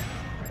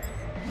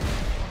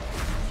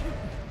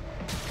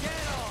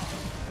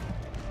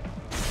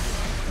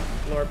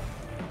 Lord.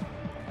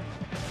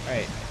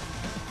 Alright.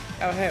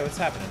 Oh, hey, what's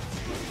happening?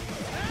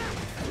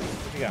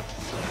 Where'd you go?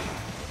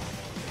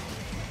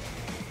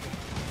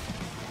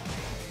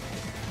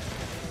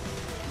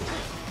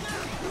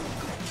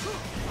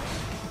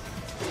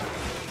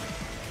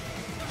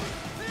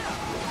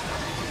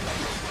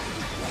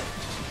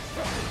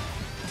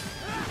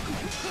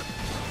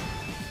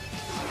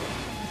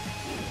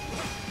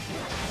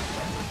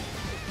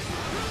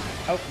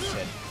 Oh,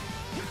 shit.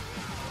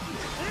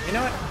 You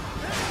know what?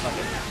 Fuck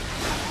it.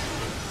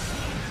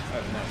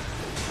 Oh, no.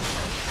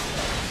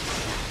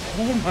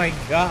 Oh my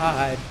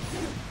god.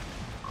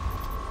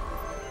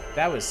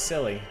 That was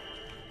silly.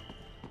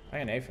 I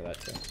got an A for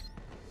that, too.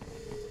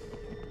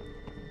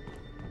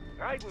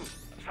 Raiden,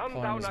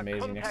 Pulling is Sundowner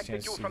amazing. Next contacted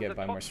chance you to from get the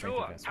by top more strength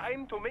floor. defense.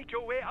 Time to make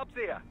your way up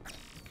there.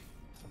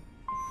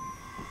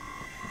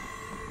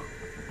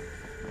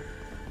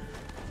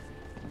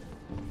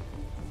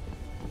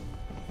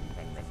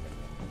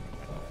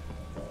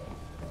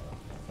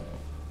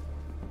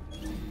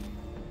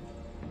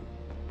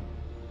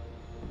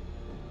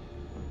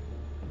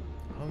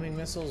 Homing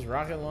missiles,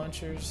 rocket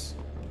launchers.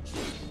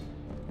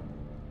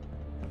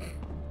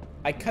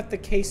 I cut the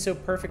case so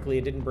perfectly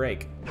it didn't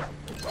break. Get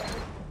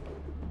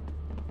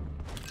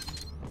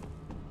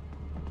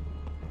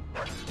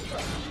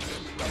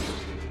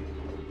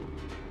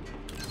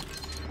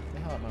the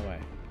hell out of my way.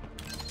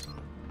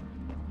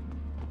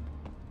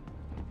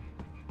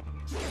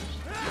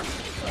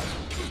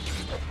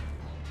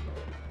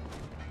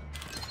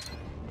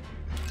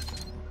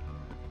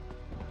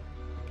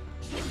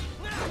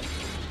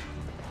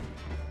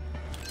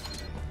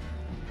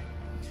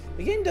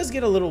 The game does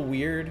get a little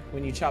weird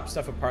when you chop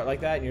stuff apart like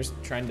that and you're just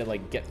trying to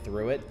like get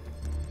through it.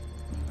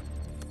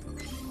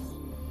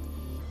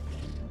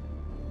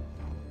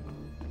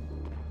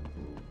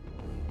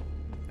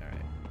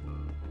 Alright.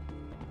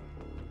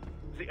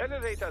 The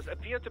elevators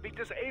appear to be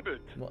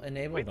disabled. We'll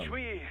enable which them.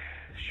 we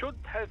should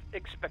have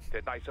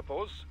expected, I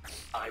suppose.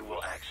 I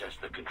will access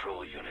the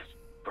control unit.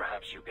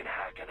 Perhaps you can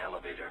hack an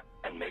elevator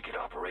and make it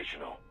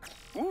operational.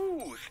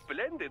 Ooh,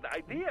 splendid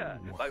idea.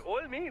 By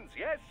all means,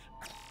 yes.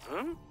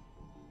 Hmm?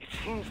 It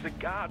seems the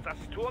guards are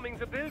storming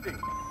the building.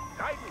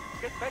 Titan,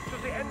 get back to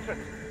the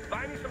entrance.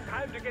 Buy me some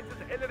time to get this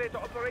elevator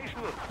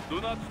operational. Do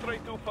not stray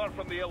too far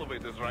from the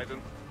elevators, Raiden.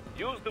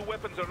 Use the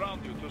weapons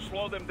around you to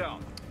slow them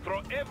down.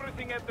 Throw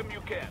everything at them you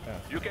can.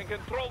 You can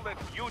control that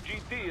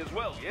UGT as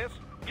well, yes?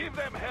 Give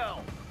them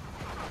hell!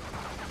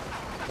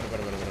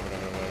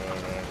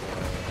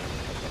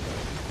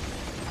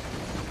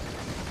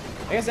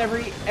 I guess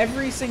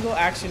every single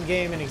action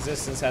game in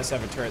existence has to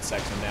have a turret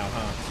section now,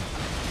 huh?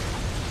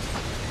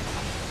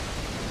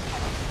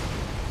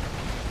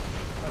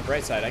 On the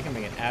bright side, I can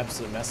make an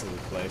absolute mess of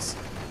this place.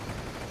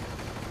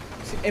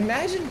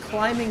 Imagine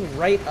climbing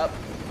right up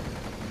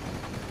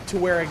to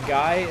where a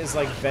guy is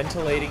like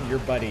ventilating your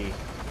buddy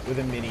with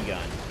a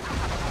minigun.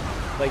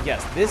 Like,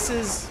 yes,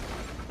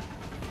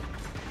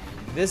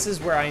 this is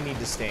where I need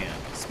to stand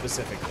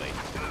specifically.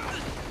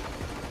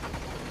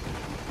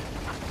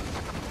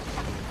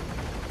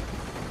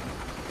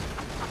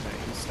 Okay,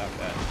 you stop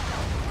that.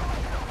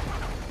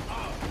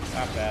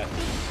 Stop that.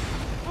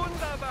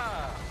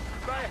 Wunderbar!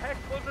 My hack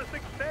was a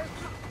success.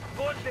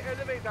 Board the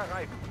elevator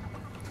right.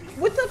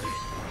 What the?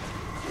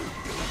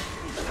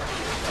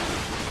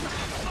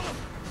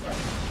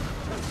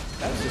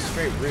 That was just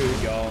straight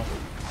rude, y'all.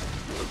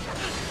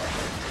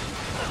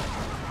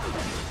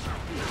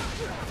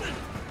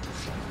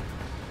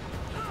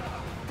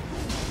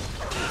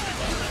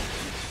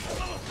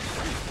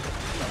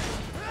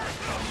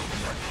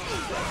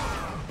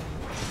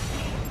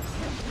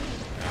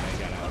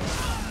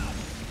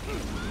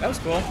 That was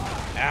cool.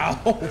 Ow,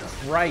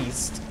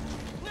 Christ.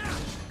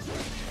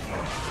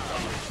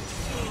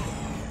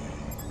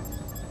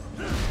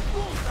 Look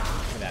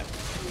at that.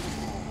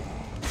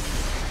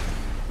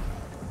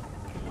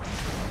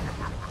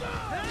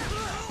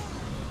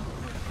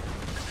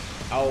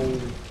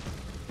 Oh.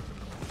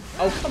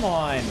 Oh, come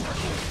on.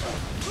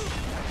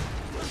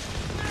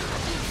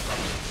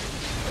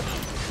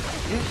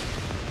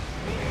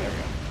 Okay, there we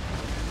go.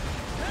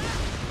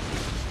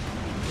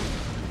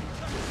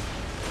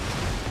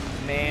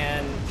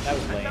 Man, that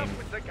was lame.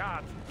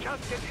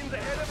 Just get in the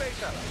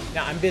elevator.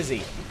 No, I'm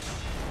busy.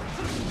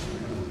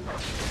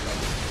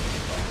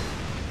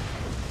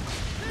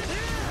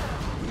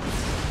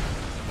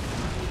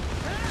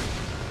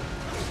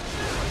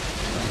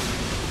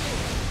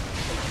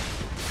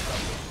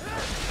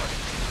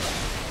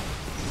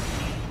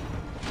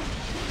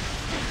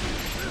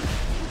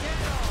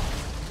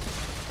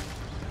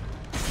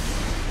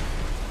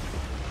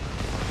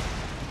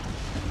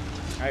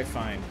 Alright,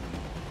 fine.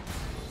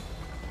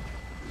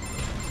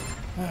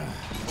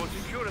 For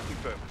security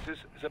purposes,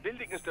 the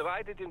building is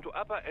divided into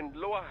upper and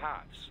lower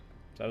halves.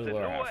 So that was the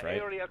lower lower half, right?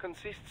 area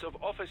consists of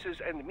offices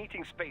and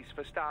meeting space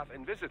for staff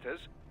and visitors,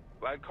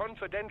 while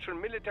confidential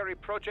military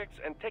projects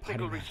and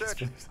technical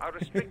research are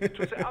restricted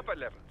to the upper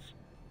levels.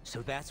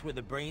 So that's where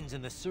the brains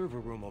in the server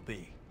room will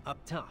be,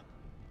 up top.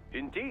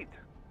 Indeed.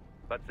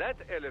 But that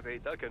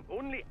elevator can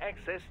only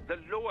access the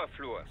lower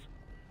floors.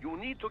 You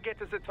need to get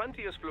to the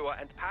 20th floor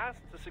and pass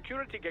the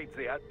security gate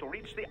there to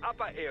reach the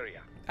upper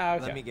area. Okay.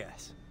 Let me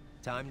guess.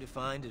 Time to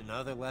find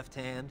another left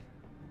hand?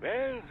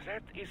 Well,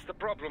 that is the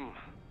problem.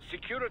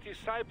 Security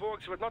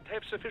cyborgs would not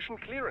have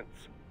sufficient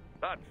clearance.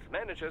 But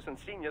managers and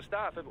senior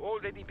staff have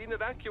already been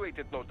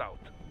evacuated, no doubt.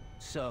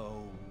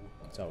 So...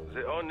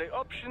 The only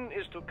option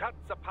is to cut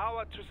the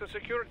power to the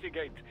security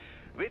gate,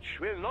 which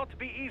will not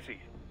be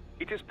easy.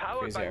 It is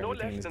powered by no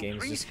less than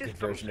 3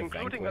 systems,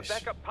 including a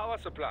backup power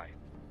supply.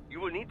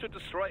 You will need to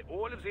destroy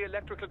all of the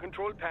electrical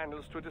control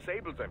panels to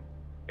disable them.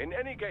 In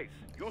any case,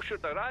 you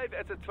should arrive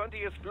at the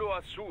 20th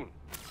floor soon.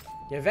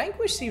 Yeah,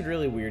 Vanquish seemed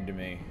really weird to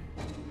me.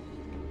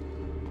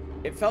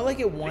 It felt like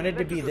it wanted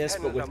to be this,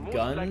 but with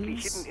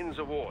guns.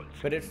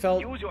 But it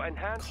felt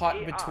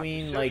caught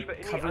between,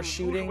 like, cover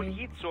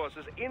shooting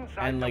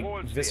and, like,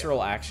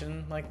 visceral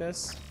action like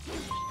this.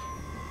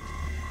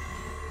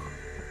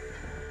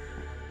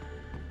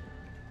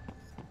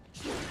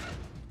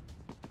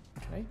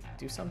 Can I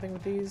do something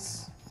with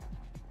these?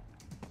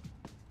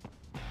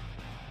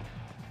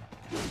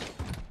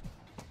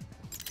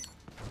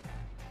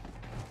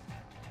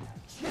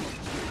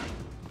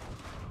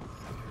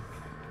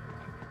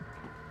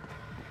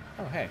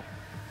 Oh, hey.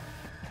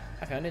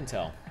 I found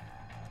intel.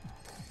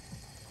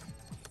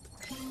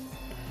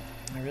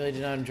 I really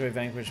did not enjoy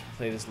Vanquish.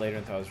 Play this later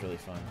and thought it was really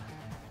fun.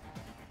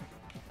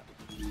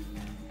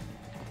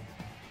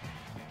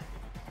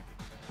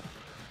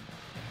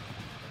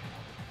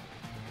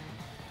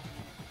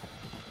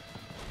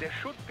 There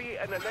should be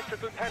an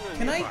electrical panel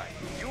Can nearby.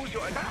 I? Use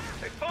your attack.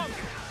 They found it.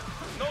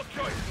 No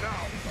choice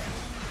now.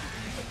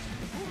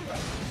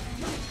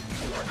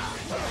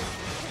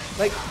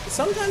 Like,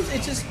 sometimes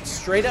it just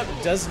straight up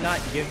does not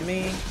give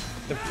me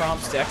the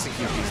prompts to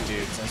execute these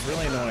dudes. That's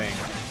really annoying.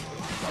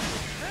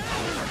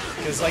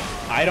 Because, like,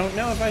 I don't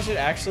know if I should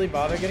actually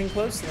bother getting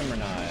close to them or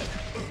not.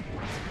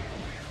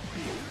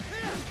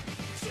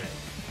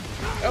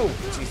 Oh,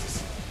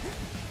 Jesus.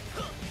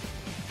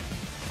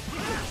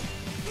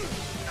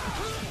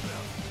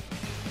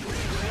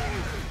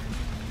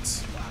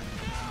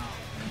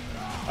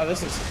 Oh,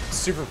 this is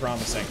super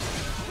promising.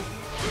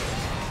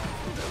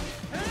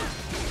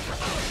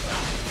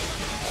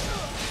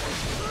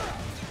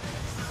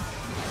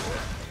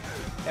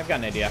 I've got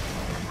an idea.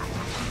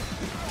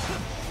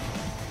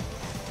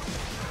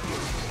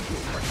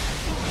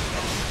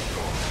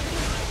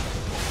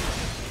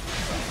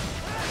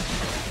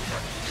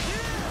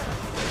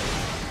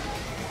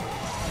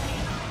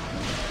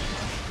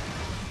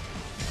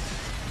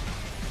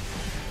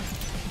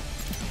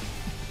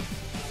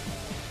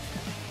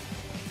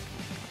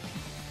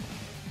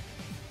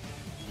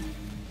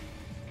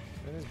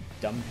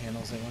 Dumb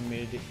panels they wanted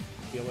me to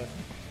deal with.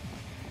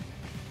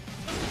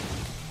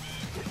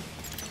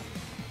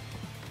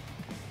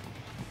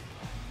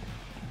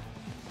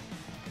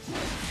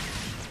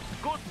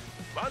 Good.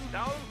 One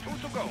down,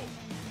 2 to go.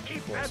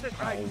 Keep at it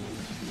right.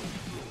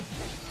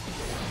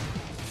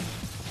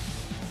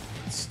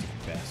 Stupid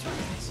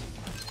bastards.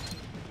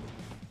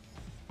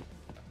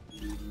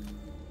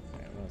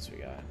 Alright, what else we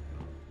got?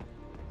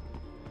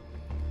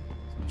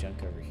 Some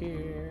junk over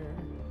here.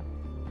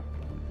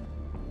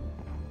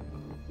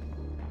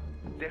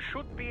 There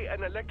should be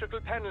an electrical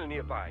panel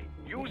nearby.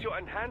 Use your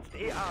enhanced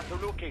AR to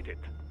locate it.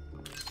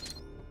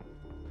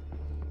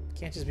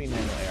 Can't just be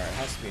manual AR, it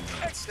has to be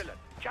enhanced. Excellent.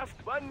 Just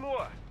one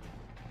more.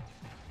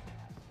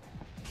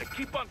 They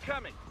keep on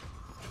coming.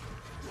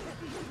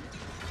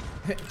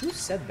 Who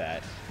said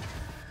that?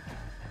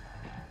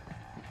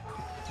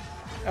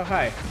 Oh,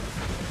 hi.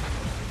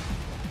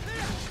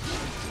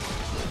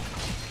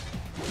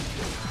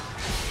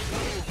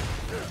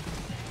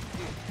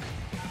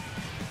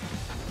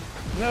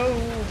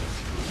 No!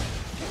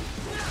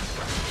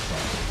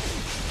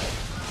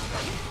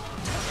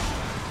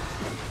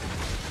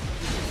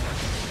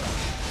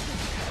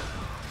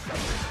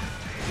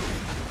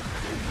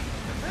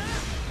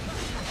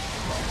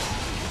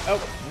 Oh,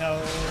 no.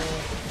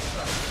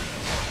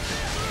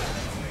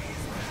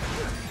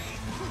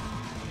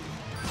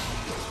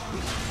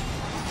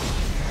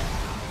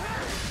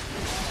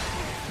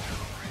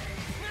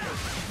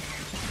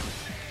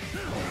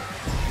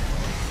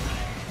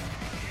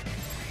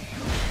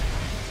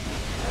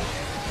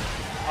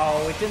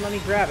 Oh, it didn't let me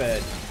grab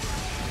it.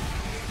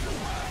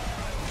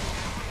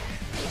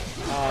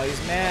 Oh,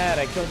 he's mad.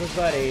 I killed his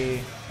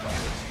buddy.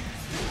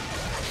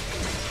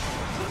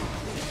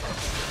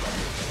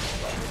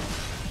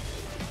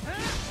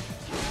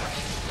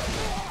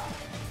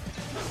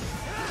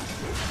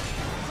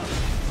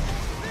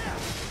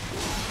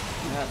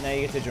 Now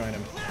you get to join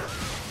him.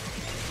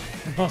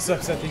 I'm also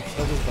upset that he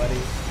killed his buddy.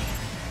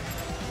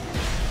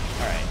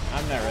 Alright,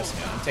 I'm not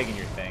risking it. I'm taking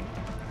your thing.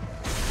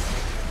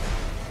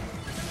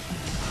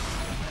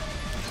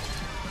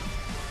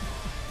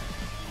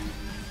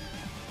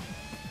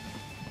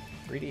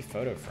 .3D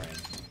photo frame.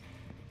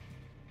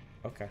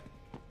 Okay.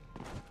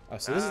 Oh,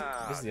 so this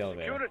is the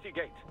elevator. Security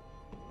gate.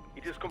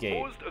 It is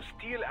composed of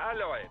steel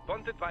alloy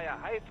bonded by a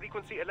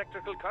high-frequency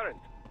electrical current.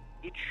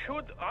 It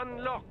should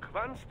unlock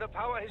once the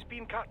power has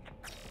been cut.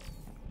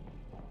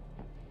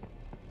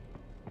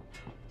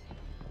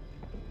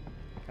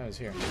 I was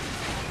here.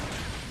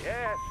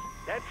 Yes,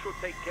 that should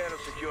take care of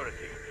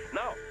security.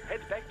 Now,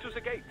 head back to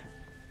the gate.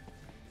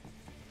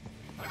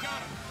 I got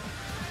him.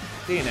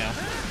 Do you now?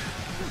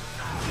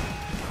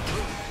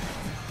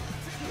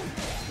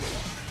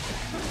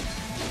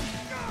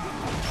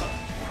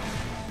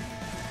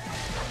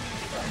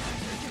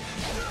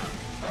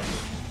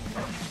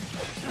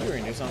 You were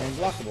gonna do something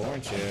unblockable,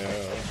 weren't you?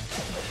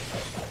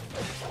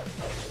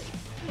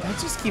 That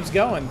just keeps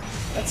going.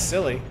 That's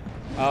silly.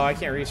 Oh, I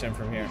can't reach him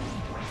from here.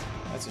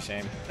 That's a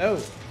shame.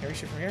 Oh, can I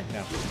reach it from here?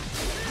 No.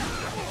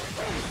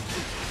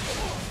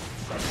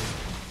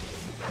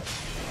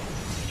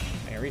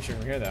 I can reach it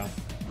from here, though.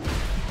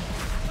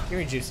 Give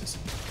me juices.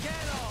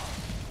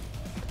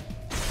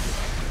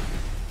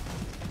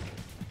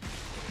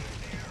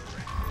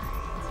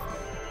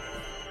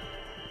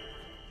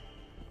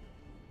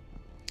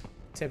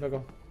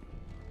 Typical.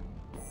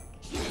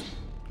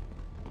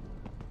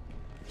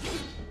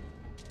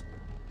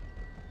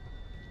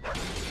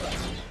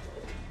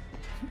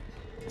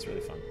 It's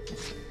really fun.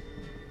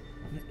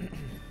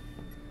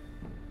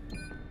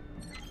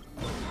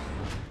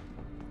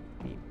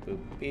 Beep, boop,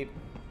 beep.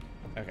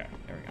 Okay,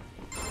 there we go.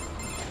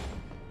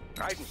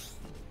 Raiden,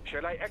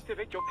 shall I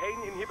activate your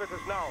pain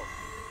inhibitors now?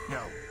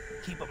 No,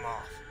 keep them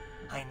off.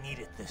 I need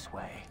it this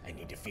way. I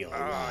need to feel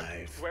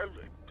alive. Well,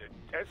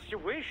 as you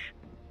wish.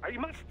 I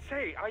must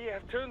say, I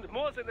have turned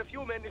more than a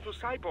few men into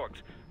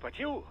cyborgs, but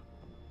you,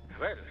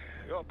 well,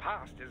 your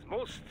past is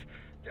most,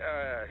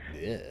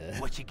 Yeah.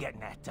 What you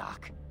getting at,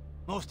 Doc?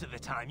 Most of the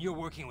time, you're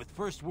working with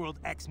First World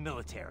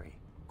ex-military,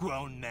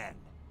 grown men.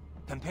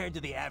 Compared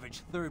to the average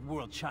Third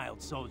World child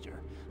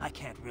soldier, I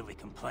can't really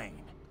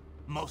complain.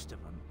 Most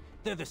of them,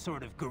 they're the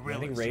sort of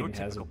gorillas your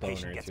typical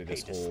patient gets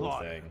paid to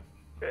slaughter.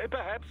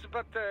 Perhaps,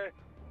 but,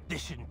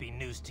 This shouldn't be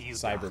news to you,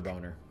 Cyber Doc.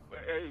 boner.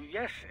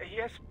 Yes,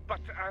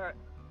 but,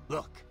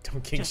 Look,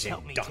 Don't king just shame,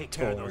 help me Doctor. take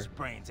care of those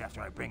brains after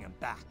I bring them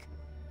back.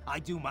 I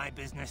do my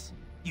business,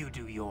 you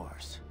do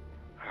yours.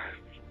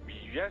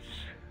 Yes.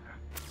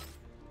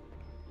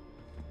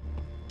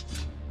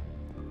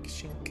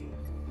 Shink.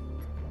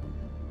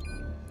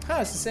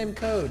 Huh, it's the same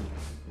code.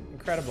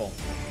 Incredible.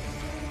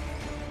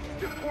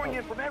 They're pouring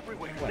in from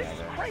everywhere. This is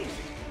Whatever. crazy.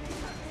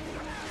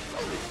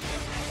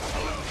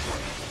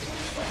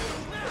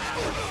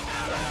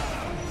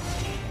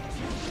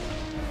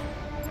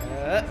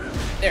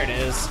 There it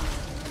is.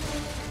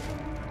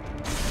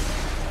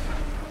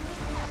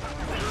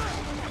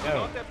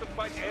 No.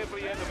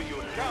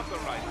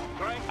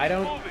 I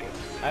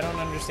don't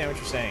understand what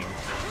you're saying.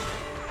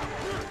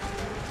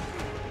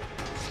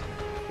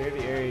 Clear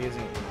the area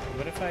using.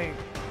 What if I?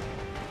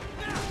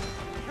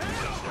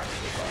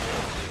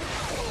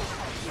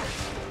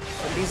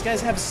 But these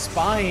guys have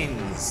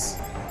spines,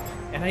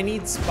 and I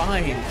need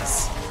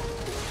spines.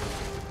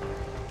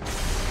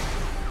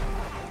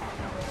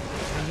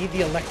 I need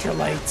the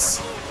electrolytes.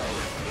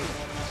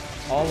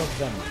 All of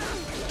them.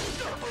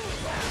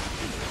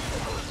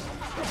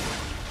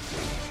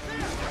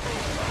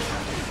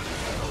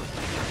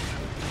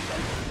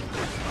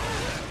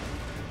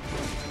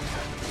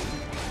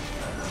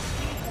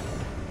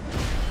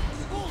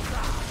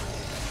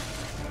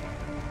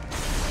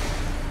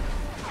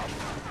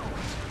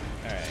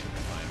 Alright,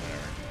 fine,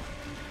 whatever.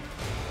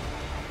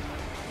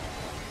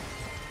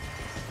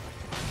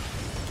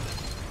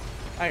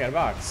 I got a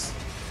box.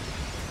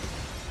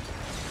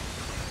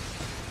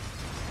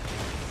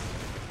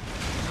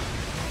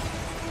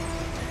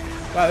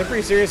 Wow, they're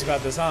pretty serious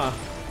about this, huh?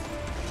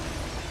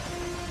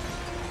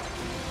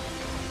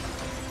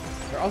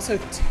 They're also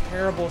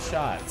terrible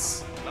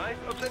shots. Nice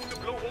of them to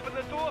blow open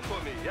the door for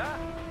me, yeah?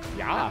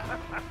 Yeah.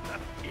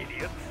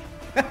 Idiots.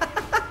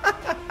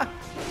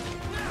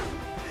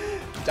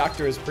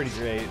 Doctor is pretty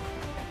great.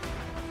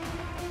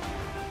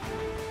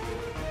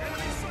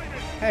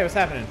 Hey, what's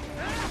happening?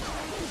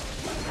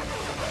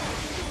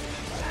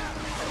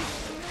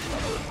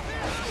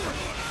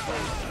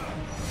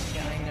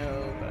 Yeah, I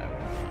know, but I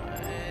want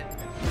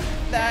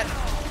that.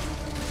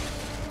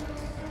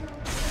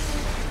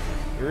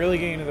 You're really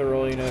getting into the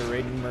role, you know, that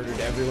Raiden murdered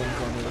everyone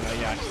for him. Oh,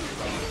 yeah.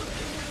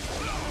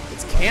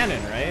 It's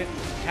canon, right? It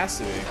has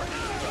to be.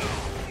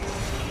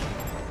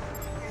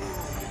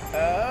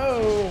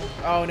 Oh!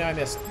 Oh, no, I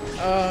missed.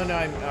 Oh, no,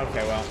 I'm...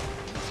 Okay, well.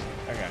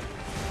 Okay.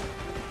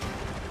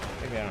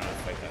 Maybe I don't know how to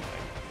fight that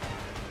thing.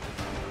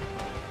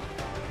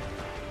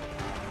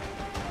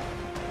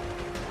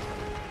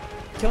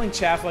 Killing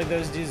chaff like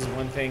those dudes is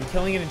one thing.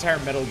 Killing an entire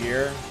Metal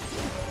Gear,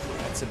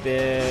 that's a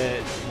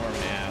bit more of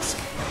an ask.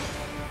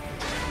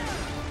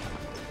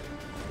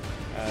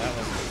 That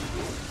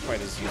wasn't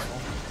quite as useful.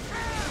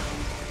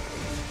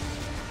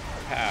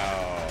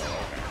 Pow.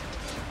 Okay.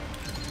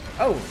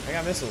 Oh, I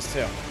got missiles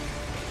too.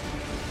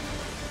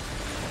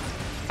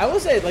 I will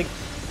say, like,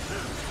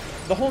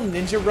 the whole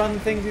ninja run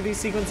thing through these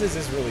sequences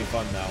is really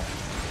fun, though.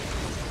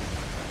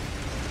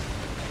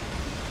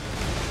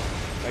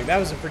 Like, that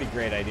was a pretty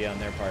great idea on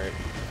their part.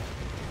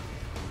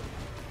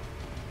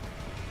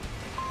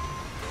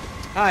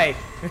 Hi.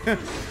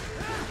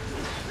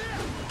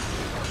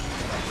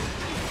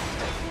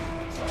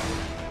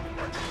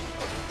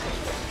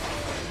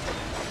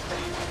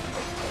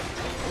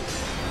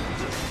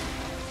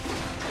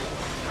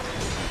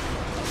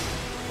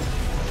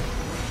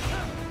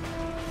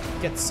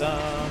 Get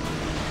some.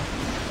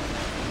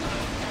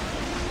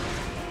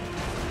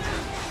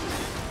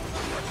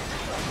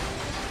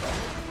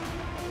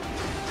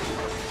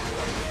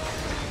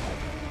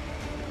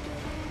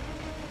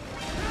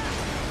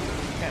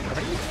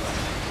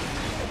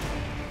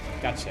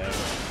 Gotcha.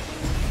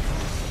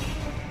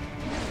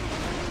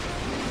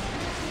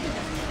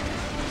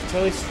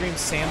 Totally stream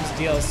Sam's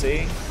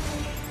DLC.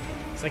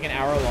 It's like an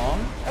hour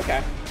long.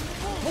 Okay.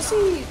 We'll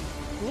see.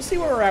 We'll see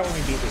where we're at when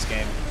we beat this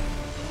game.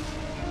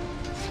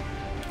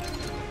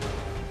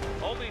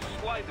 All these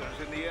sliders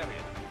in the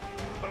area.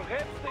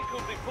 Perhaps they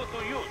could be put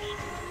to use.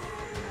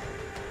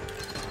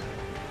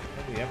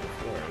 What do we have the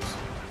floors?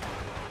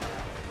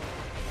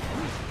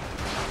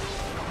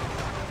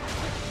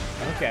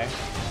 Okay.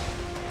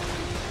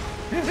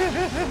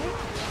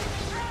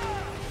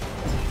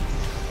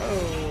 Oh,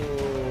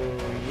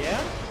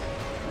 yeah?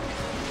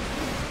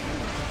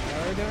 Now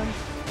we're done?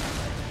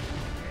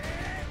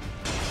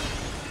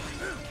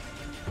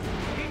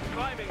 Keep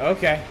climbing.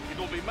 Okay. It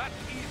will be much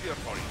easier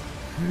for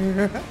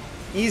you.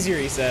 Easier,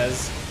 he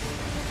says.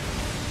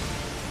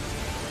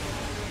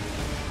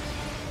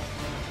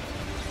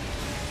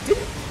 Good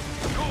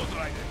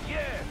rider,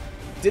 yes.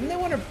 Didn't they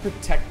want to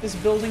protect this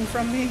building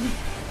from me?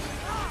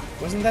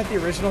 Wasn't that the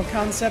original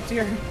concept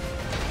here?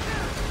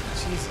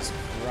 Jesus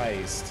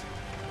Christ.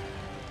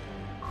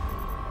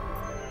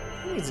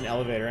 Who needs an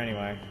elevator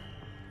anyway?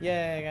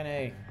 Yay, I got an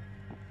A.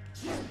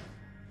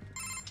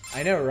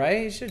 I know,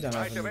 right? You should have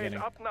done that from the beginning.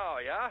 Up now,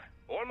 yeah?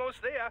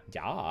 Almost there.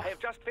 Yeah. I have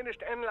just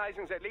finished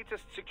analyzing the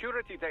latest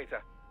security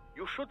data.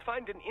 You should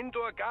find an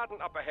indoor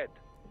garden up ahead.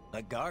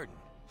 A garden?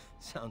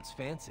 Sounds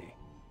fancy.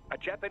 A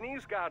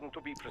Japanese garden,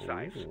 to be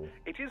precise. Ooh.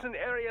 It is an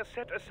area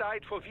set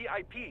aside for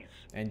VIPs.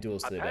 And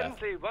duels to the death.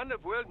 Apparently, one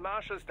of World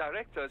Marshal's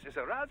directors is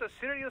a rather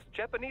serious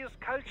Japanese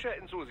culture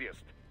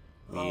enthusiast.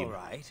 All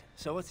right.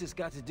 So what's this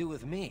got to do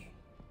with me?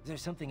 Is there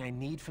something I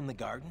need from the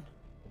garden?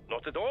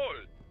 Not at all.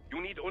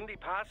 You need only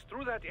pass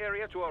through that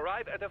area to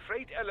arrive at a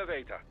freight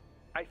elevator.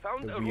 I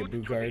found a route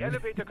to the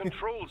elevator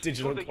controls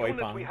Digital for the toy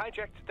unit bomb. we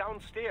hijacked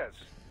downstairs.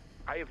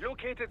 I have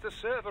located the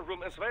server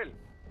room as well.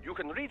 You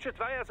can reach it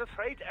via the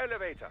freight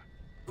elevator.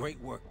 Great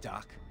work,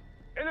 Doc.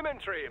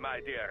 Elementary, my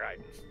dear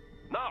Raiden.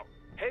 Now,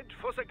 head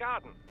for the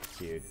garden.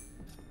 Cute.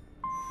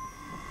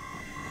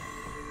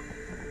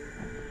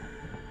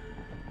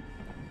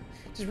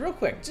 Just real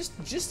quick,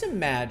 just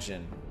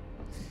imagine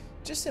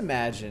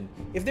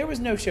if there was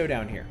no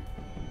showdown here.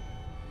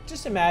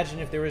 Just imagine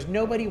if there was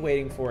nobody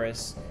waiting for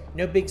us,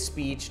 no big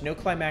speech, no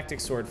climactic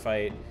sword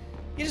fight.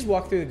 You just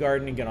walk through the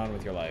garden and get on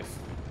with your life.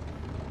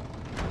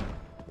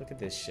 Look at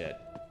this shit.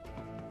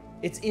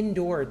 It's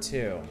indoor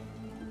too.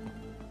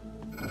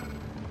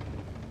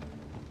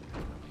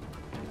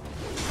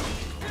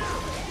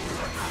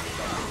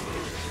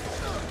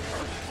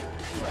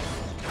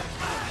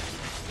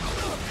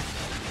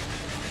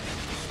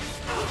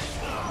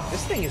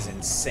 This thing is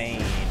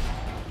insane.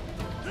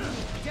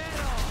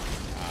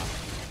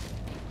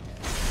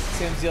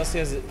 Sam's DLC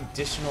has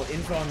additional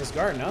info on this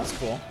garden. Oh, that's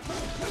cool.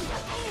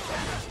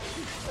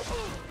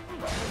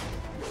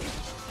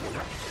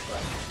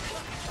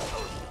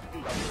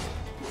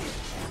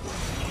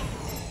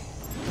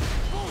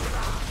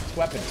 This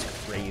weapon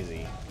is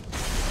crazy.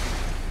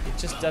 It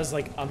just does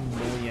like a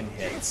million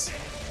hits.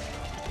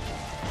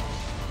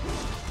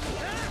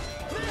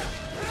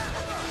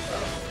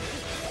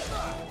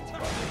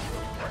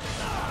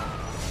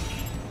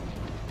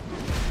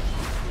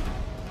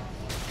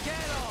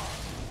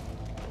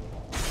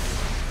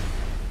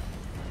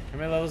 How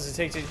many levels does it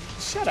take to...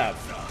 Shut up.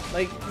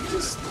 Like, you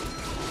just...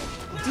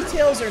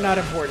 Details are not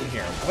important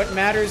here. What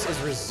matters is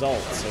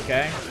results,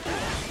 okay?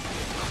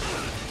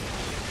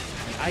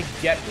 I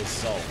get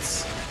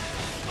results.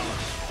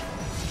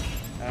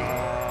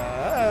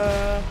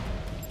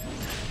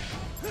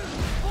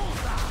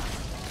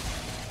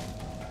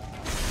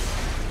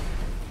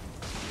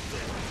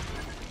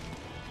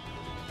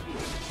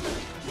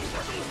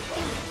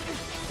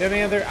 Do you have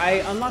any other...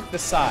 I unlocked the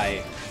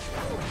Sai.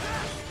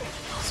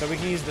 So we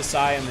can use the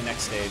Sai in the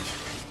next stage.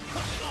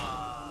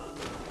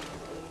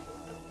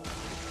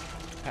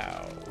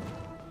 Pow.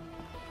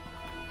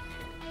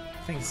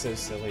 I think it's so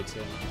silly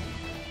too.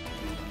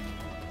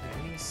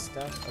 Any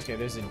stuff? Okay,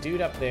 there's a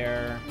dude up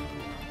there.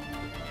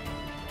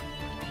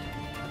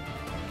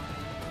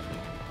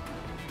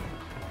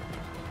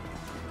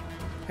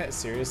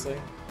 Seriously?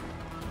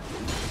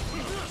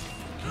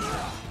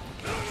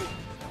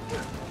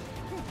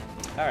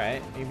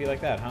 Alright, you'd be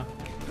like that, huh?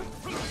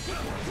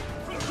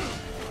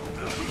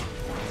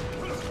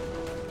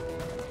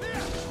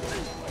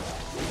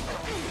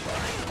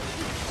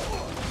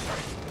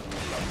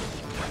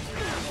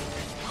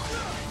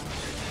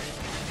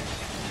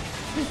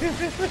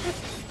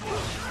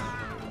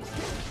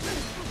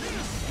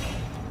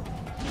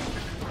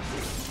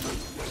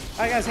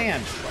 I got his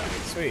hand.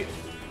 Sweet.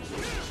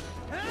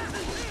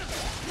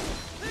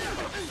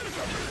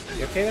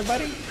 You okay there,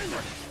 buddy?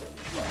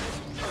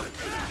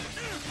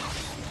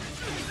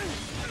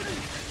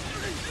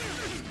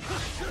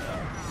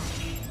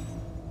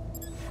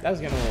 That was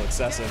getting a little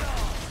excessive.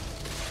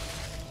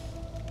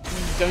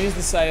 Don't use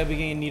the Sai, you'll be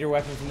getting a neater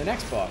weapon from the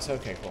next boss.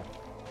 Okay, cool.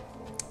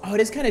 Oh,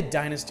 it is kind of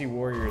Dynasty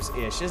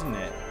Warriors-ish, isn't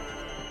it?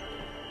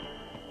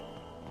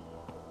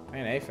 I got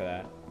an A for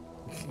that.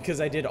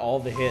 Because I did all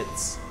the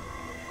hits.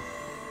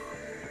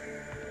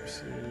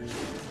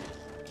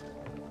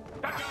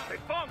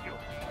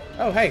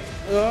 Oh, hey.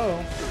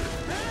 Oh.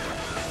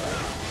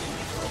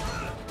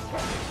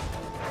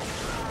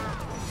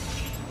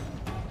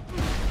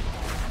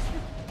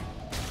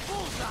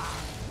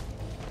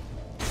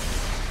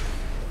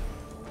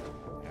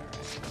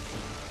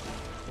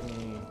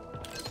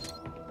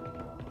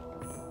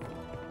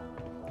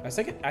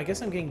 I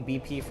guess I'm getting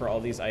BP for all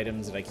these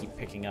items that I keep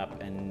picking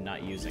up and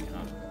not using,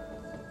 huh?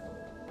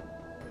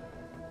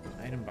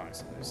 Item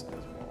box.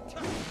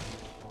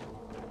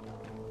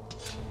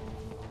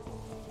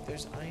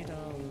 There's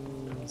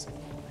items.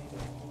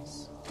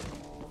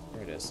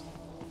 There it is.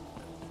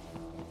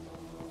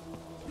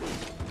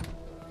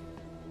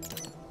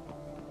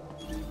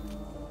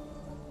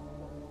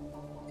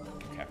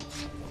 Okay.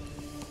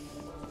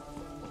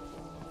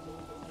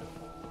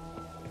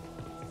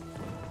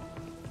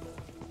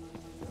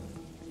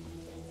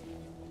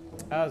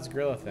 Oh, it's a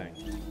gorilla thing.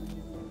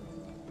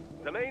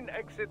 The main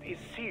exit is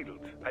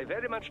sealed. I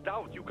very much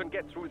doubt you can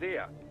get through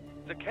there.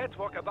 The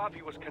catwalk above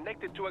you was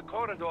connected to a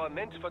corridor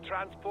meant for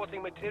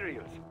transporting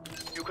materials.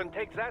 You can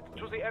take that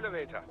to the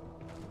elevator.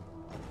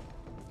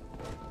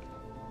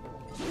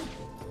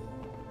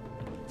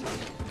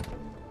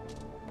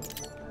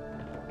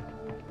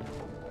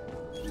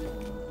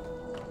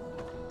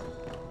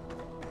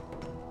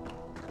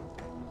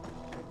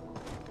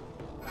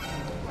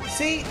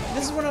 See,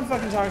 this is what I'm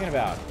fucking talking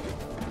about.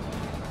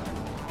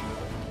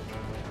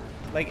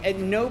 Like, at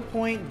no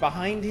point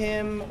behind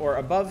him or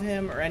above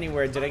him or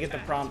anywhere did I get the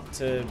prompt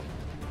to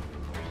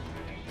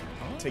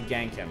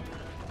gank him.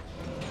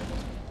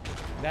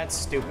 That's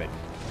stupid.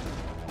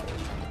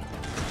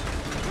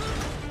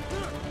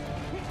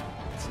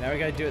 So now we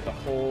gotta do it the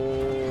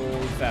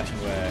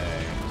old-fashioned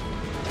way.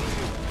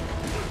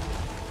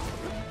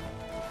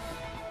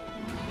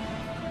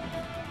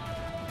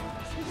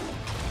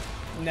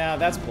 No,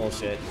 that's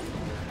bullshit.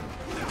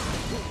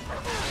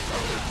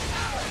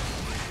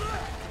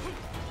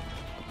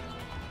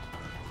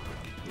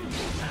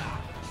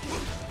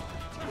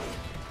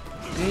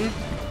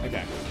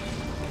 Okay.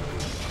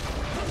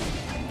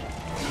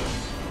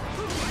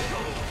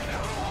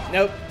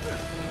 Nope.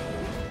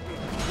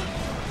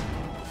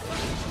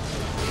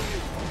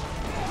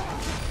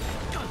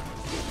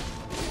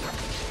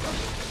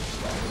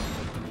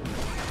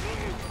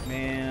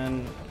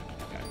 Man.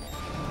 Okay.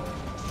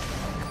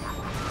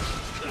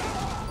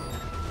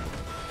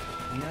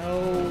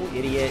 No,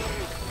 idiot.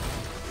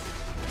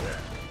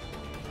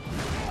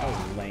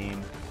 Oh,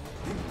 lame.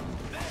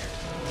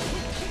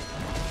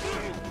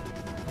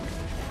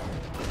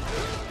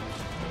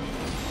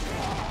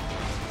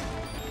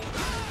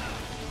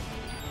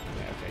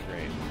 Okay,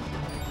 great.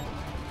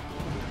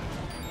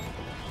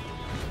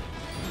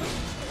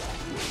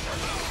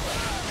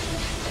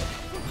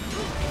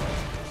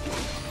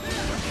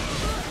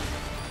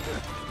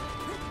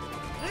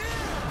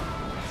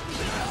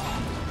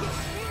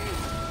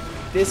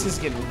 This is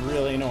getting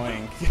really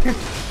annoying.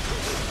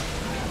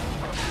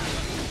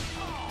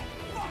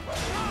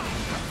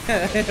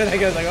 That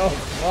guy's like, oh,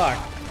 fuck.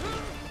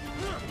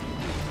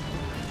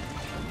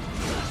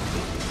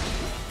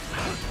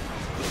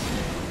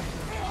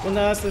 Well,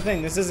 no, that's the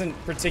thing. This isn't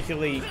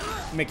particularly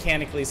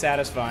mechanically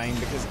satisfying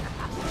because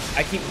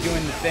I keep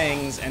doing the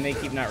things and they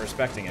keep not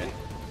respecting it.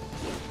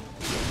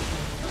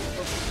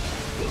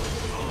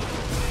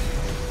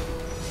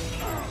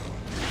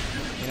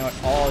 You know what?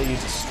 All you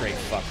just straight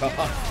fuck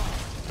off.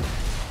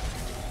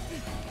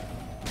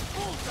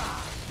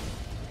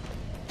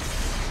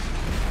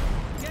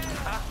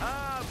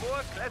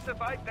 More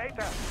classified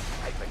data.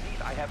 I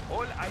believe I have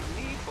all I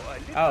need for a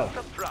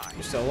little surprise.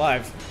 You're still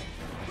alive.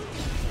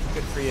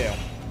 Good for you.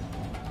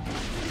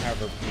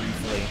 However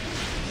briefly.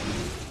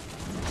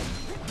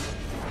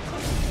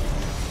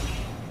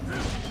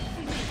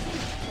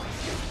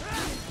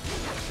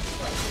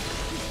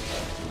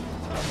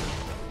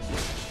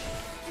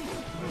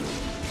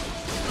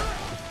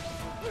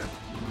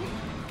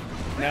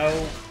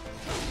 No.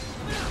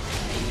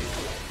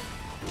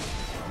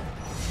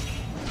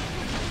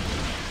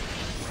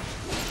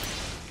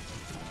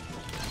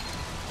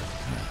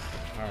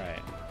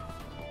 Alright.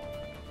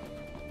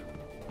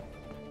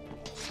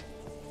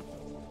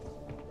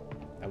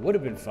 That would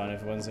have been fun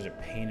if it wasn't such a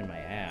pain in my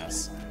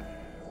ass.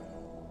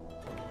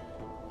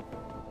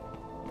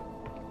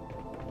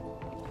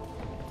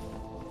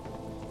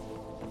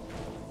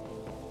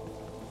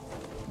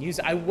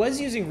 I was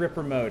using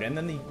Ripper mode, and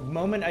then the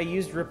moment I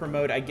used Ripper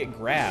mode, I get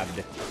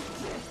grabbed.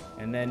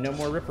 And then no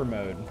more Ripper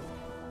mode.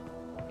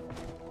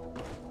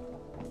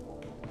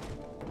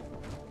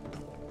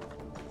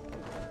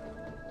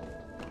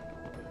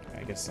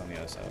 I guess it's on the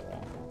other side of the wall.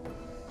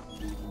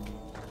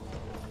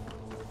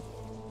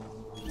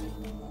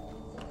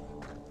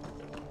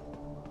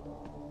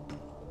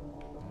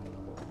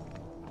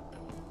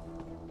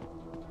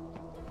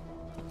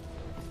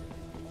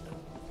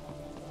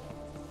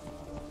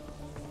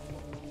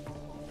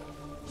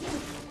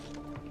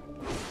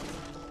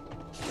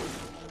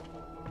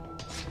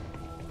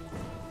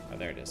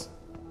 There it is.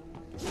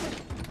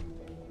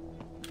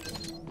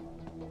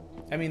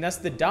 I mean, that's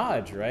the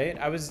dodge, right?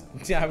 I was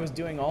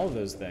doing all of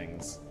those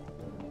things.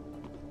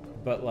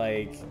 But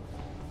like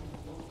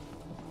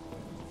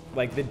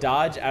the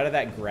dodge out of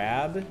that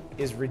grab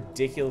is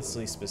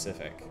ridiculously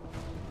specific.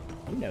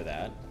 You know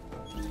that.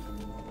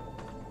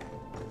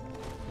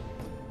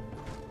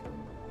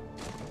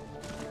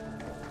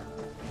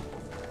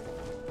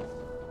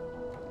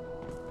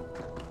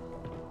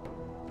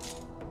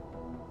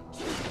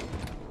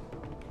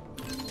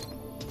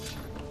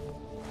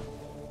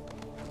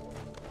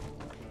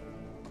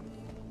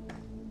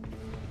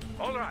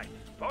 All right,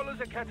 follow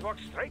the catwalk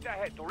straight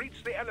ahead to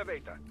reach the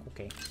elevator.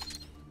 Okay.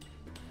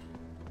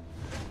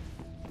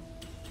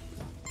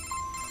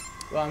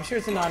 Well, I'm sure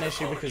it's a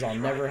non-issue because I'll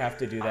never have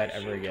to do that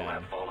ever again. I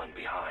have fallen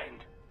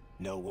behind.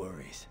 No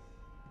worries.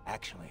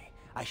 Actually,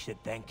 I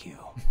should thank you.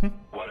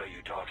 What are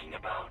you talking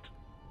about?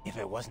 If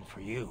it wasn't for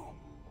you,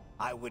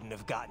 I wouldn't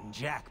have gotten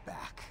Jack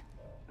back.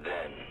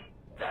 Then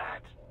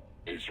that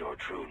is your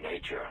true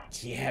nature.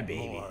 Yeah,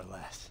 baby. More or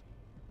less.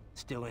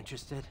 Still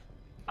interested?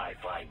 I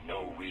find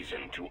no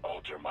reason to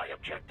alter my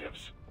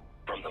objectives.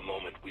 From the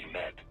moment we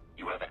met,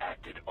 you have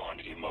acted on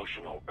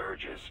emotional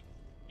urges.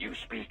 You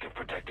speak of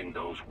protecting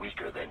those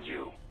weaker than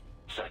you.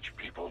 Such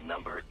people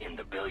number in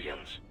the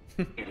billions.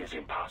 It is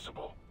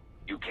impossible.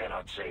 You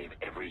cannot save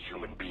every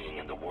human being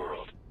in the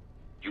world.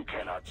 You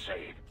cannot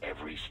save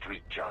every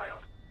street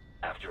child.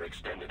 After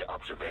extended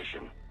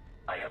observation,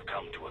 I have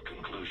come to a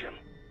conclusion.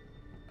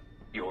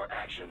 Your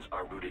actions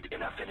are rooted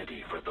in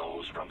affinity for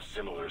those from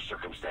similar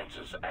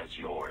circumstances as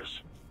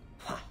yours.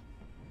 Huh.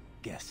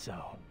 Guess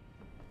so.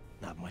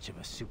 Not much of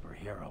a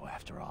superhero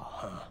after all,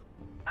 huh?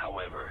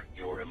 However,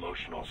 your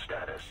emotional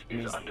status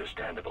is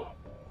understandable.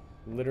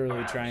 Literally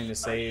Perhaps trying to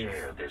save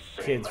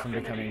kids from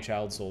affinity. becoming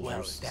child soldiers. Well,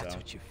 if that's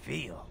what you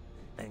feel,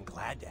 then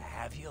glad to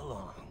have you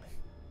along.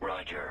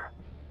 Roger.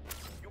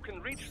 You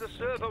can reach the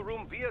server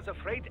room via the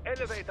freight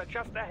elevator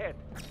just ahead.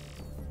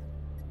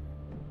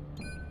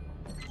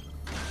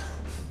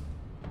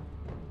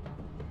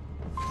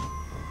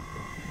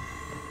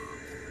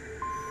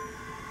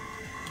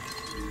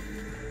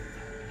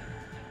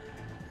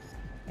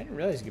 I didn't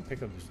realize you could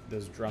pick up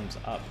those drums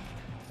up.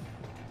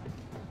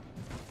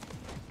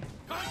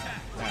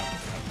 Contact!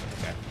 Oh,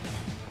 okay.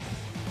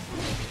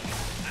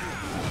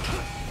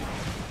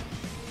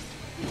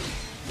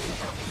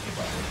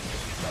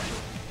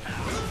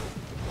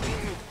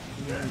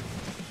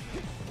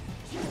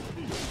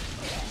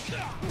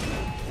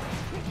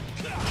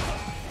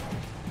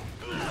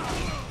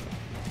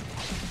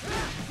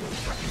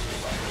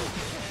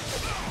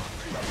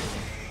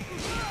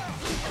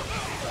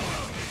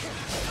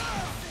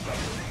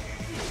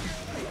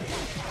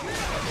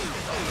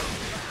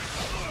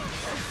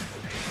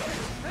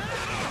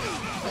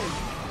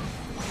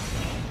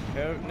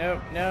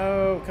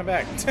 No, come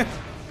back. I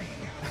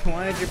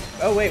wanted your...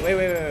 Oh, wait,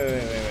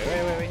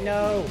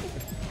 no.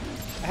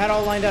 I had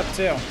all lined up,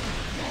 too.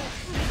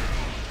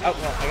 Oh,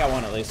 well, I got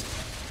one at least.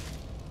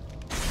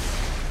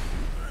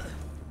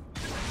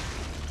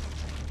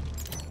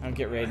 I don't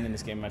get Raiden in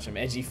this game much. I'm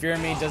edgy. Fear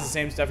Me does the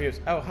same stuff he was...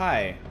 Oh,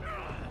 hi.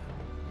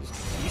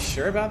 You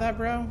sure about that,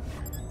 bro?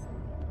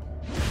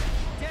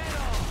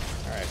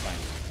 Alright, fine.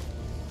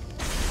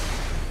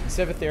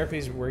 Instead of therapy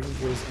is working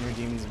through his inner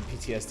demons and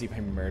PTSD by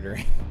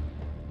murdering.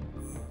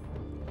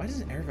 Why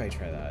doesn't everybody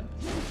try that?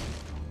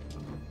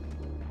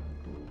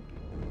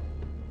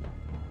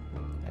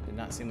 That did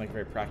not seem like a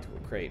very practical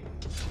crate.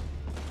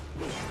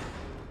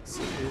 Let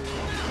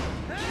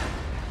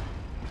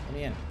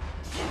me in.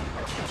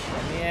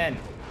 Let me in.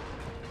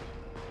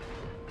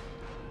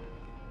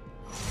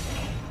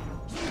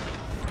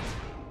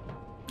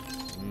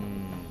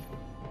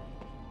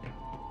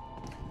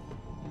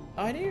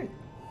 Oh, I didn't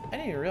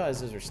even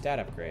realize those were stat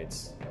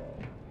upgrades.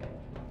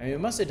 I mean, we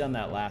must have done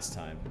that last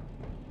time.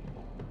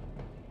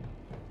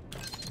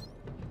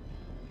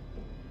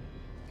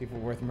 People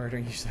worth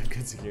murdering usually have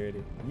good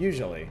security.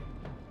 Usually.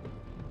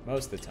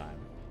 Most of the time.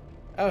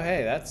 Oh,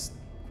 hey, that's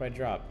quite a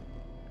drop.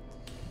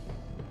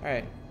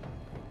 Alright.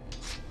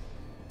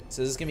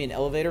 So is this gonna be an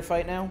elevator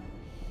fight now?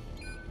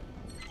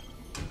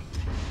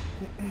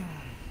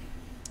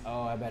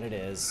 Oh, I bet it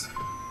is.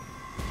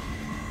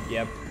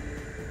 Yep.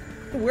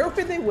 Where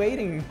were they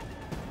waiting?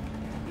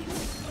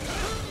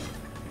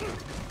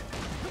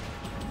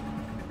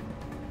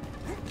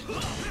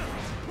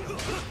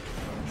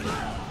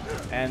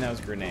 And that was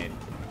a grenade.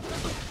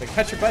 But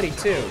cut your buddy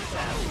too.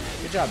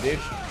 Good job, dude.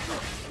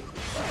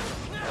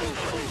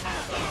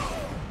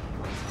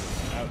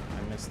 Oh,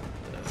 I missed the...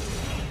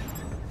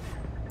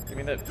 Give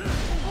me the...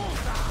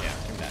 Yeah,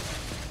 give me that.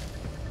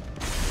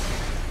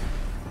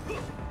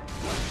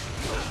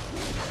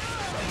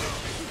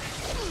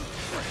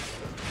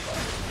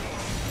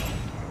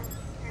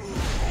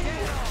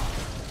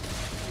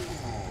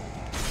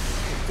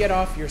 Get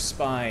off your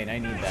spine. I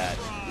need that.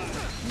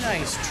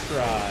 Nice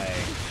try.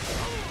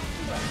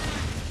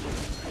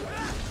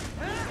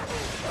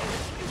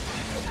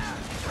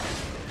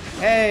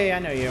 Hey, I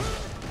know you.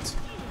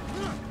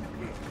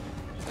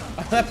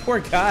 Oh, that poor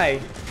guy.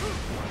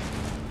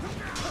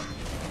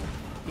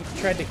 He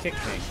tried to kick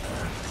me.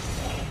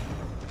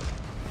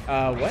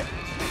 What?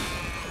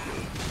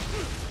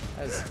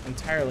 That was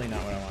entirely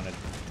not what I wanted.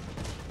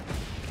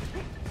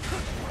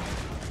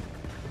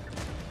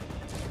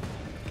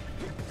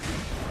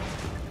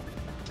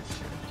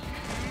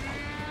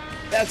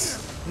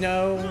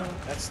 No,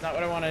 that's not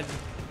what I wanted.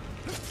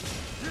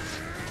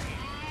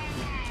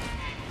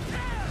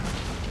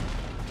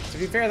 To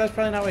be fair, that's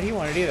probably not what he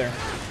wanted either.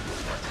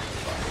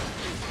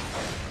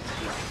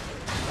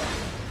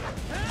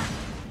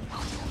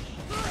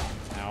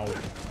 Ow.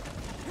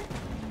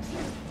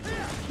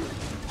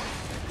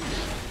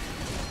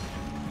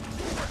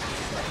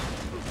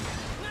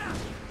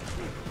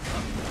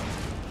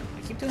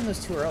 I keep doing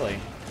this too early.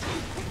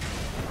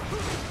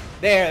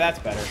 There, that's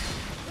better.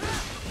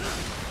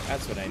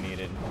 That's what I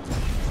needed.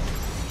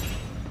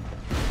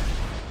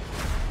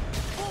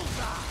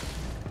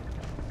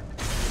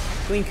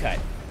 Clean cut.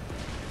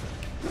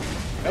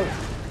 Oh.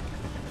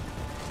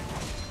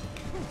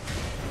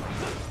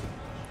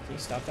 Can you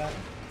stop that?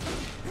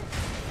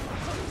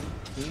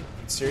 Can you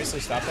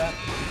seriously stop that?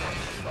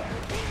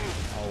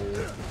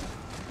 Oh.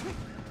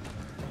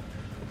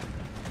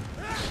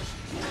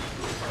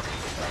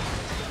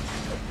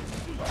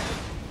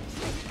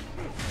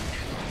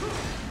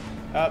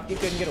 Oh, you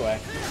couldn't get away.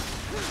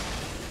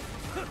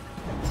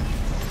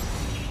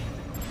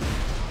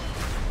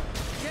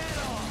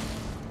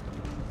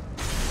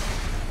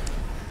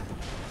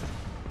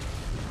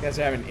 You guys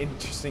are having an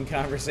interesting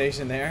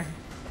conversation there.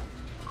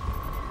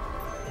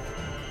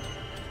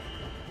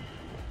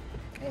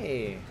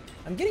 Hey,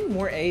 I'm getting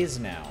more A's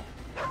now.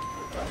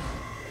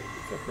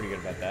 I feel pretty good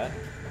about that.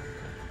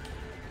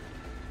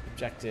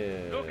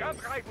 Objective. Look up,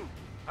 Raiden.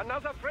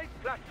 Another freight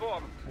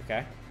platform.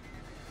 Okay.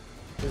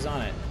 Who's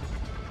on it?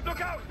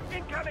 Look out!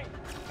 Incoming!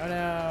 Oh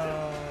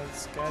no,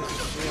 it's guys with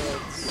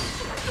shields.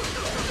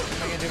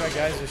 What am I gonna do about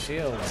guys with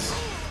shields?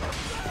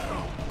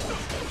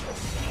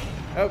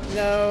 Oh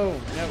no,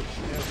 no,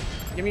 no.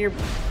 Give me your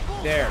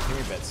there, give me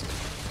your bits.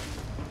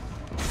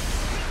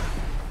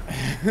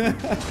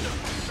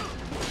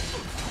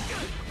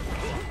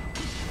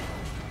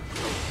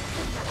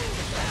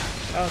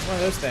 Oh, it's one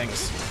of those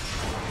things.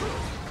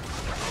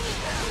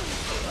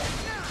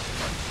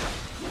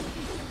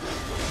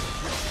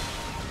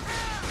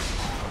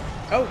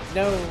 Oh,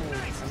 no!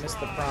 I missed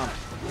the prompt.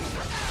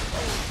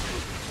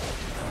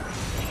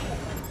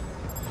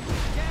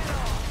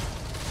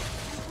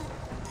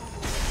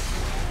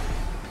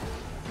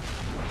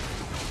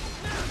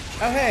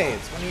 Oh, hey,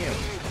 it's one of you.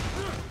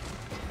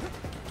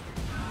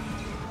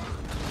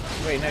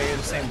 Wait, no, you're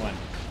the same one.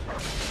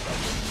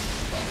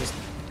 Just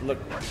look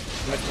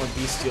much more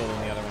bestial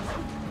than the other one.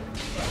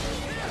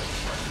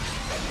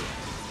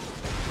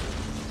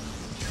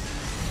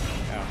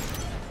 Oh.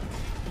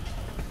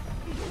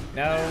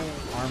 No,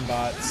 arm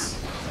bots.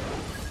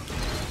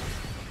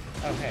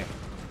 Oh, hey.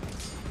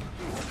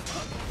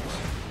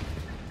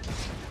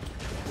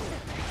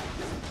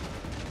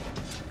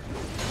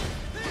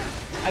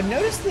 I've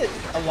noticed that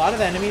a lot of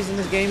the enemies in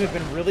this game have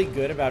been really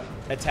good about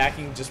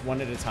attacking just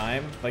one at a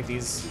time, like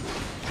these,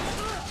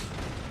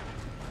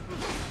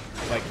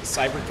 like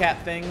cyber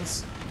cat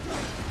things.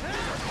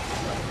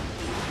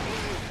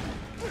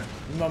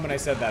 The moment I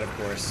said that, of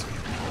course.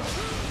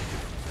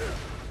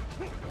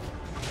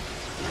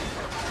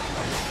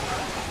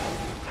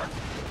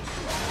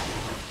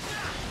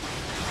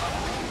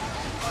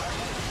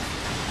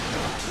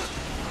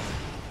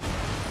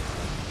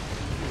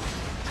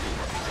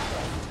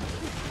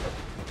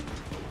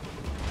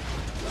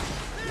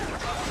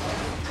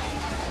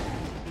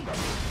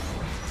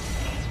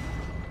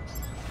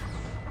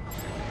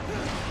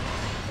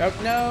 Oh,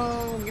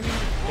 no! Give me...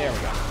 There we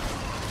go.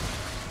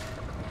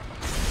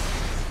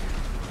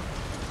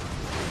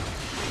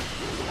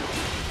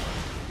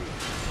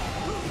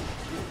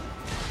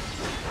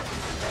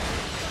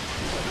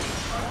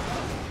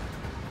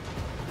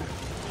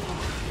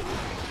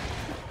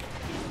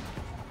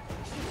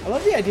 I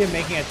love the idea of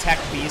making attack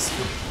beasts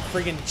with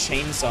friggin'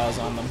 chainsaws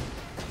on them.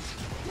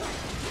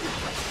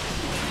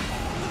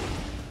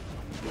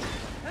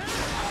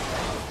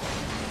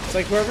 It's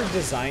like whoever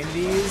designed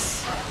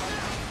these...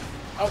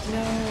 Oh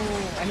no!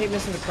 I hate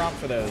missing the prompt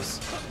for those.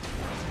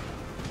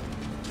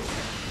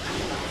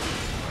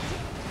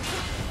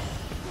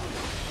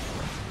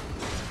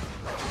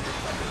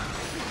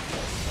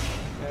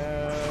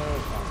 No.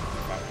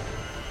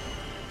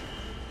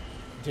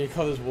 Do you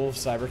call those wolf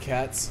cyber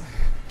cats?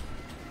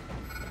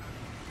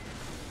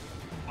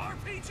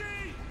 RPG!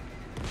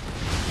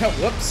 Oh,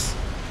 whoops.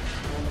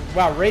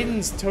 Wow,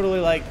 Raiden's totally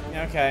like,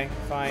 okay,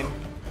 fine.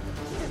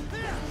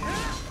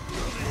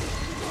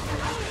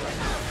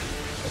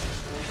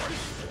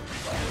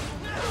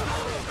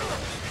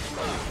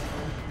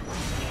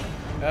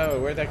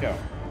 Oh, where'd that go?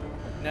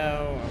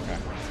 No, okay.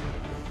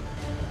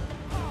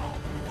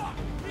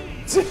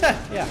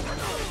 Yeah.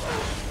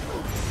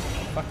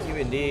 Fuck you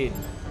indeed.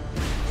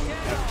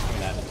 Oh, give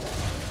me that.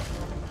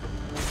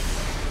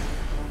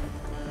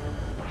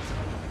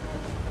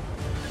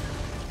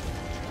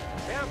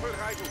 Careful,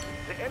 Raiden.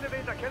 The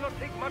elevator cannot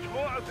take much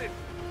more of this.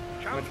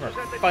 Much more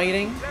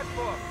fighting.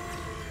 Platform.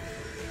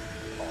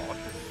 Odd.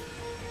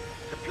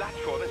 The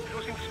platform is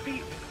losing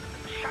speed.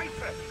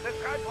 Scheiße! The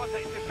transporter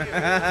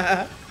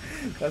interferes.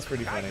 That's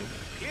pretty funny.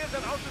 Clear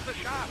them out of the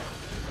shaft.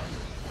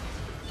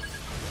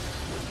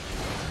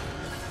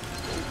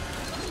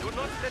 Do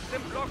not let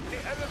them block the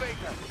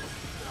elevator.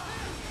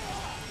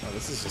 Oh,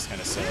 this is just kind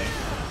of silly.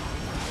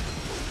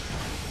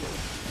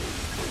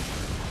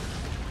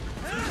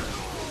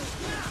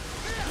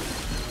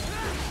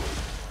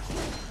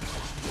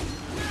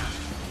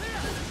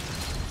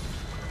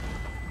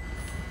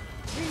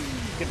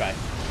 Goodbye.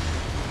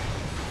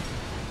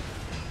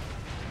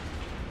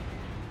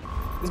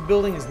 This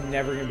building is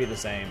never going to be the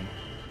same.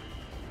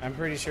 I'm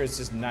pretty sure it's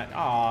just not...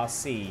 Aw,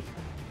 C.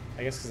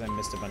 I guess because I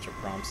missed a bunch of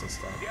prompts and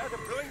stuff. We are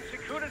deploying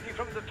security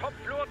from the top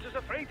floor to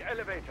the freight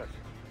elevators.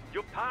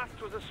 You pass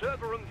to the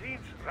server room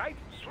leads right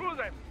through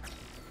them.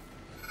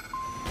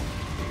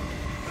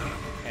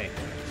 Hey.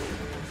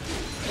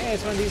 Hey,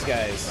 it's one of these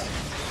guys.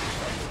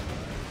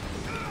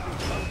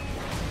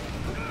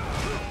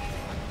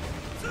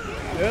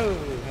 Oh,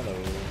 hello.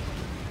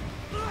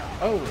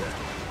 Oh.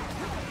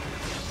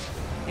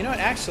 You know what,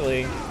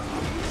 actually...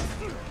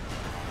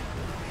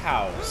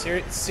 How?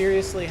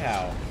 Seriously,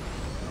 how?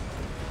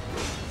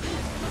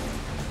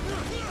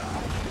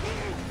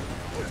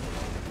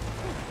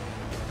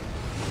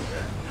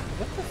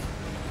 What the...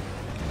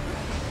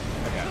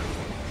 Okay.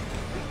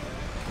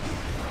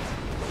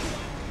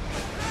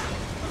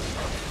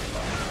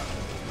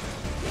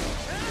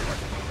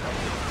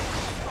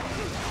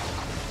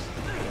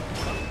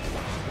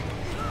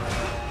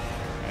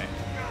 Okay.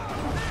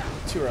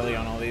 Too early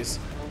on all these.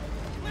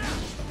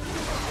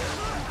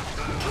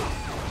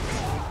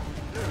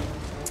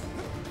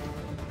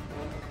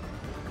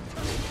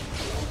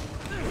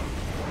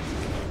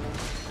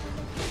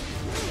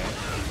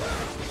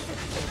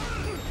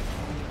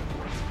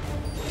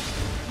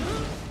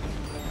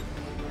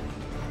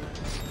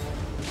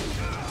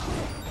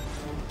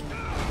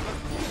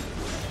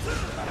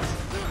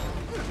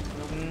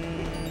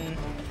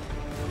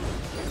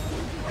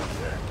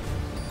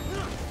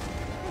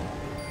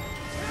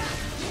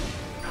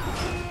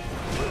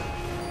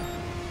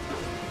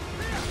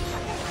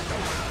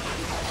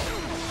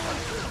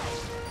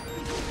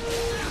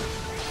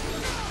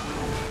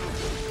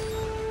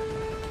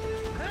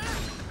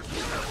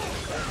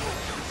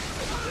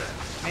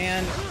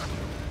 man.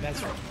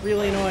 That's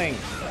really annoying.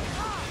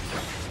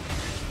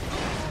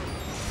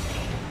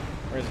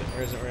 Where is it?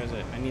 Where is it? Where is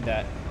it? I need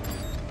that.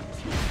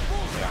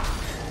 Yeah.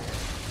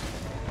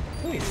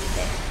 Please.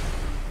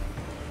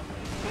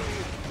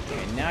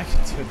 Okay, now I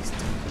can do this.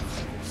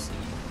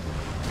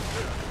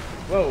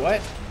 Whoa,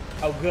 what?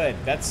 Oh, good.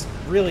 That's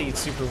really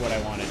super what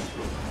I wanted.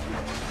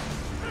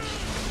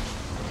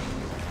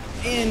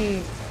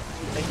 In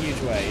a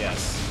huge way,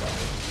 yes.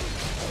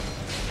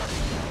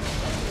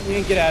 You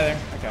didn't get out of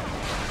there. Okay.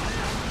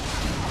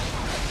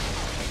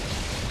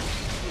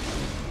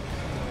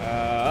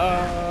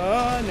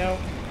 No.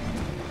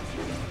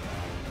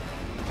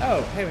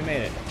 Oh, hey, we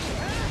made it.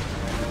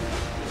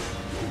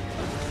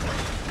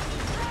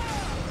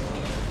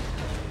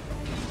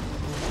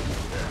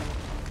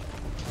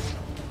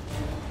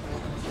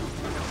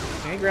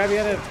 Can I grab you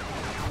out of...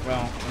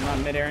 Well, I'm not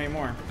in midair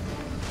anymore.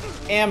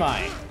 Am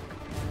I?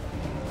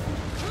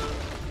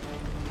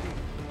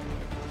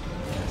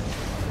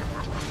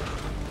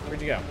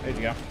 Where'd you go? There'd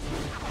you go.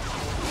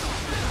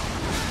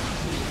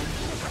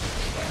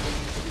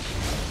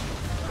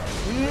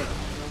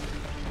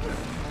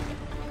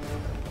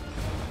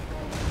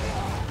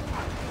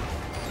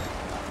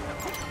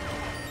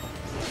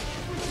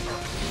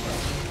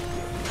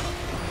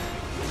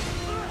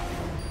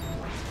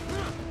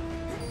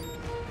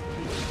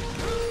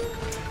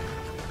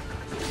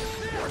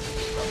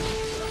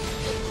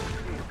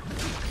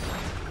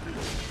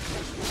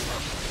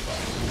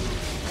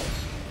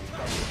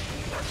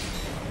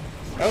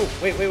 Oh,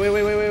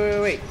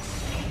 wait.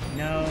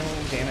 No,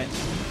 damn it.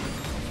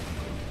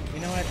 You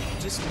know what?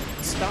 Just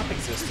stop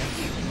existing.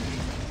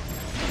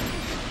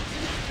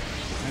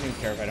 I don't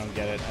even care if I don't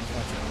get it. I just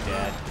want you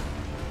dead.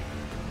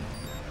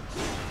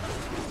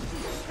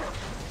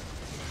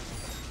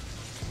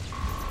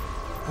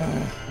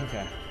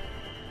 Okay.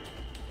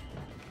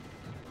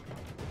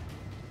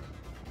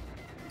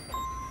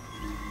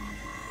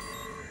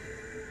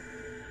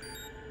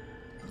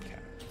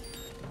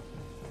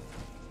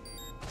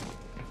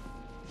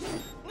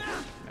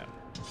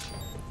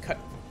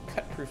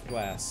 Cut-proof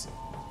glass.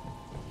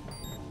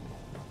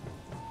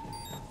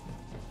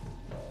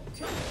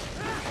 Okay.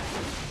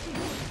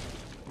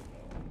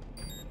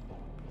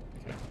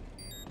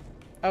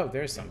 Oh,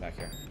 there's some back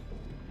here.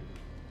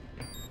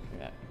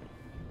 Look at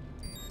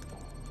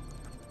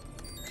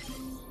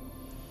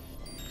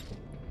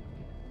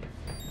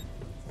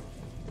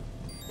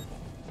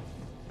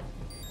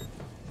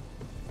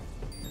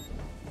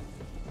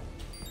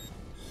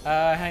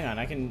that. Hang on.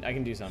 I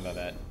can do something about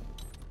that.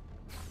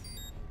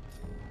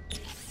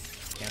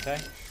 Can't I?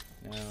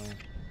 No.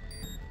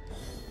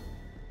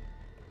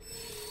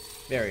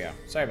 There we go.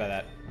 Sorry about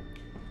that.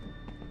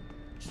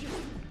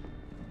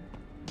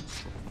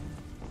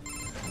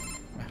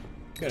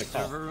 Good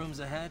call. Server rooms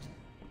ahead?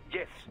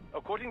 Yes,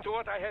 according to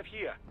what I have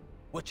here.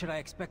 What should I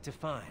expect to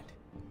find?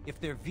 If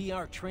they're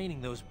VR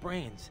training those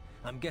brains,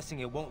 I'm guessing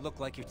it won't look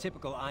like your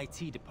typical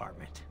IT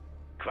department.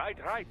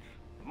 Quite right.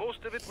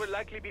 Most of it will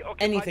likely be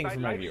occupied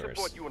by life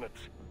support units.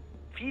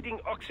 Feeding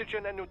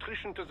oxygen and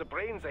nutrition to the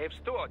brains they have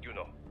stored, you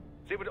know.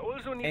 They would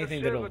also need a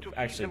server to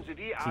feed them the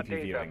VR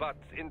data, but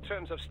in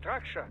terms of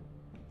structure,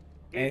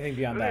 anything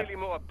beyond really that,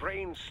 really more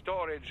brain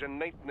storage and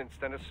maintenance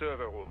than a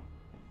server room.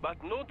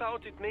 But no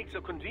doubt it makes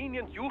a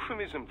convenient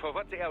euphemism for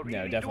what they are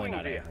really doing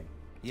there. Anything.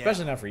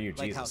 Especially not for you,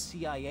 like Jesus. How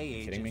CIA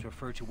agents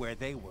refer to where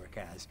they work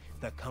as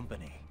the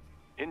company.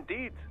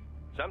 Indeed.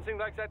 Something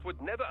like that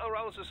would never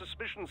arouse the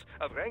suspicions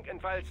of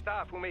rank-and-file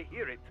staff who may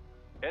hear it.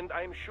 And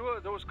I'm sure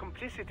those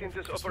complicit in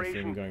this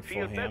operation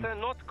feel better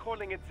not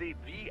calling it the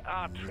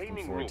VR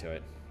training room.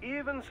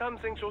 Even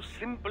something so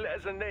simple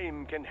as a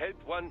name can help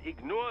one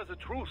ignore the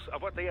truth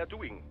of what they are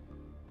doing.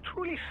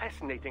 Truly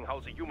fascinating how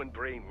the human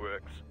brain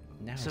works.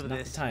 Now is not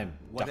the time,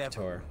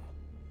 Doctor.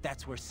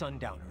 That's where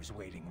Sundowner's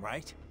waiting,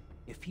 right?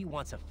 If he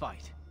wants a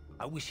fight,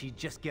 I wish he'd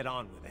just get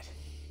on with it.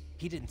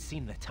 He didn't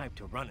seem the type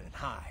to run and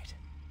hide.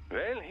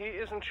 Well, he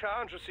is in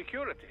charge of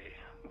security,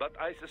 but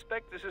I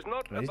suspect this is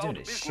not about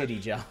business. He's doing a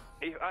shitty job.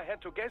 If I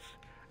had to guess,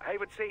 I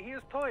would say he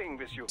is toying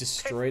with you.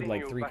 Destroyed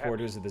like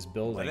 3/4 of this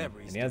building,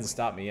 and he hasn't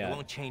stopped me yet. It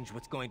won't change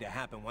what's going to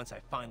happen once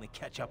I finally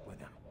catch up with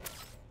him.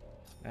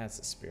 That's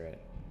the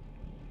spirit.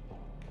 Oh,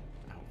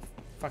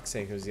 fuck's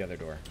sake, it was the other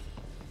door.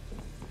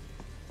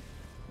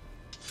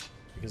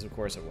 Because of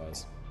course it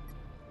was.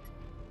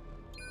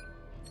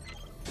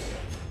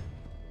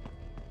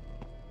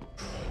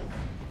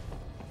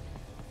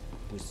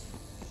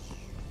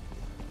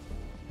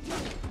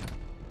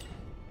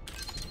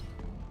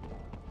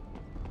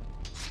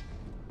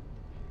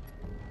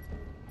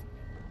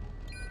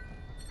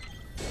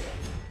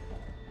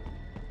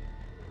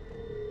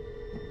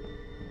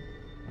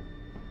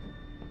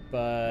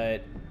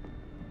 But,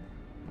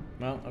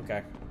 well,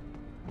 okay.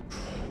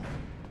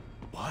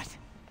 What?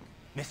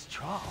 Miss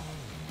Trawl?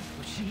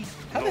 She's...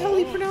 How the hell do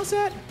you pronounce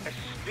that? A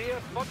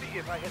spare body,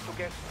 if I had to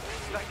guess.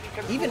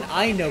 Even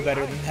I know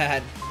better than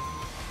that.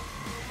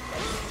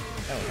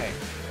 Oh, hey.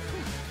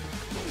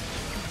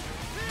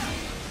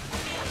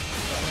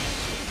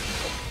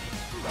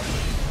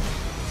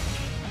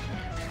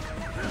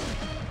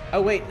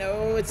 Oh wait,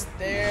 no, it's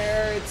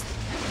there. It's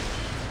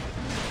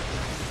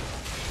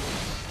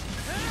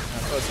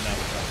not close enough.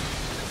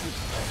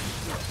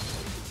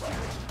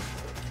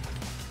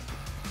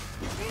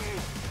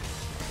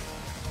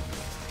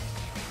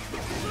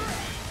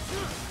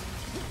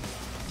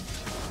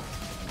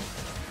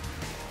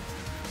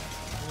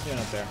 What are you doing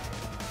up there?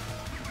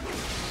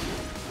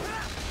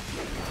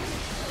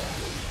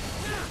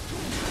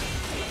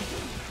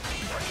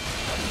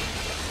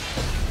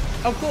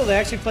 Oh cool, they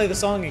actually play the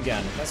song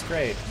again. That's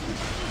great.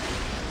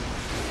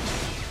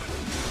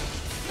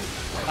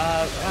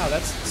 Wow,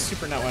 that's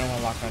super not what I want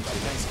to lock onto.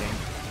 Thanks, game.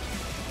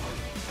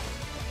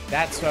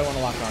 That's what I want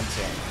to lock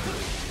onto.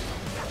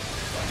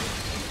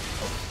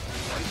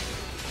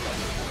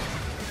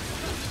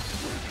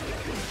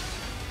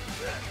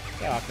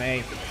 Get off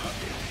me.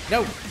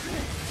 No!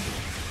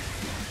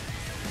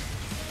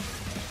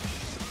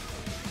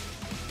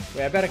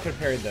 Wait, I bet I could have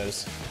parried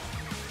those.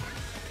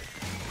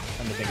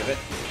 Come to think of it.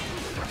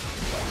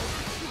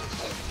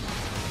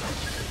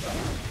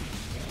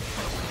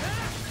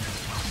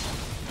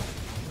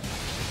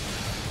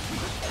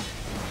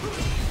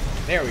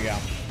 There we go.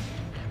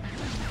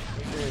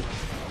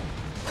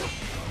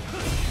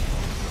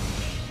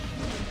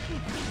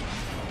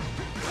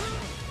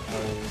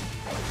 Oh,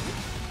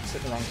 it's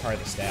in the wrong part of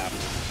the staff.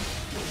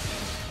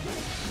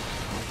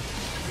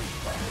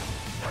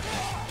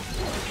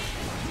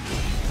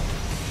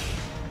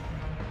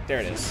 There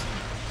it is.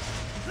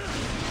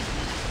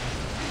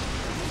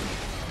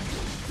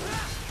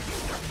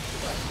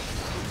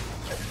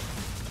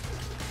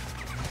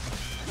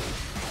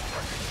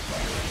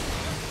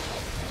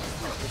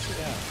 Where'd she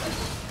go?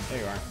 There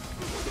you are.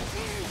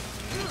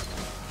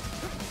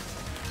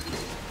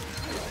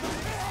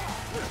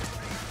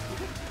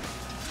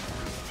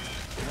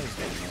 That was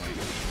getting annoying.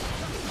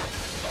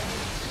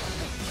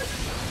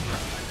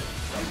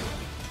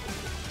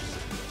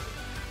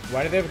 Why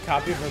do they have a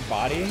copy of her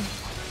body?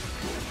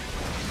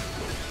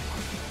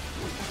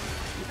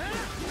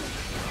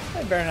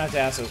 I better not to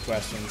ask those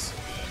questions.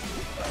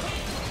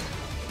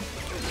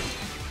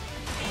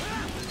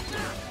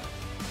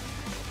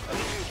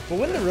 But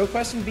wouldn't the real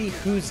question be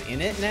who's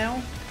in it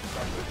now?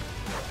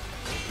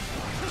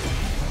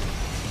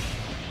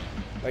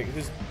 Like,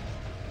 who's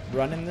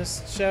running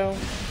this show?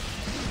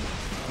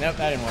 Nope,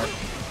 that didn't work.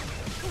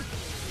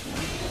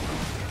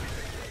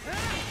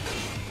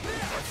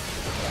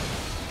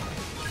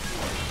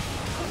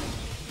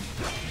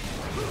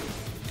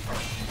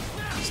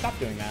 Stop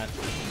doing that.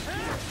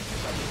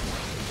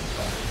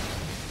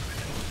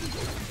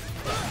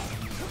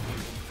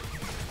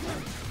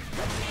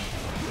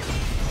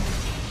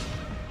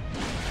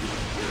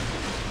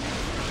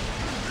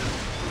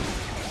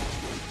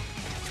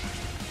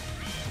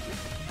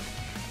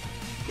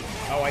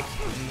 Oh, I can't.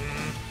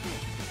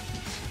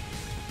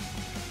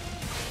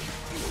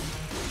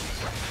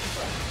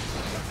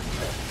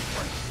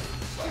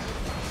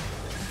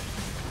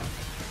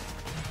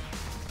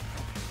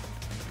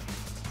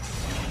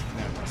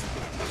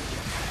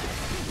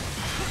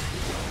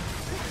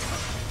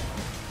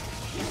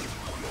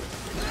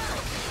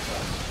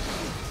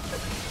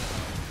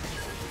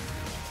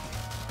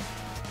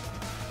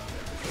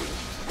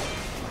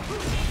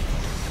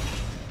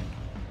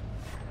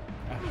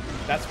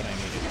 That's what I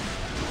needed.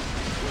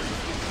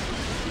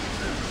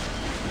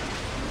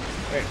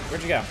 Wait,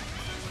 where'd you go?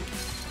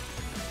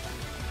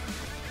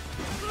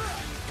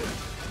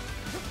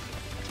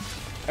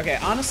 Okay,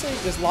 honestly,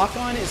 this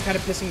lock-on is kind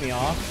of pissing me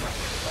off.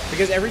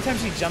 Because every time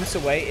she jumps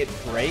away, it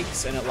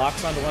breaks, and it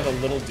locks onto one of the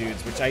little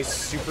dudes, which I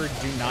super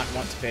do not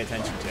want to pay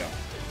attention to.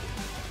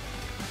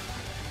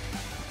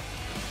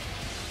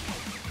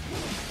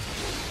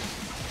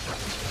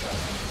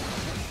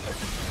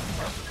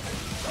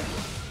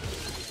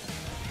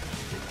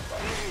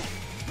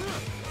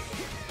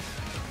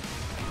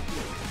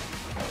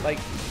 Like,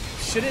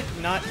 should it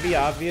not be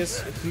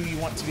obvious who you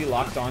want to be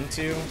locked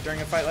onto during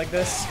a fight like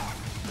this?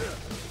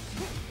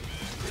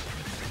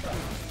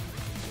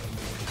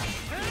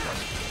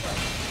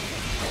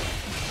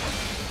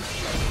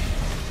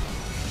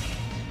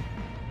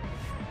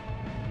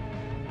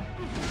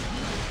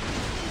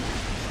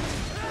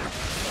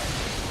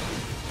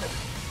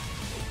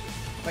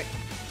 Wait.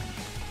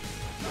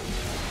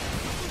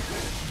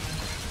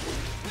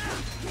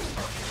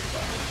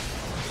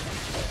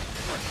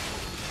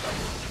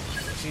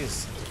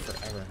 Jeez,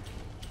 forever.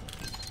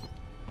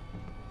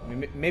 I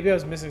mean, maybe I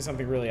was missing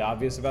something really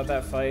obvious about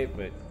that fight,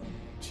 but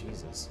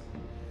Jesus.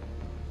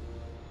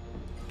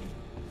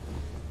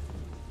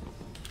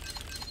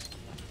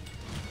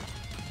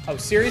 Oh,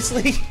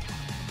 seriously?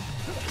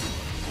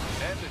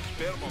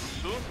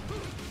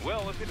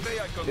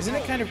 Isn't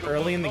it kind of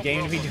early in the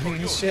game to be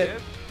doing this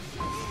shit?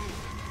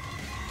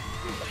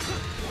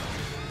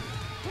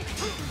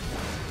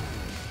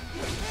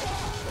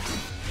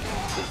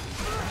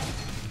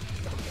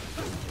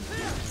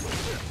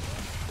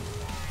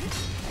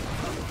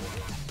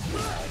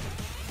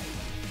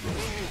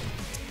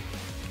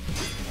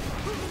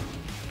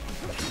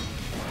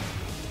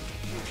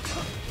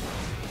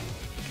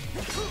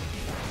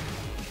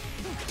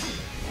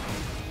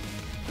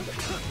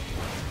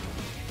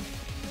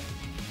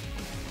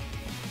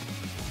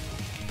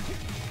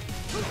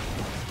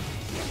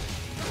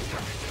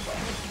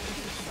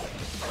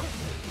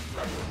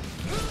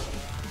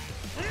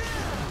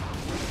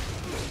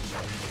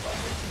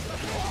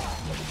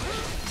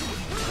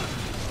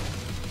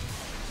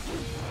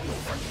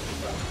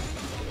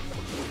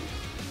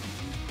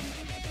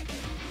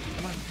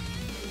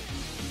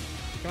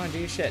 Come on, do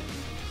your shit.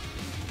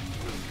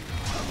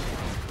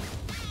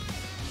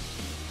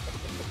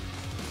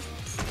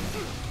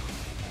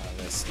 Oh,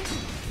 this.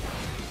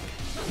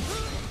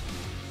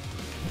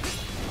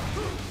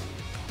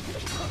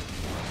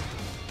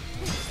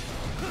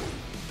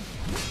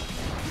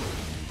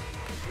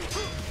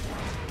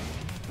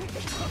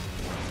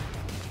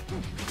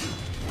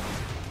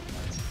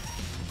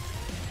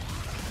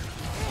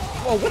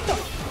 Whoa, what the?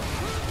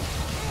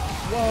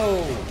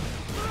 Whoa.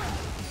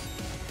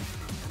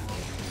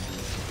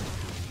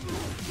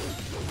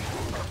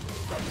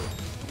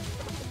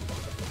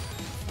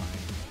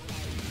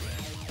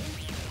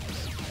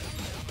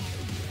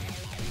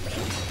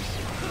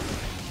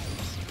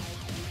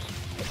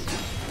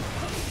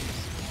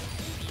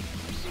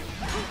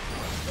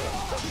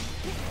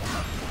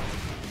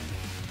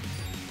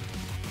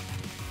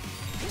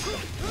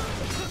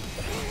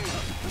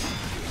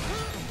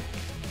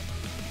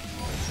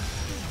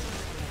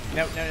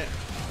 No, no, no.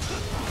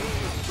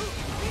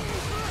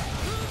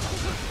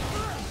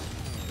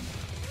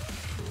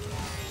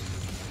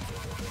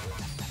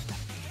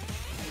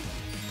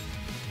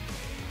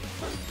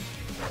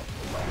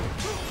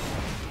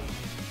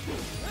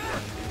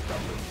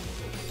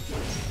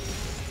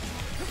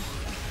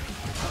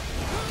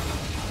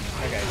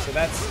 Okay, so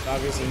that's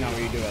obviously not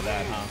what you do with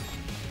that, huh?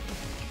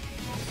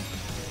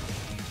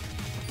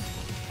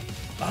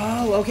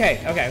 Oh,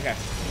 okay, okay, okay.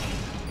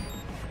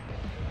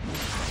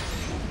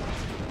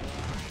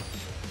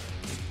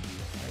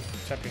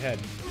 Chop your head.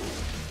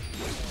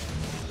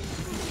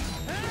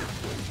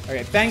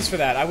 Okay, thanks for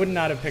that. I would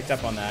not have picked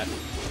up on that.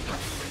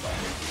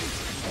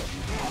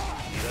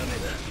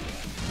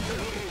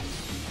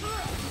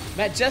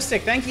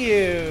 Majestic, thank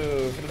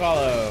you for the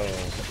follow.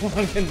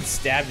 I'm getting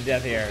stabbed to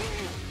death here.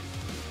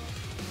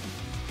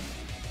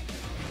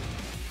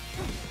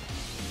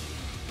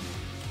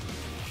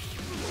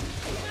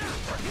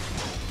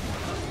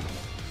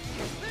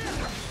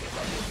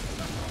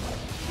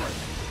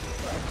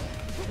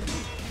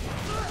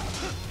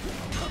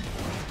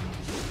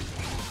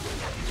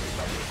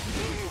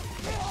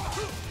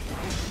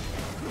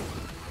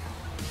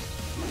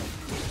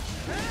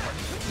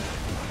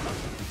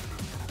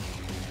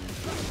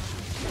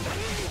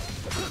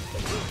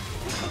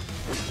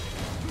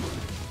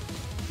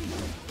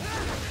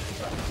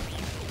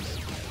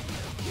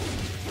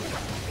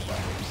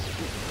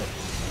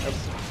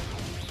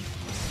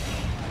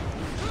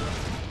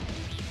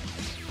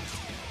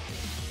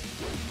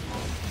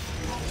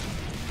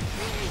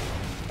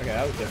 Okay,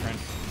 that was different.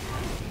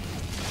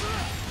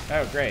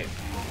 Oh, great.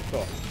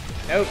 Cool.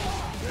 Nope.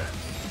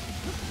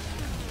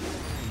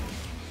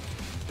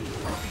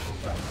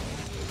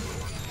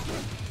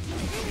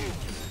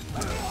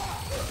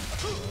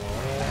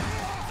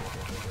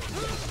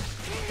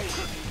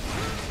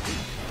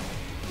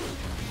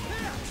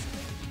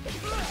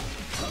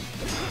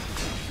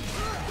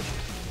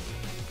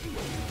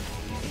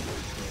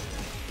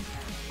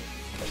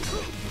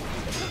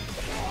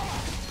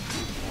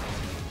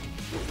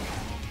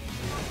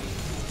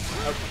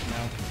 Oh,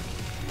 no.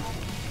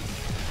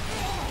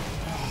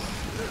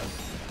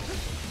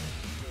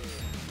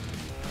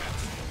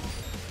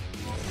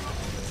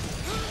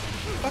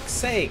 Fuck's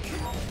sake.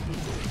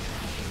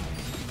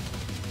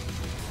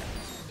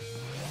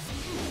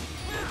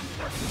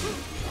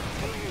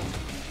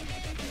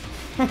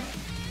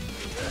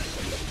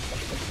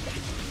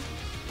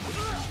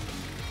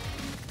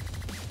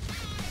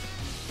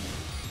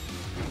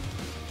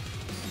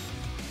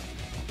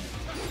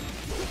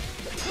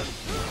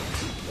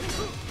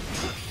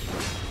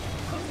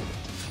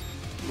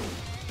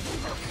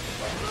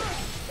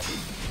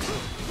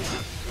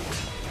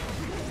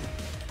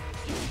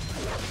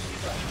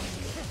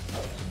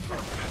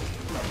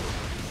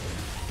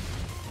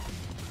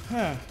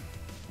 Huh.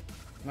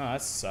 No,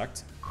 that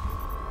sucked.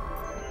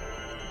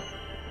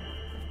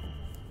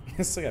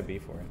 I still got B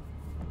for it.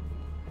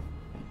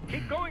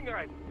 Keep going,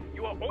 Red.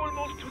 You are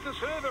almost to the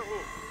server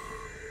room.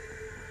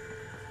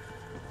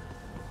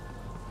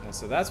 Yeah,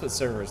 so that's what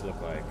servers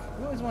look like.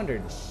 I always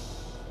wondered.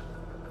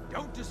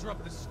 Don't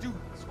disrupt the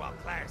students while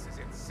class is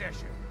in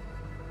session.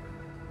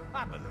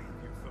 I believe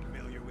you're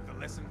familiar with the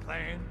lesson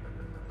plan.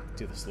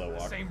 Do the slow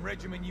walk. The same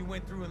regimen you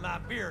went through in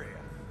Liberia.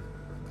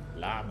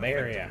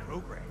 Liberia.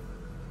 Program.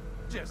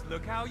 Just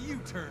look how you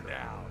turned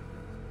out.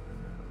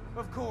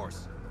 Of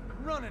course,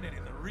 running it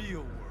in the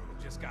real world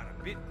just got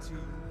a bit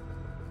too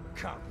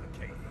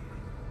complicated.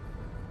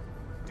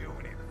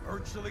 Doing it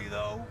virtually,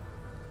 though,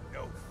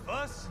 no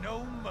fuss,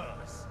 no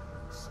muss.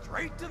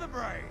 Straight to the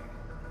brain.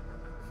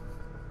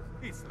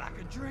 It's like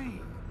a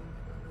dream.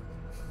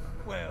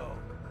 Well,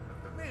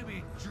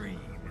 maybe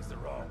dream is the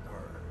wrong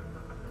word.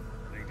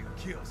 They do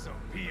kill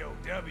some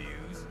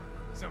POWs,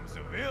 some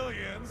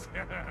civilians.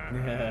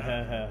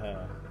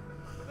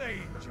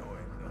 They enjoy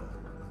it, though.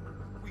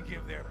 We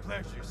give their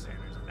pleasure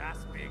centers a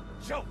nice big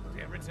jolt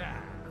every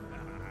time.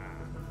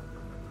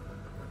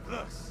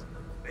 Plus,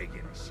 they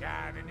get a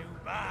shiny new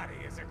body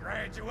as a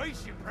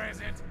graduation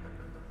present.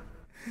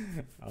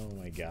 Oh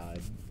my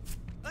god.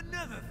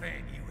 Another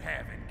thing you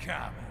have in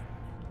common.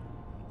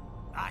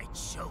 I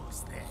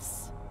chose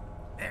this.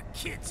 They're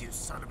kids, you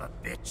son of a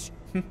bitch.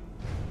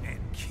 And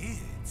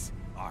kids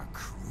are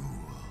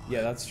cruel.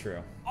 Yeah, that's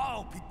true.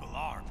 All people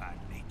are by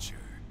nature.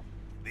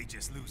 They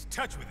just lose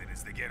touch with it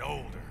as they get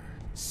older.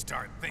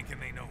 Start thinking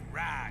they know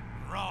right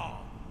and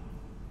wrong.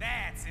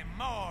 That's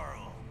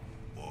immoral.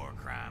 War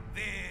crime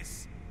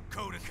this,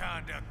 code of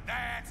conduct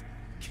that.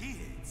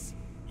 Kids,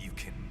 you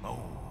can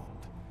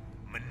mold,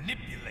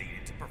 manipulate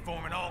into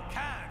performing all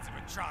kinds of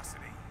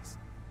atrocities.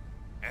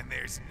 And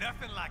there's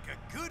nothing like a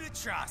good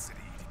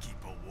atrocity to keep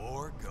a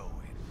war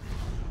going.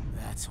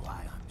 That's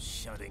why I'm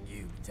shutting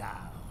you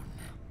down.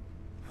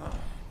 Oh,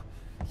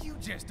 you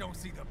just don't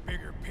see the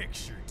bigger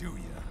picture, do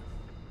you?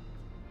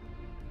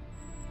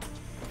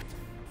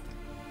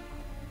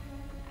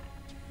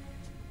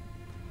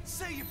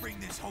 Say you bring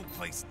this whole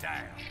place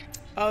down.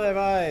 Oh, they have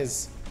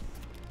eyes.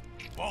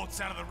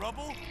 Waltz out of the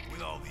rubble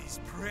with all these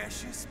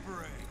precious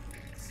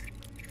brains.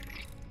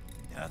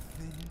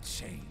 Nothing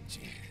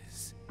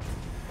changes.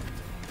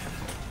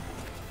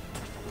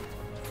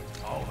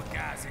 All the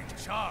guys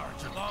in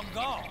charge are long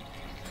gone.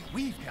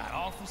 We've got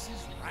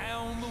offices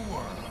around the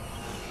world.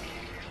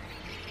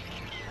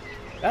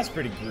 That's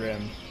pretty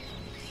grim.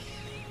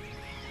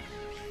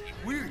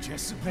 We're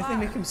just suppliers. Why do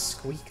they make him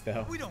squeak,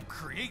 though? We don't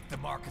create the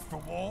market for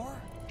war.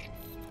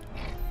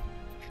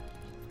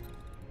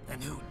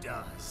 And who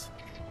does?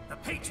 The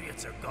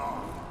Patriots are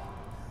gone.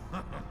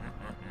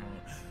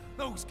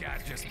 Those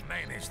guys just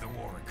manage the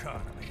war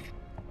economy.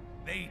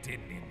 They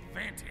didn't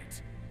invent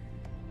it.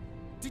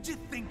 Did you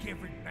think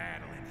every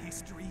battle in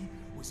history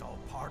was all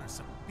part of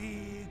some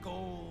big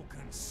old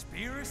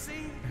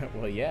conspiracy?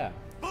 Well, yeah.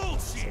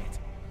 Bullshit!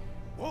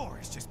 War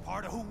is just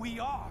part of who we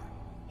are.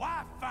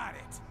 Why fight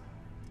it?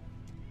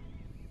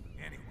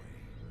 Anyway,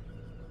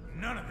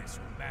 none of this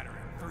will matter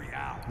in 3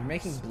 hours. You're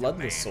making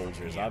bloodless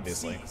soldiers,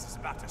 obviously. Is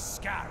about to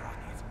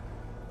skyrocket,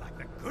 like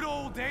the good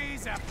old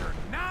days after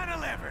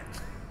 9/11.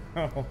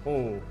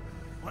 Oh.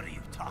 What are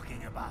you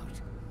talking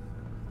about?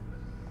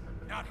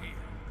 Not here.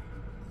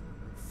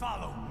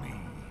 Follow me.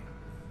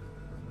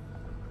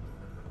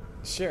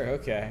 Sure,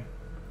 okay.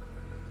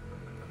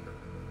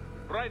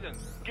 Raiden,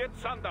 get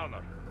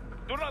Sundowner.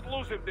 Do not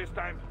lose him this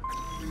time.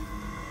 You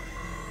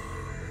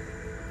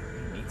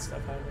need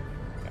stuff out of him?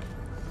 Okay.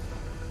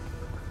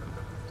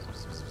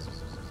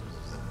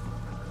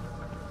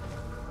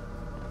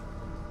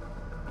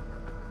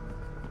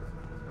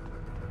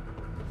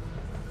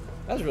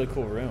 That was a really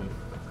cool room.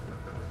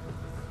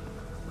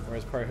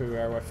 Whereas part of who we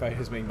are, what fight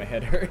is making my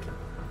head hurt.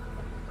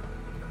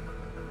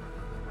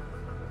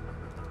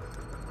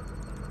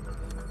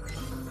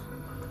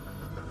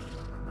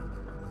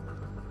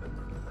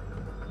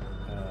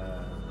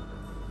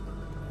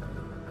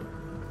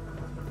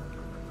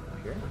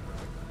 Here?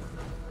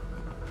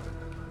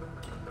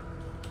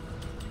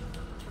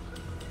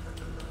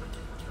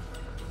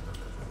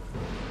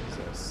 What's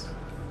this?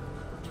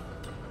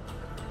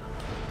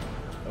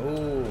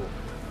 Oh.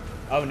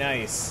 Oh,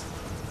 nice.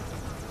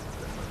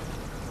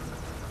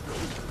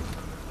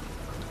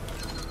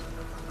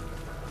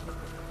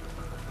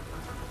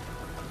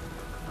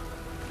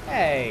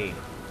 Hey,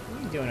 what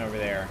are you doing over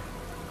there?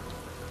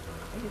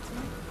 Can I get some?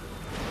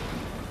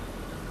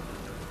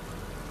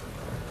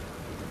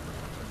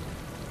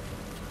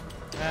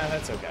 Ah,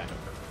 that's okay.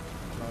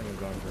 I'm not even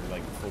going for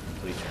like full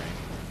completion.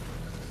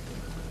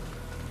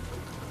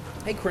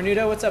 Hey,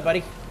 Cornudo, what's up,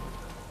 buddy?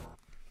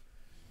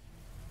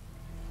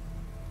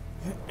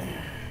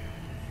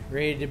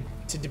 Ready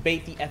to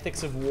debate the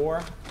ethics of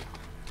war?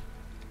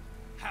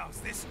 How's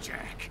this,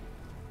 Jack?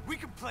 We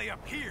can play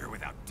up here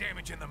without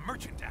damaging the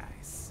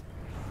merchandise.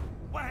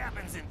 What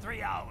happens in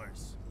 3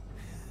 hours?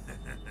 Does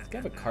he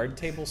have a card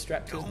table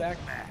strapped to his back?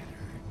 Don't matter.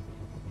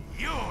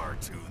 You're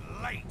too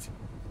late.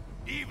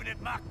 Even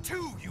at Mach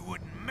 2, you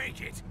wouldn't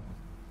make it.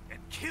 And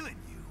killing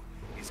you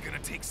is gonna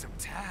take some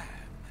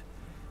time.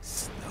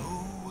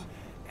 Slow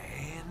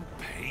and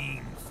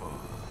painful.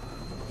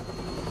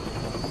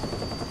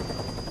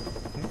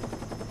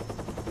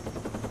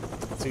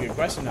 That's a good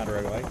question, not a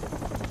roguelike.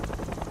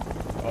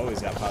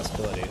 Always got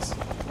possibilities.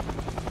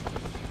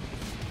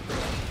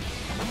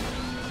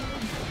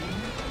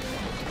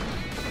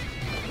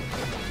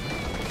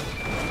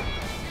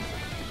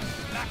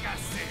 Like I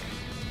said,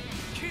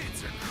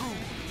 kids are cool,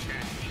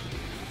 Jack.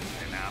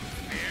 And I'm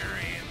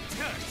very in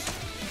touch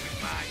with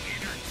my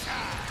inner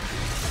child.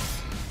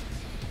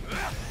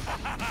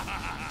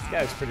 This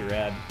guy was pretty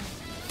rad.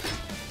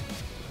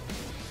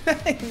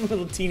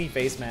 Little teeny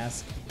face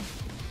mask.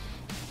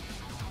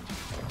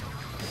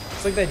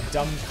 It's like that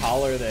dumb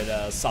collar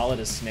that Solid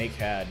as Snake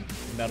had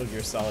in Metal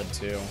Gear Solid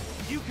 2.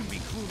 You can be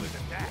cooler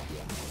than that,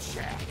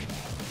 Jack.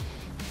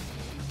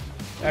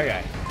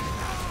 Okay.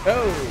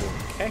 Oh,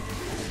 okay.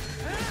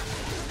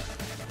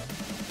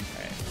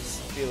 Alright,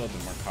 let's be a little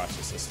bit more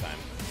cautious this time.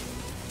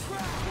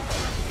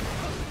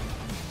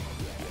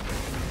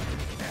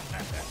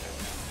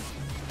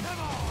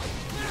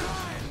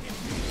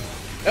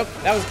 Oh,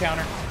 that was a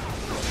counter.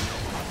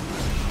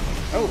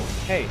 Oh,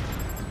 hey.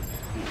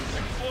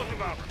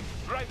 Explosive armor.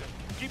 Raiden,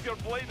 keep your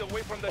blade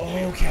away from the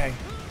tail. Okay.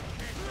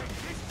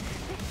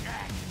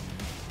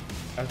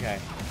 Okay.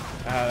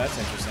 That's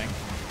interesting.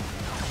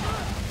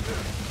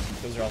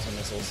 Those are also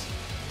missiles.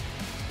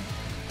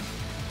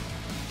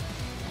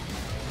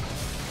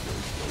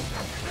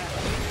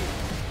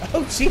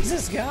 Oh,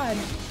 Jesus God!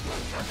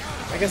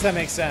 I guess that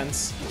makes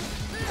sense.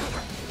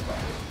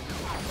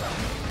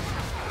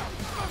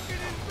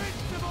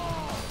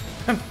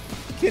 I'm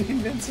fucking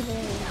invincible!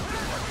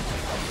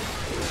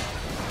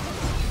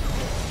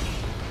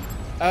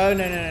 Oh,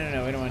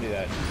 no, we don't want to do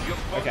that.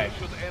 Okay,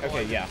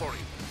 okay, yeah.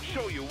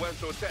 Show you when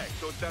to attack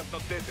so it does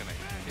not detonate.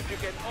 If you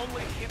can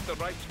only hit the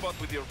right spot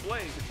with your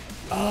blade...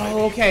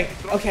 Oh, okay,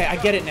 okay, I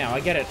get it now,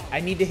 I get it. I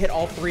need to hit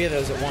all 3 of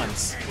those at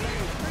once.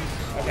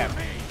 Okay.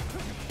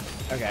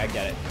 Okay, I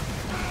get it.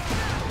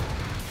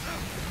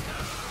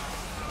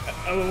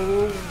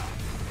 Oh,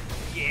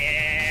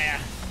 yeah!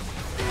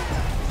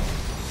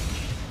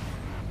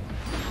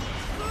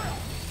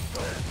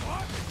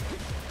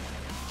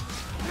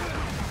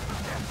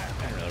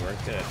 That really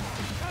worked, did it?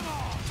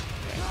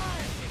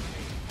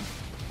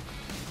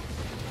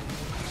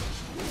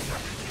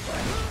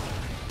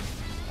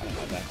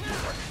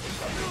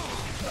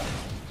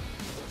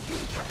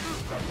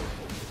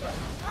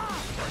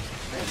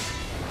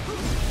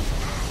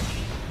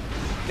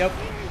 Nope.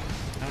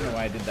 I don't know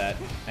why I did that.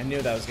 I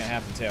knew that was gonna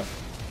happen too.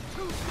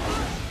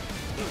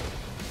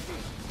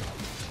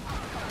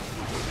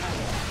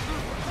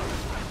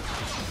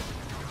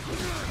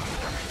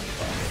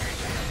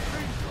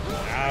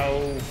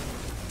 Ow.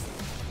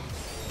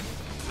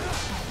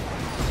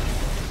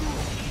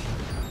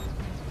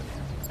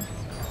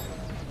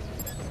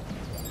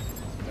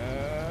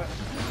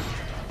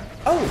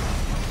 Oh!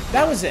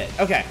 That was it.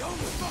 Okay.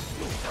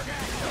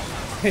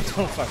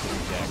 Don't fuck with me,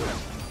 Jack.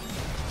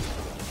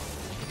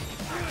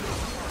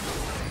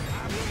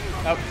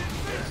 Oh. Okay.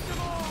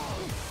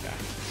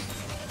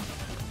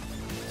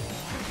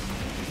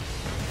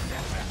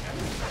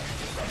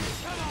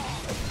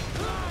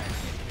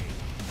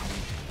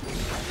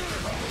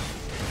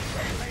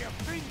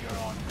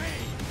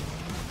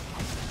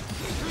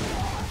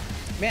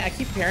 Man, I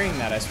keep parrying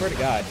that, I swear to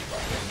God.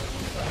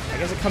 I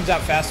guess it comes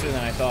out faster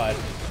than I thought.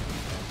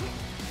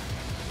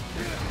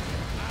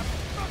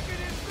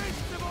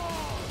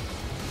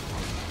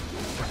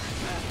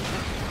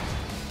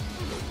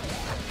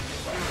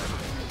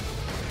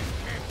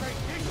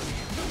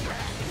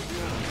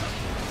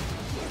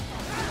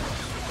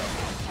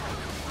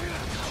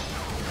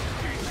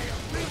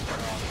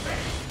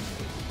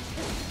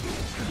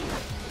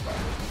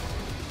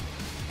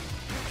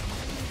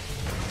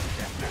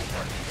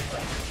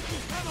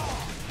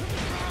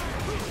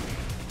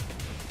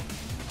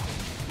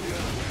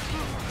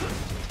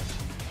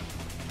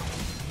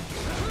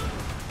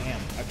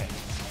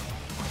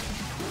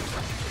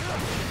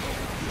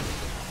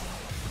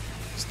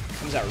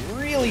 Comes out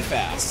really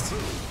fast. I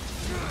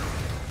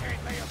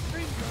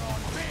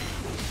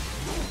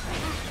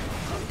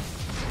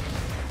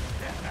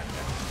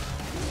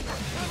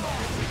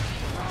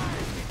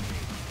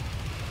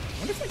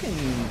wonder if I can...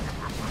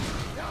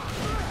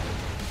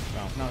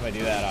 Well, not if I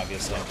do that,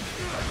 obviously.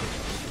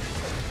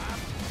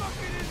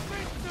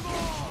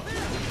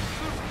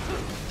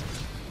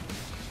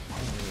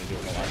 I'm really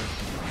doing a lot.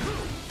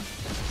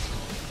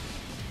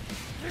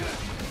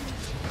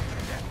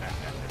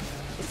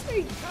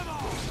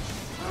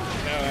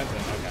 No, that's it.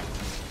 Okay.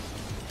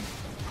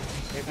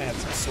 Maybe if I had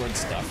some sword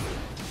stuff.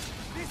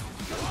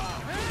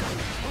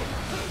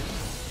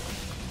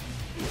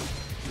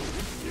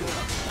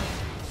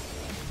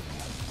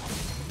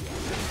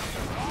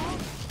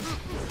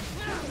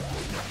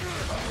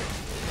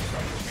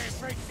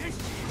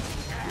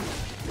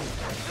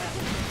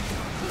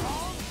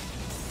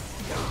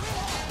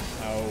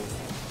 Oh.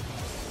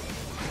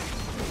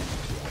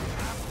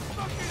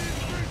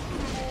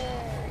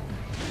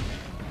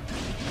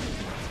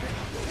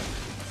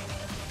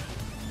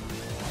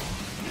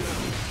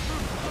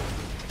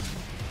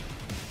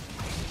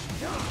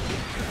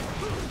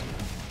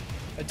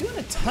 I'm doing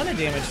a ton of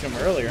damage to him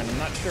earlier, and I'm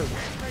not sure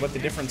what the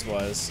difference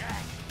was.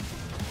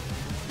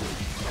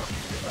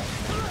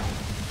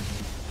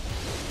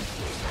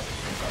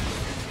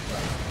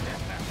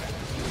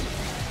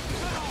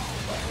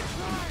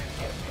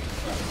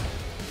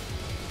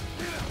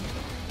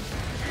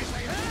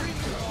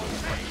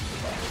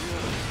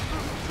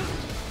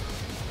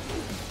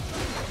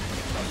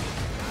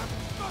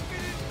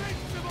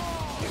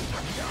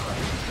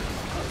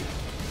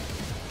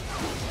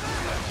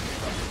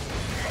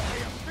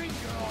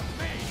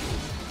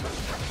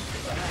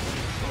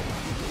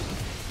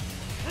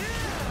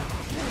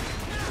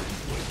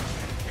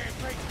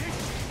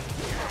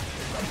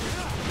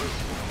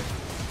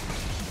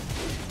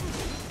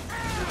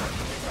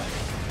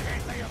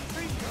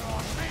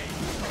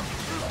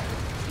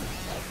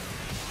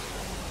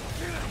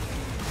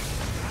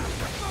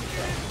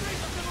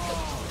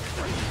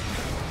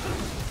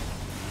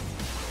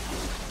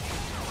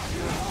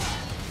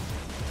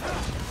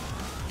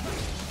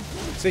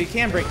 So you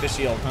can break the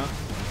shield, huh?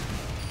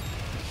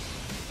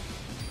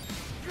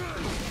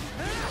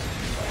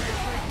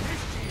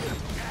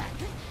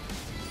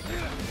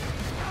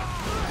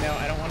 No,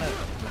 I don't want to.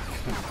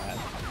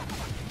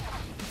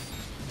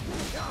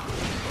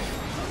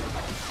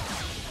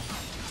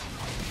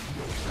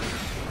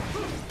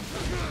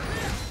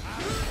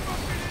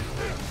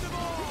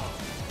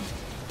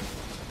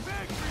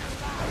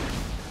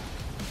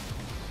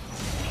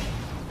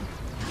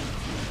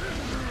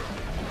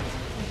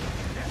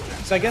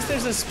 So I guess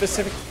there's a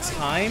specific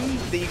time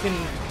that you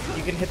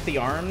can hit the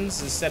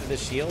arms instead of the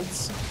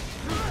shields.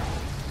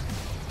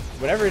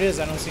 Whatever it is,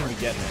 I don't seem to be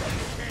getting it.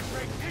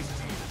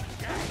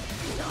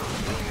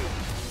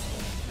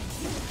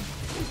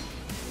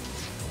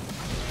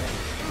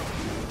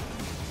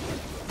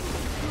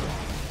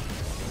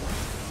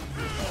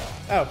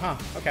 Oh, huh,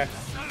 okay.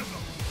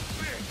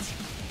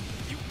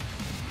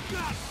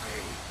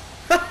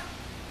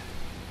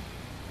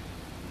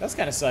 That's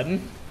kind of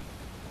sudden.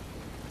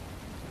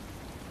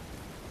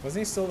 Wasn't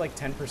he still like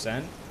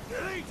 10%?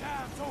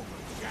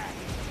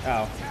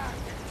 Oh.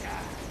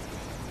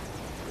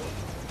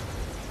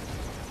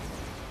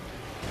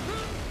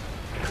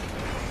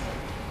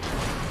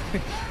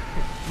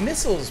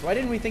 Missiles! Why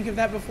didn't we think of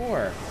that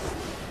before?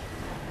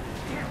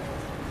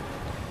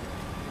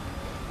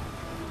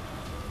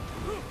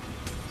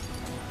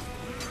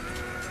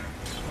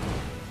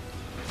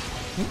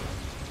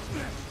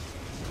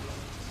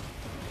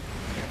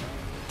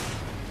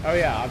 Oh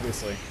yeah,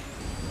 obviously.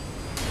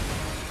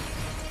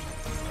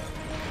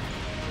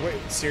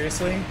 Wait,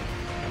 seriously?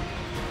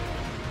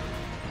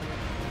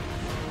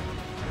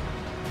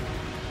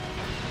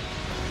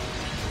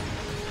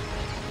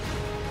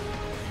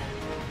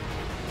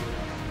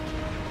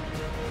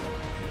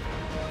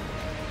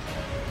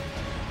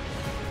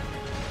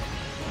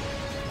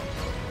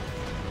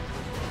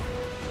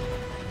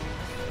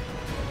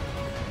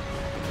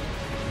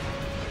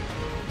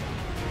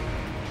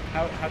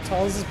 How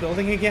tall is this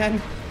building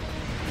again?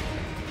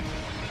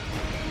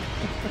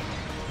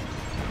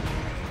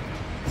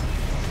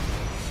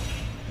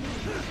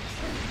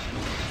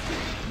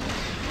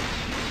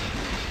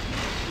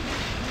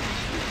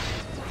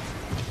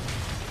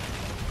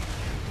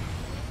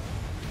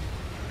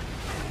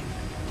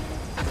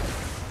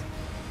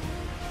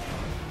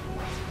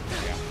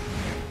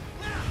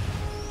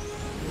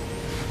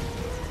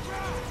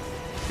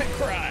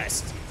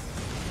 Christ!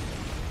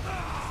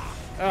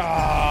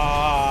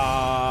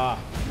 Ah!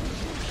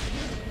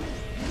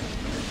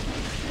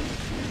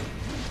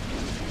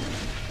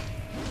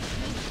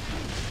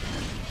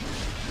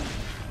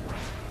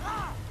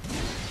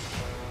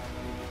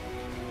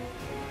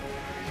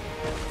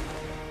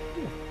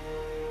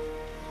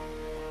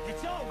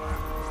 It's over.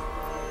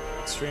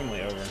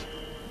 Extremely over.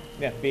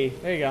 Yeah, B.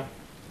 There you go.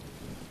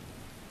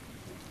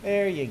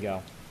 There you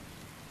go.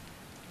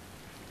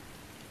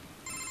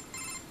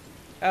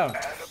 Oh.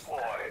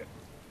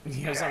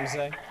 You have something to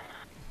say?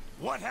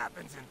 What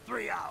happens in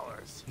 3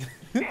 hours?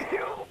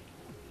 You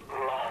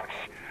launch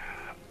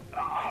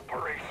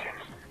Operation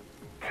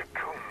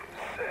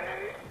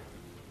Tecumseh.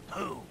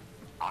 Who?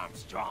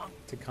 Armstrong?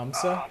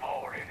 Tecumseh? I've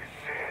already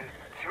said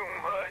too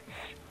much.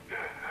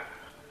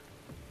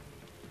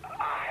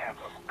 I have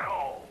a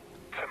call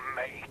to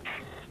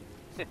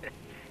make.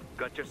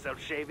 Got yourself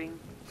shaving?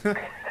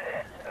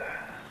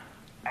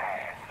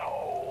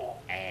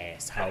 Asshole.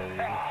 Asshole.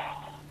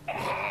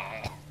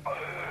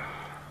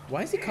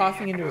 Why is he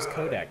coughing into his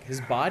codec?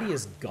 His body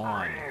is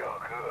gone.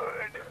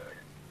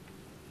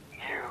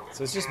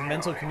 So it's just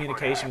mental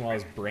communication while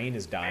his brain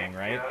is dying,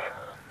 right?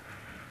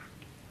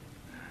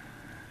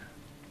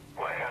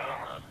 Well,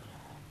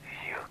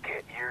 you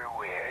get your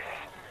wish.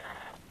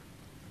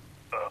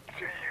 Up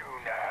to you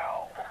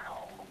now.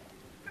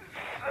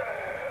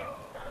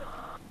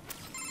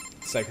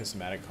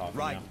 Psychosomatic coughing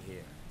Right now.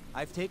 here.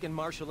 I've taken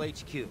Marshall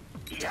HQ.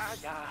 Yeah.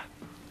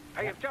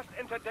 I have just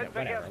entered Denver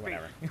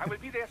airspace. I will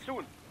be there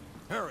soon.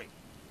 Hurry.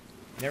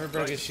 Never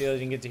broke his shield. You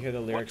didn't get to hear the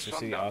lyrics or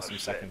see the awesome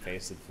second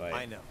phase of the fight.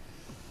 I know.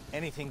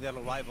 Anything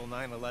that'll rival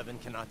 9/11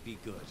 cannot be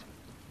good.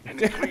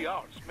 And in 3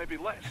 hours, maybe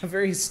less.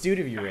 Very astute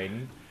of you,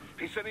 Raiden.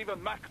 He said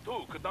even Mach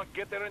 2 could not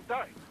get there in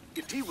time.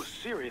 If he was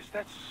serious,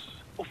 that's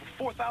over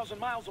 4,000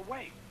 miles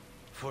away.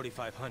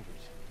 4,500.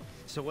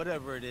 So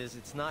whatever it is,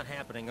 it's not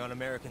happening on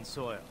American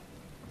soil.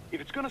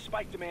 If it's gonna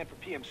spike demand for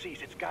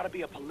PMCs, it's gotta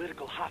be a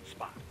political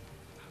hotspot.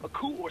 A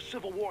coup or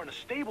civil war in a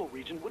stable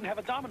region wouldn't have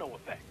a domino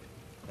effect.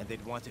 And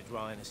they'd want to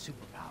draw in a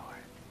superpower.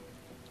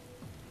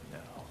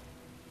 No.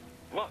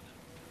 What?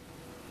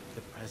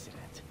 The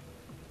president.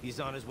 He's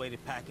on his way to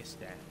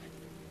Pakistan.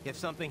 If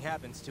something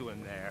happens to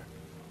him there...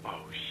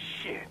 Oh,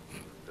 shit.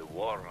 The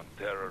War on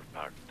Terror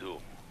Part 2.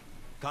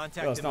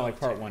 Contact Well, it's not like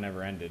Part 1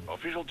 ever ended.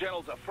 Official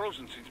channels are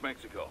frozen since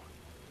Mexico.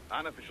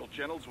 Unofficial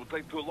channels would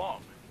take too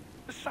long.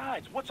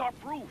 Besides, what's our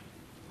proof?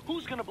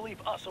 Who's gonna believe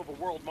us over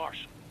World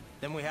Marshal?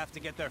 Then we have to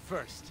get there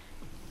first.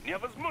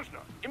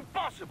 Невозможно.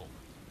 Impossible.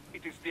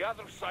 It is the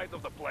other side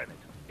of the planet.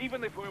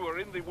 Even if we were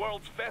in the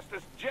world's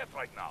fastest jet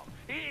right now,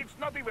 it's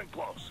not even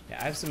close. Yeah,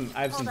 I have some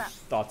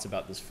thoughts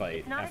about this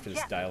fight after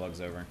this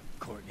dialogue's over.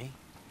 Courtney?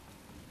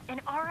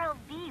 An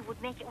RLV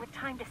would make it with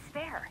time to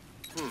spare.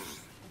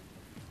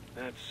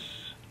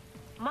 That's...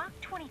 Mach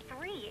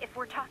 23 if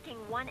we're talking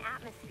 1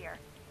 atmosphere.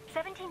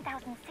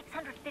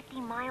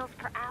 17,650 miles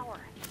per hour.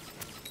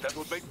 That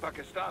would make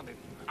Pakistan in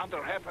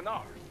under half an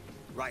hour.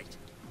 Right.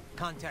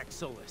 Contact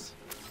Solus.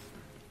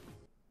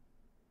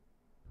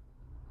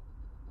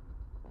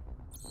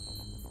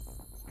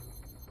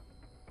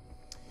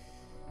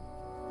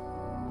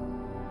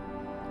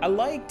 I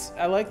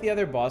liked the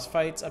other boss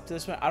fights up to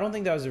this one. I don't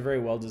think that was a very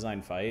well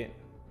designed fight.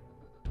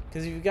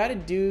 Because if you've got a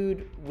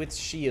dude with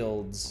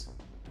shields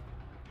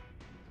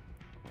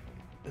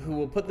who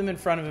will put them in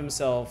front of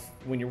himself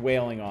when you're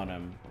wailing on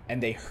him,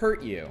 and they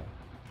hurt you,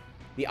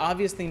 the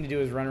obvious thing to do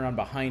is run around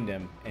behind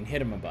him and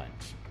hit him a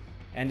bunch.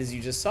 And as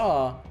you just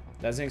saw,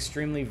 that's an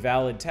extremely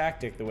valid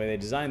tactic the way they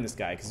designed this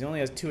guy, because he only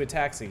has 2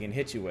 attacks he can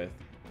hit you with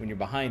when you're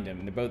behind him,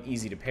 and they're both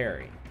easy to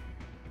parry.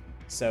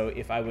 So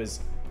if I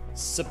was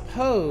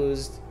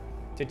supposed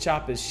to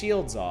chop his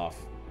shields off,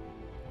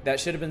 that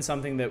should have been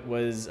something that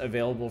was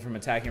available from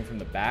attacking from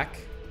the back.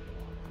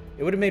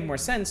 It would have made more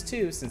sense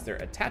too, since they're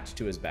attached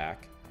to his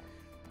back.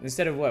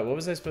 Instead of what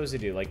was I supposed to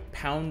do? Like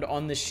pound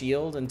on the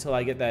shield until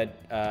I get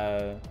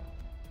that,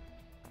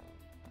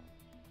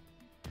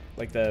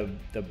 like the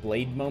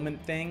blade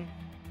moment thing?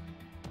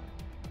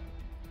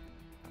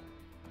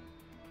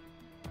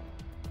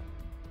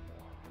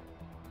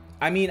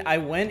 I mean, I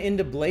went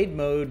into blade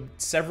mode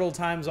several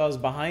times while I was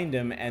behind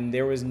him, and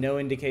there was no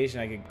indication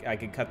I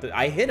could cut the...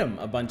 I hit him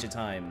a bunch of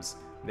times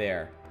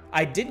there.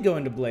 I did go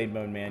into blade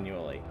mode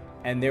manually,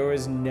 and there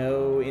was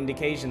no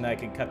indication that I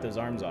could cut those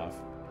arms off.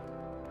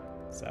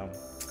 So...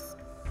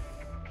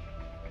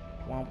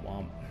 Womp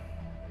womp.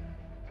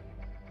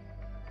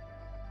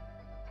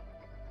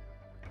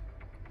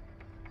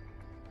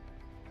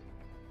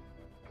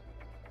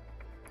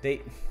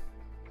 They...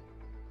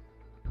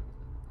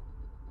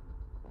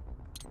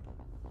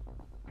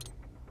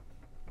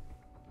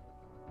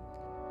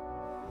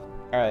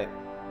 Alright,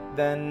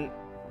 then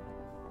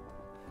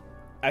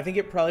I think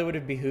it probably would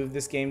have behooved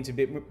this game to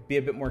be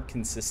a bit more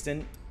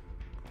consistent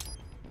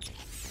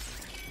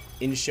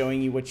in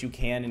showing you what you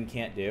can and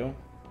can't do.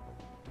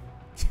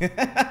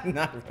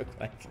 Not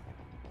roguelike.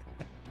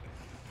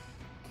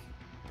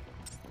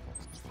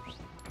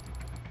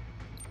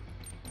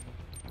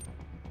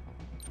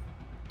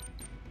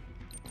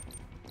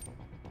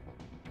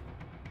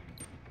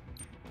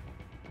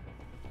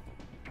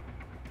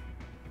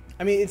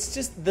 I mean, it's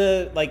just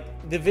the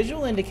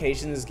visual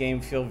indications in this game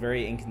feel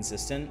very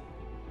inconsistent.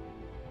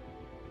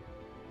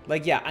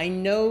 Like, yeah, I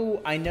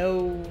know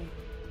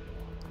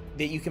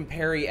that you can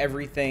parry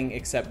everything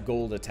except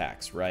gold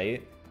attacks,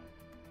 right?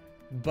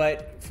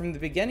 But from the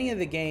beginning of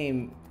the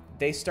game,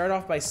 they start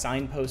off by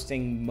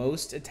signposting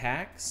most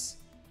attacks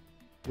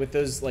with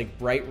those like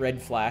bright red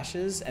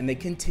flashes, and they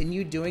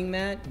continue doing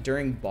that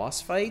during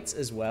boss fights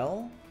as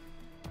well.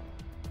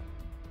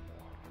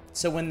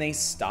 So when they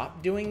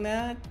stop doing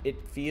that,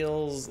 it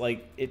feels kind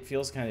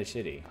of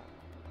shitty.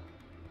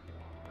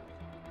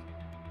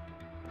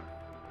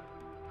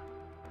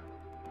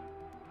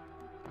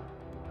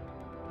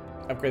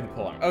 Upgrade the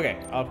polearm. Okay,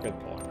 I'll upgrade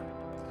the polearm.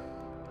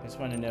 I just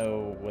want to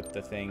know what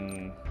the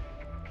thing...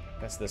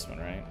 That's this one,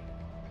 right?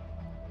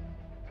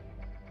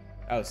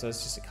 Oh, so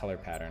it's just a color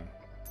pattern.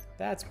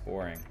 That's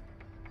boring.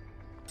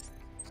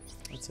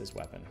 What's his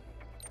weapon?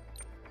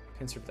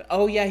 Pincer...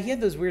 Oh yeah, he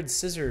had those weird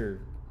scissor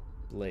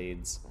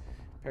blades.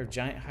 A pair of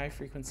giant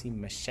high-frequency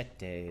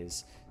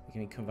machetes that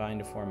can be combined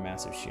to form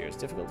massive shears.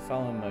 Difficult to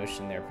follow in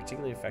motion, they're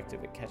particularly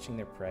effective at catching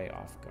their prey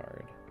off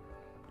guard.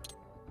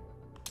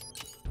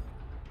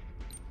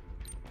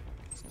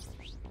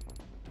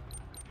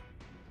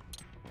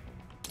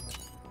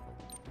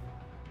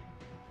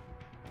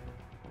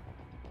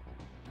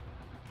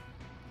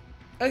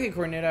 Okay,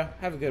 Cornetto,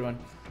 have a good one.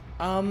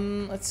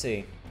 Let's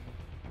see.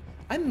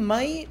 I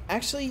might,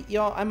 actually,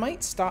 y'all, I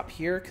might stop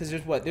here, because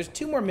there's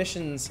 2 more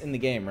missions in the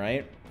game,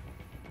 right?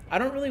 I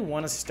don't really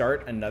want to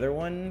start another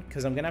one,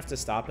 because I'm going to have to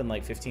stop in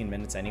like 15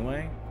 minutes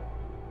anyway.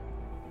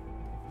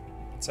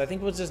 So I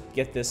think we'll just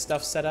get this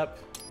stuff set up.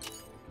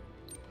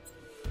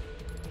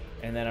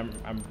 And then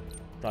I'm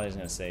probably just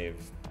going to save.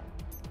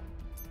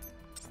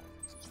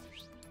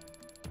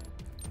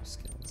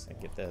 Just going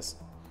to get this.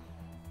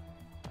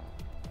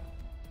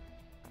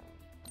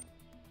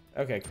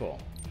 Okay, cool.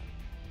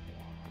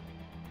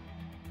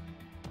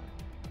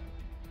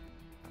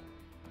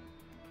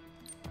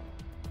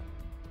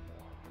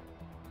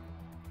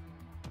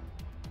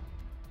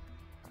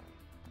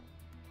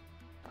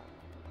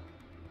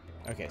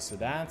 Okay, so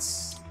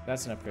that's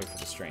an upgrade for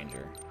the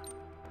stranger.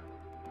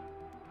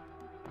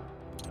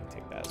 I'll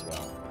take that as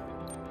well.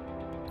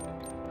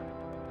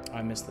 Oh,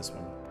 I missed this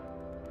one.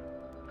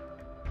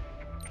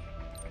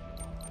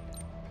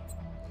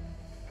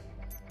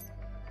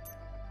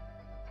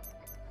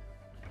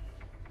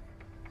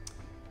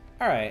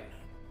 All right.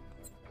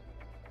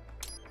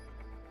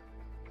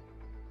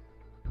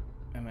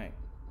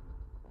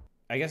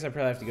 I guess I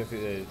probably have to go through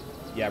the...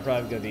 Yeah, I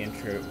probably have to go to the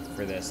intro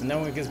for this. And then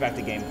when it gets back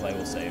to gameplay,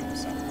 we'll save,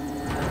 so...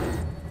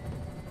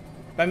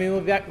 But I mean,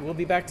 we'll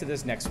be back to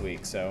this next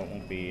week, so it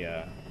won't be... We'll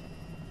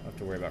have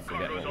to worry about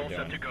forgetting what we're doing.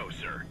 All set to go,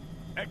 sir.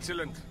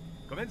 Excellent.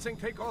 Commencing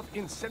takeoff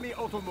in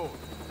semi-auto mode.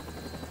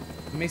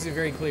 He makes it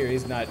very clear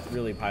he's not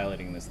really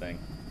piloting this thing.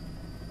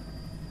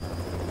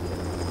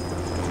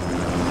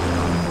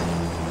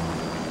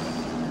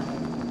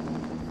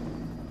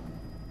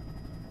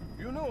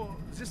 You know,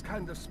 this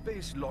kind of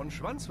space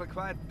launch once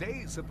required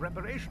days of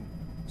preparation.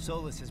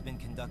 Solus has been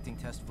conducting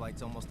test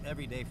flights almost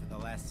every day for the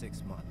last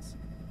 6 months.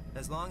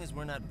 As long as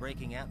we're not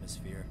breaking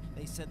atmosphere,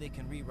 they said they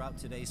can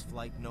reroute today's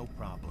flight no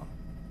problem.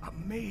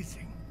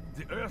 Amazing.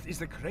 The Earth is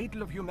the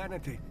cradle of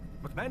humanity,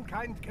 but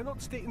mankind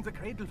cannot stay in the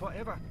cradle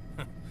forever.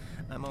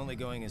 I'm only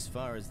going as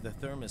far as the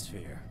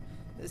thermosphere.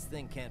 This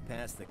thing can't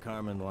pass the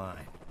Carmen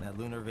line. That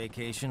lunar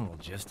vacation will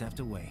just have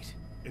to wait.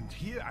 And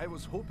here I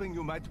was hoping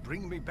you might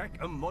bring me back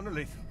a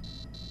monolith.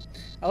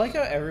 I like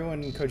how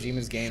everyone in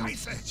Kojima's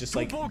games is just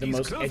like the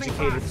most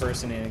educated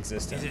person in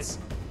existence.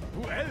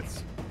 Who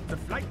else? The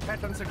flight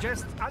pattern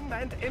suggests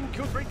unmanned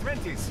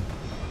MQ-320s.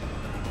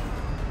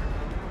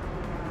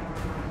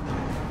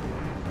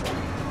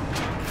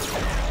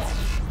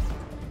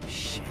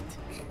 Shit.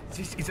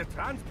 This is a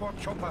transport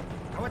chopper.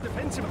 Our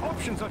defensive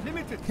options are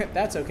limited.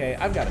 That's okay.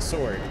 I've got a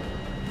sword.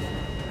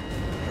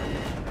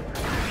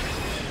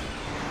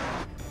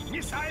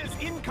 Missiles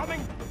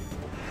incoming!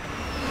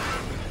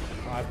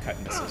 Oh, I've cut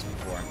missiles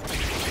before.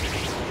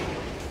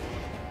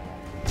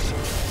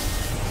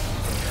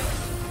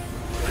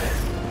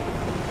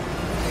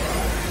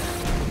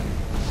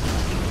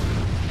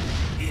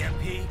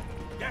 EMP?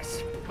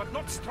 Yes, but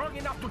not strong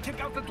enough to take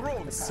out the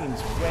drone. This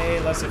seems way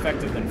less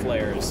effective than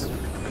flares.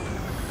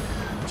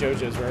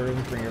 JoJo's wherever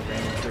we bring your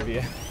random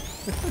trivia.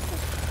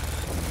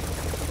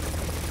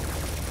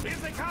 Here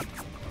they come!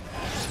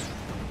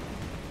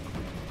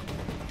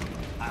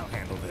 I'll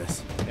handle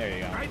this. There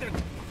you go.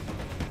 Raiden,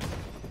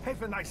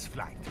 have a nice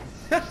flight.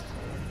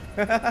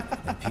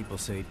 And people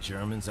say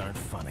Germans aren't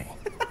funny.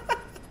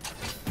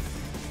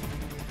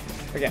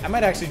 Okay, I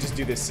might actually just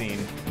do this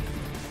scene.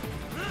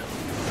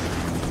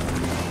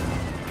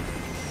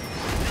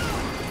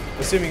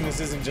 Assuming this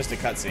isn't just a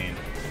cutscene.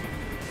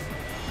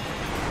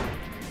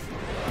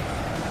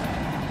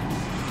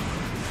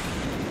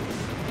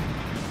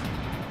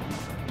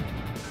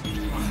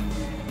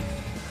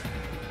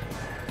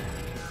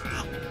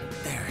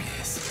 There it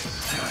is.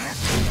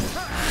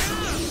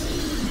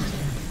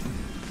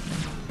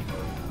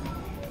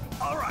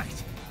 All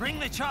right, bring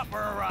the chopper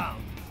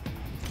around.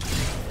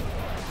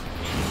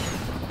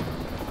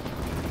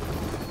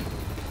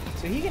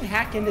 So he can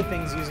hack into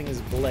things using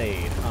his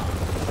blade, huh?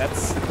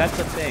 That's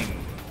a thing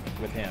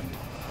with him.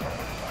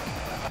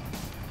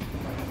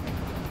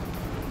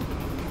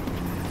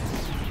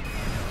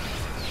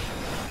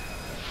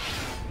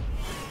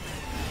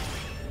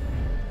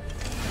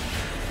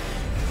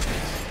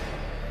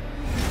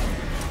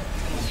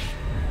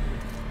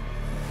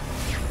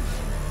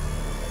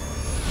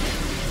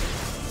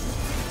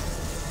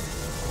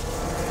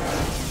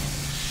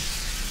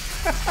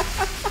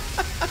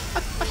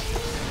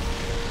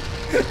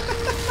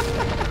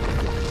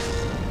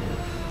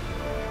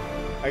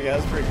 Okay,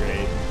 that's pretty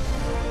great.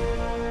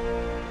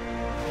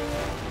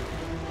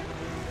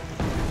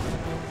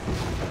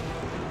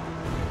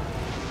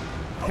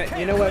 Okay,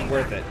 you know what?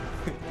 Worth it.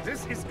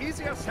 This is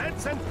easier said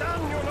than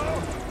done, you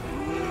know.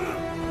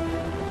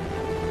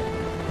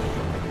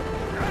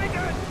 Very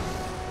good.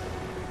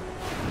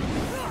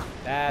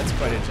 That's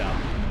quite a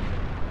jump.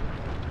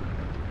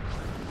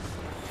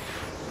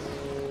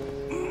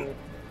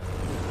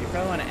 You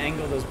probably want to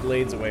angle those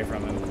blades away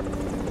from him.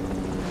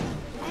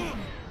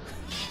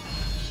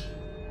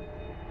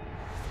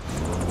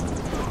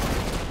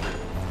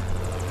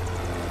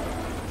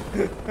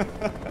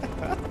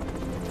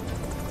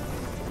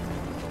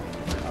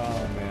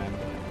 Oh man,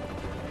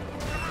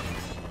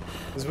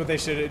 this is what they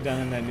should have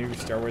done in that new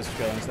Star Wars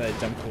film instead of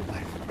jump cool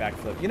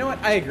backflip. You know what?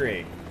 I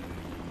agree.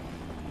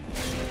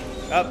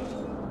 Up.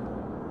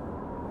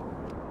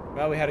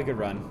 Well, we had a good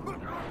run.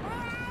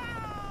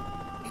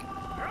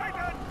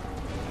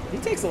 He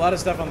takes a lot of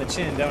stuff on the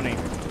chin, don't he?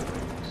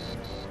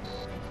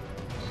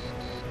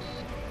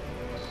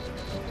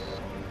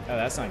 Oh,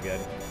 that's not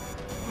good.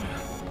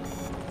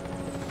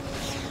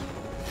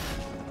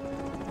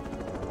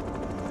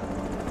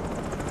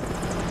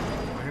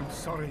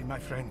 Sorry, my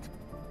friend.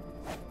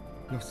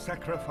 Your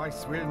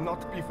sacrifice will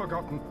not be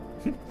forgotten.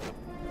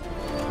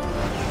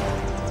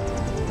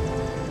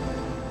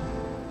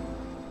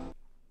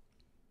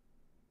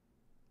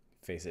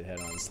 Face it head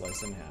on,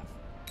 slice in half.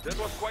 That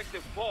was quite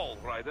the fall,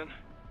 Raiden.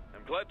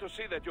 I'm glad to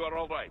see that you are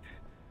all right.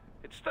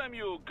 It's time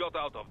you got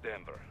out of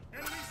Denver.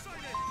 All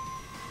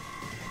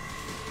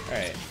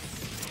right.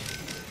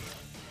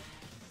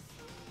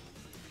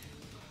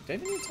 Did I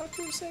even need to talk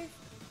to her safe?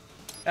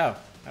 Oh,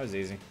 that was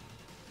easy.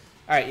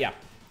 All right, yeah.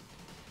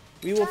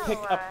 We will pick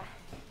up.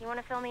 You want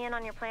to fill me in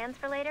on your plans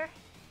for later?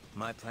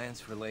 My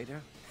plans for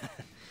later?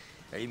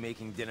 Are you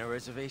making dinner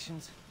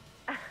reservations?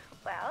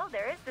 Well,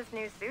 there is this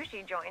new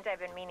sushi joint I've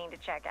been meaning to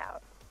check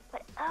out.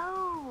 But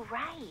oh,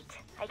 right.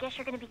 I guess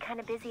you're going to be kind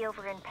of busy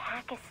over in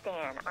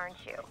Pakistan,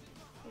 aren't you?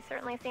 You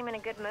certainly seem in a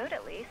good mood,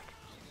 at least.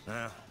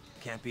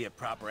 Can't be a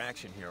proper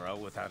action hero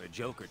without a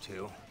joke or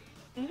two.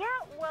 Yeah,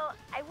 well,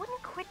 I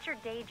wouldn't quit your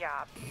day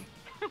job.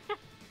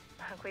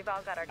 Look, we've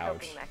all got our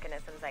coping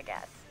mechanisms, I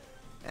guess.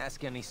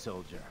 Ask any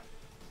soldier.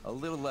 A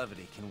little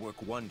levity can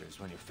work wonders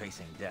when you're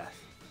facing death.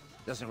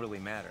 Doesn't really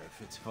matter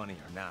if it's funny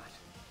or not.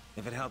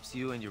 If it helps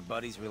you and your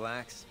buddies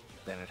relax,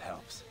 then it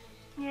helps.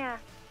 Yeah.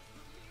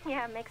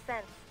 Yeah, it makes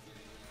sense.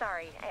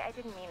 sorry. I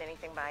didn't mean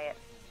anything by it.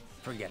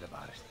 Forget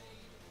about it.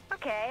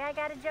 Okay, I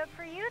got a joke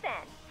for you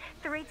then.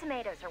 3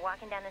 tomatoes are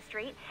walking down the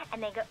street,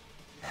 and they go...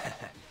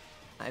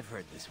 I've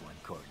heard this one,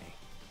 Courtney.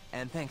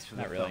 And thanks for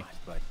the really. thought,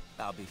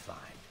 but I'll be fine.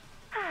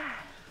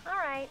 All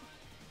right.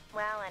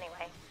 Well,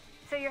 anyway.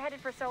 So you're headed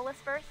for Solus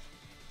first?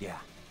 Yeah,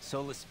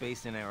 Solus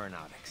Space and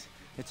Aeronautics.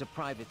 It's a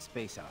private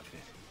space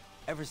outfit.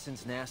 Ever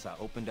since NASA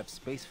opened up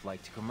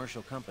spaceflight to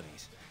commercial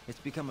companies, it's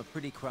become a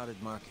pretty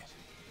crowded market.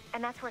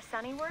 And that's where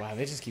Sonny works? Wow,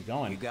 they just keep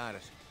going. You got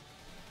it.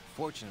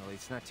 Fortunately,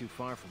 it's not too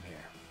far from here.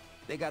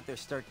 They got their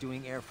start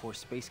doing Air Force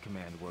Space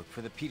Command work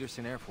for the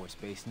Peterson Air Force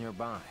Base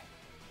nearby.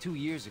 2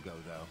 years ago,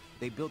 though,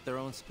 they built their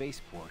own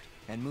spaceport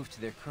and moved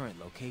to their current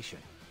location.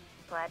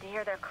 Glad to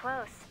hear they're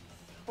close.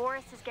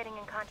 Boris is getting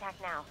in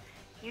contact now.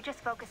 You just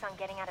focus on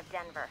getting out of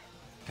Denver.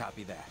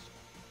 Copy that.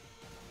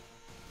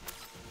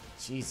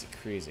 Jeez,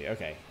 crazy.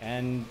 Okay,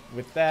 and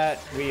with that,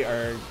 we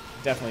are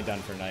definitely done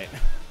for tonight.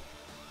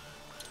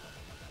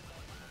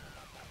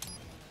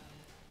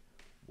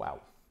 Wow.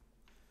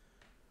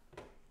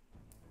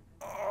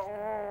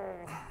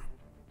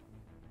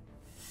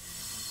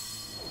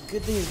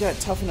 Good thing he's got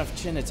a tough enough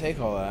chin to take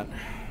all that.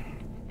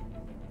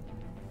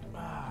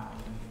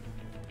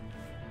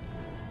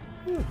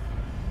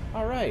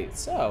 All right,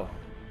 so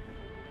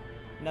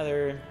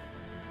another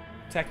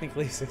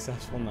technically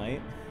successful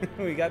night.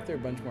 We got through a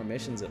bunch more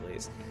missions at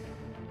least.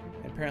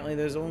 And apparently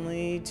there's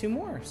only 2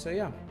 more, so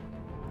yeah.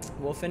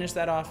 We'll finish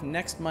that off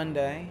next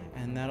Monday,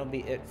 and that'll be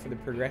it for the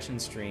progression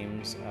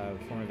streams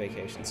for my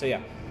vacation. So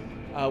yeah,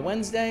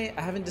 Wednesday,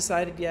 I haven't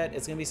decided yet.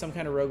 It's gonna be some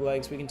kind of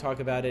roguelikes. We can talk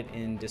about it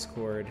in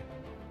Discord.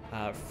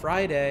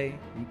 Friday,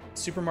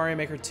 Super Mario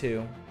Maker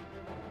 2.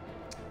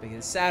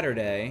 Because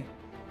Saturday,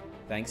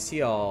 thanks to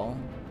y'all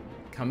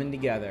coming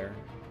together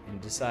and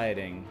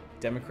deciding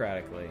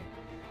democratically,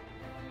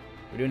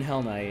 we're doing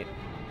Hell Knight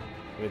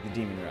with the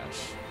Demon Rush.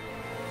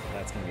 So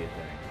that's gonna be a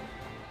thing.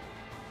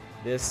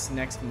 This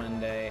next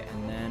Monday,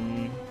 and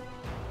then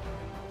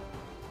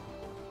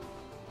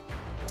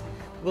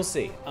we'll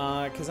see.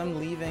 Because I'm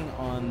leaving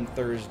on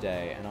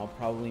Thursday, and I'll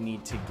probably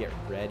need to get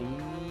ready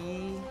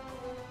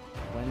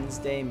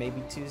Wednesday,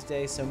 maybe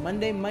Tuesday. So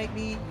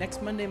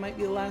next Monday might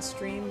be the last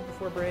stream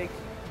before break.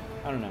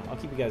 I don't know. I'll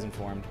keep you guys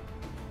informed.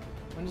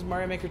 When does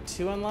Mario Maker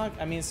 2 unlock?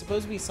 I mean, it's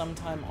supposed to be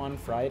sometime on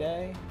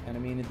Friday. And I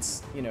mean,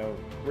 it's, you know,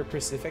 we're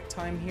Pacific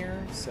time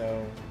here.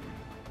 So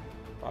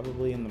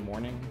probably in the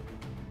morning,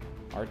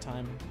 our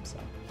time. So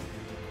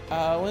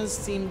when is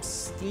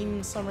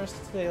Steam Summer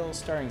Sale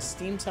starting?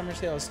 Steam Summer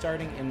Sale is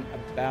starting in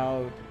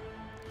about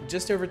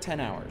just over 10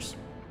 hours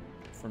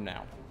from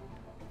now.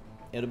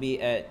 It'll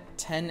be at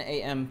 10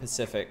 a.m.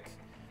 Pacific.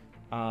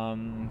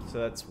 So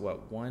that's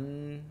what,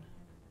 1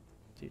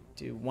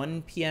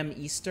 p.m.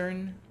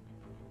 Eastern?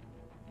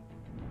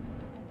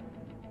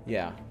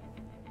 Yeah.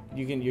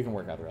 You can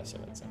work out the rest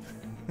of it. So.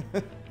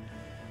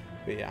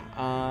 But yeah,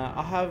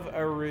 I'll have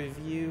a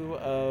review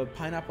of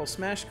Pineapple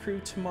Smash Crew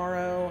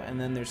tomorrow, and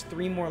then there's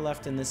 3 more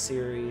left in this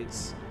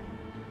series.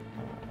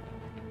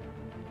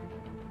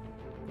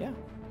 Yeah.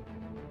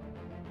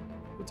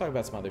 We'll talk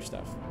about some other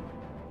stuff.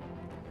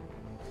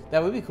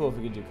 That would be cool if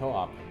we could do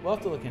co-op. We'll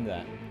have to look into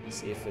that,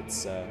 see if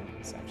it's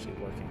actually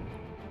working.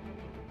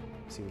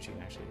 See what you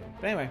can actually do.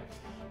 But anyway,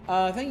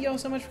 thank you all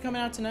so much for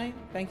coming out tonight.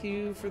 Thank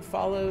you for the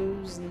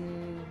follows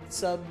and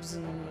subs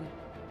and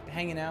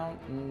hanging out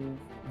and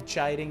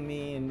chiding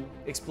me and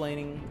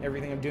explaining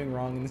everything I'm doing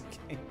wrong in this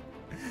game.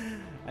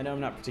 I know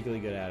I'm not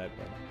particularly good at it,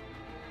 but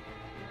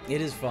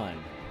it is fun.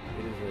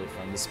 It is really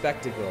fun. The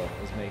spectacle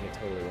is making it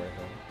totally worth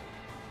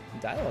it. The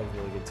dialogue is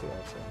really good too,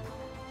 actually.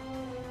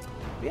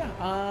 But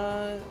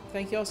yeah,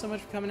 thank you all so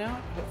much for coming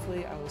out.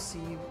 Hopefully I will see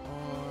you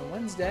on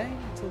Wednesday.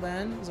 Until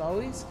then, as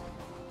always,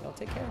 y'all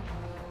take care.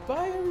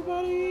 Bye,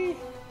 everybody!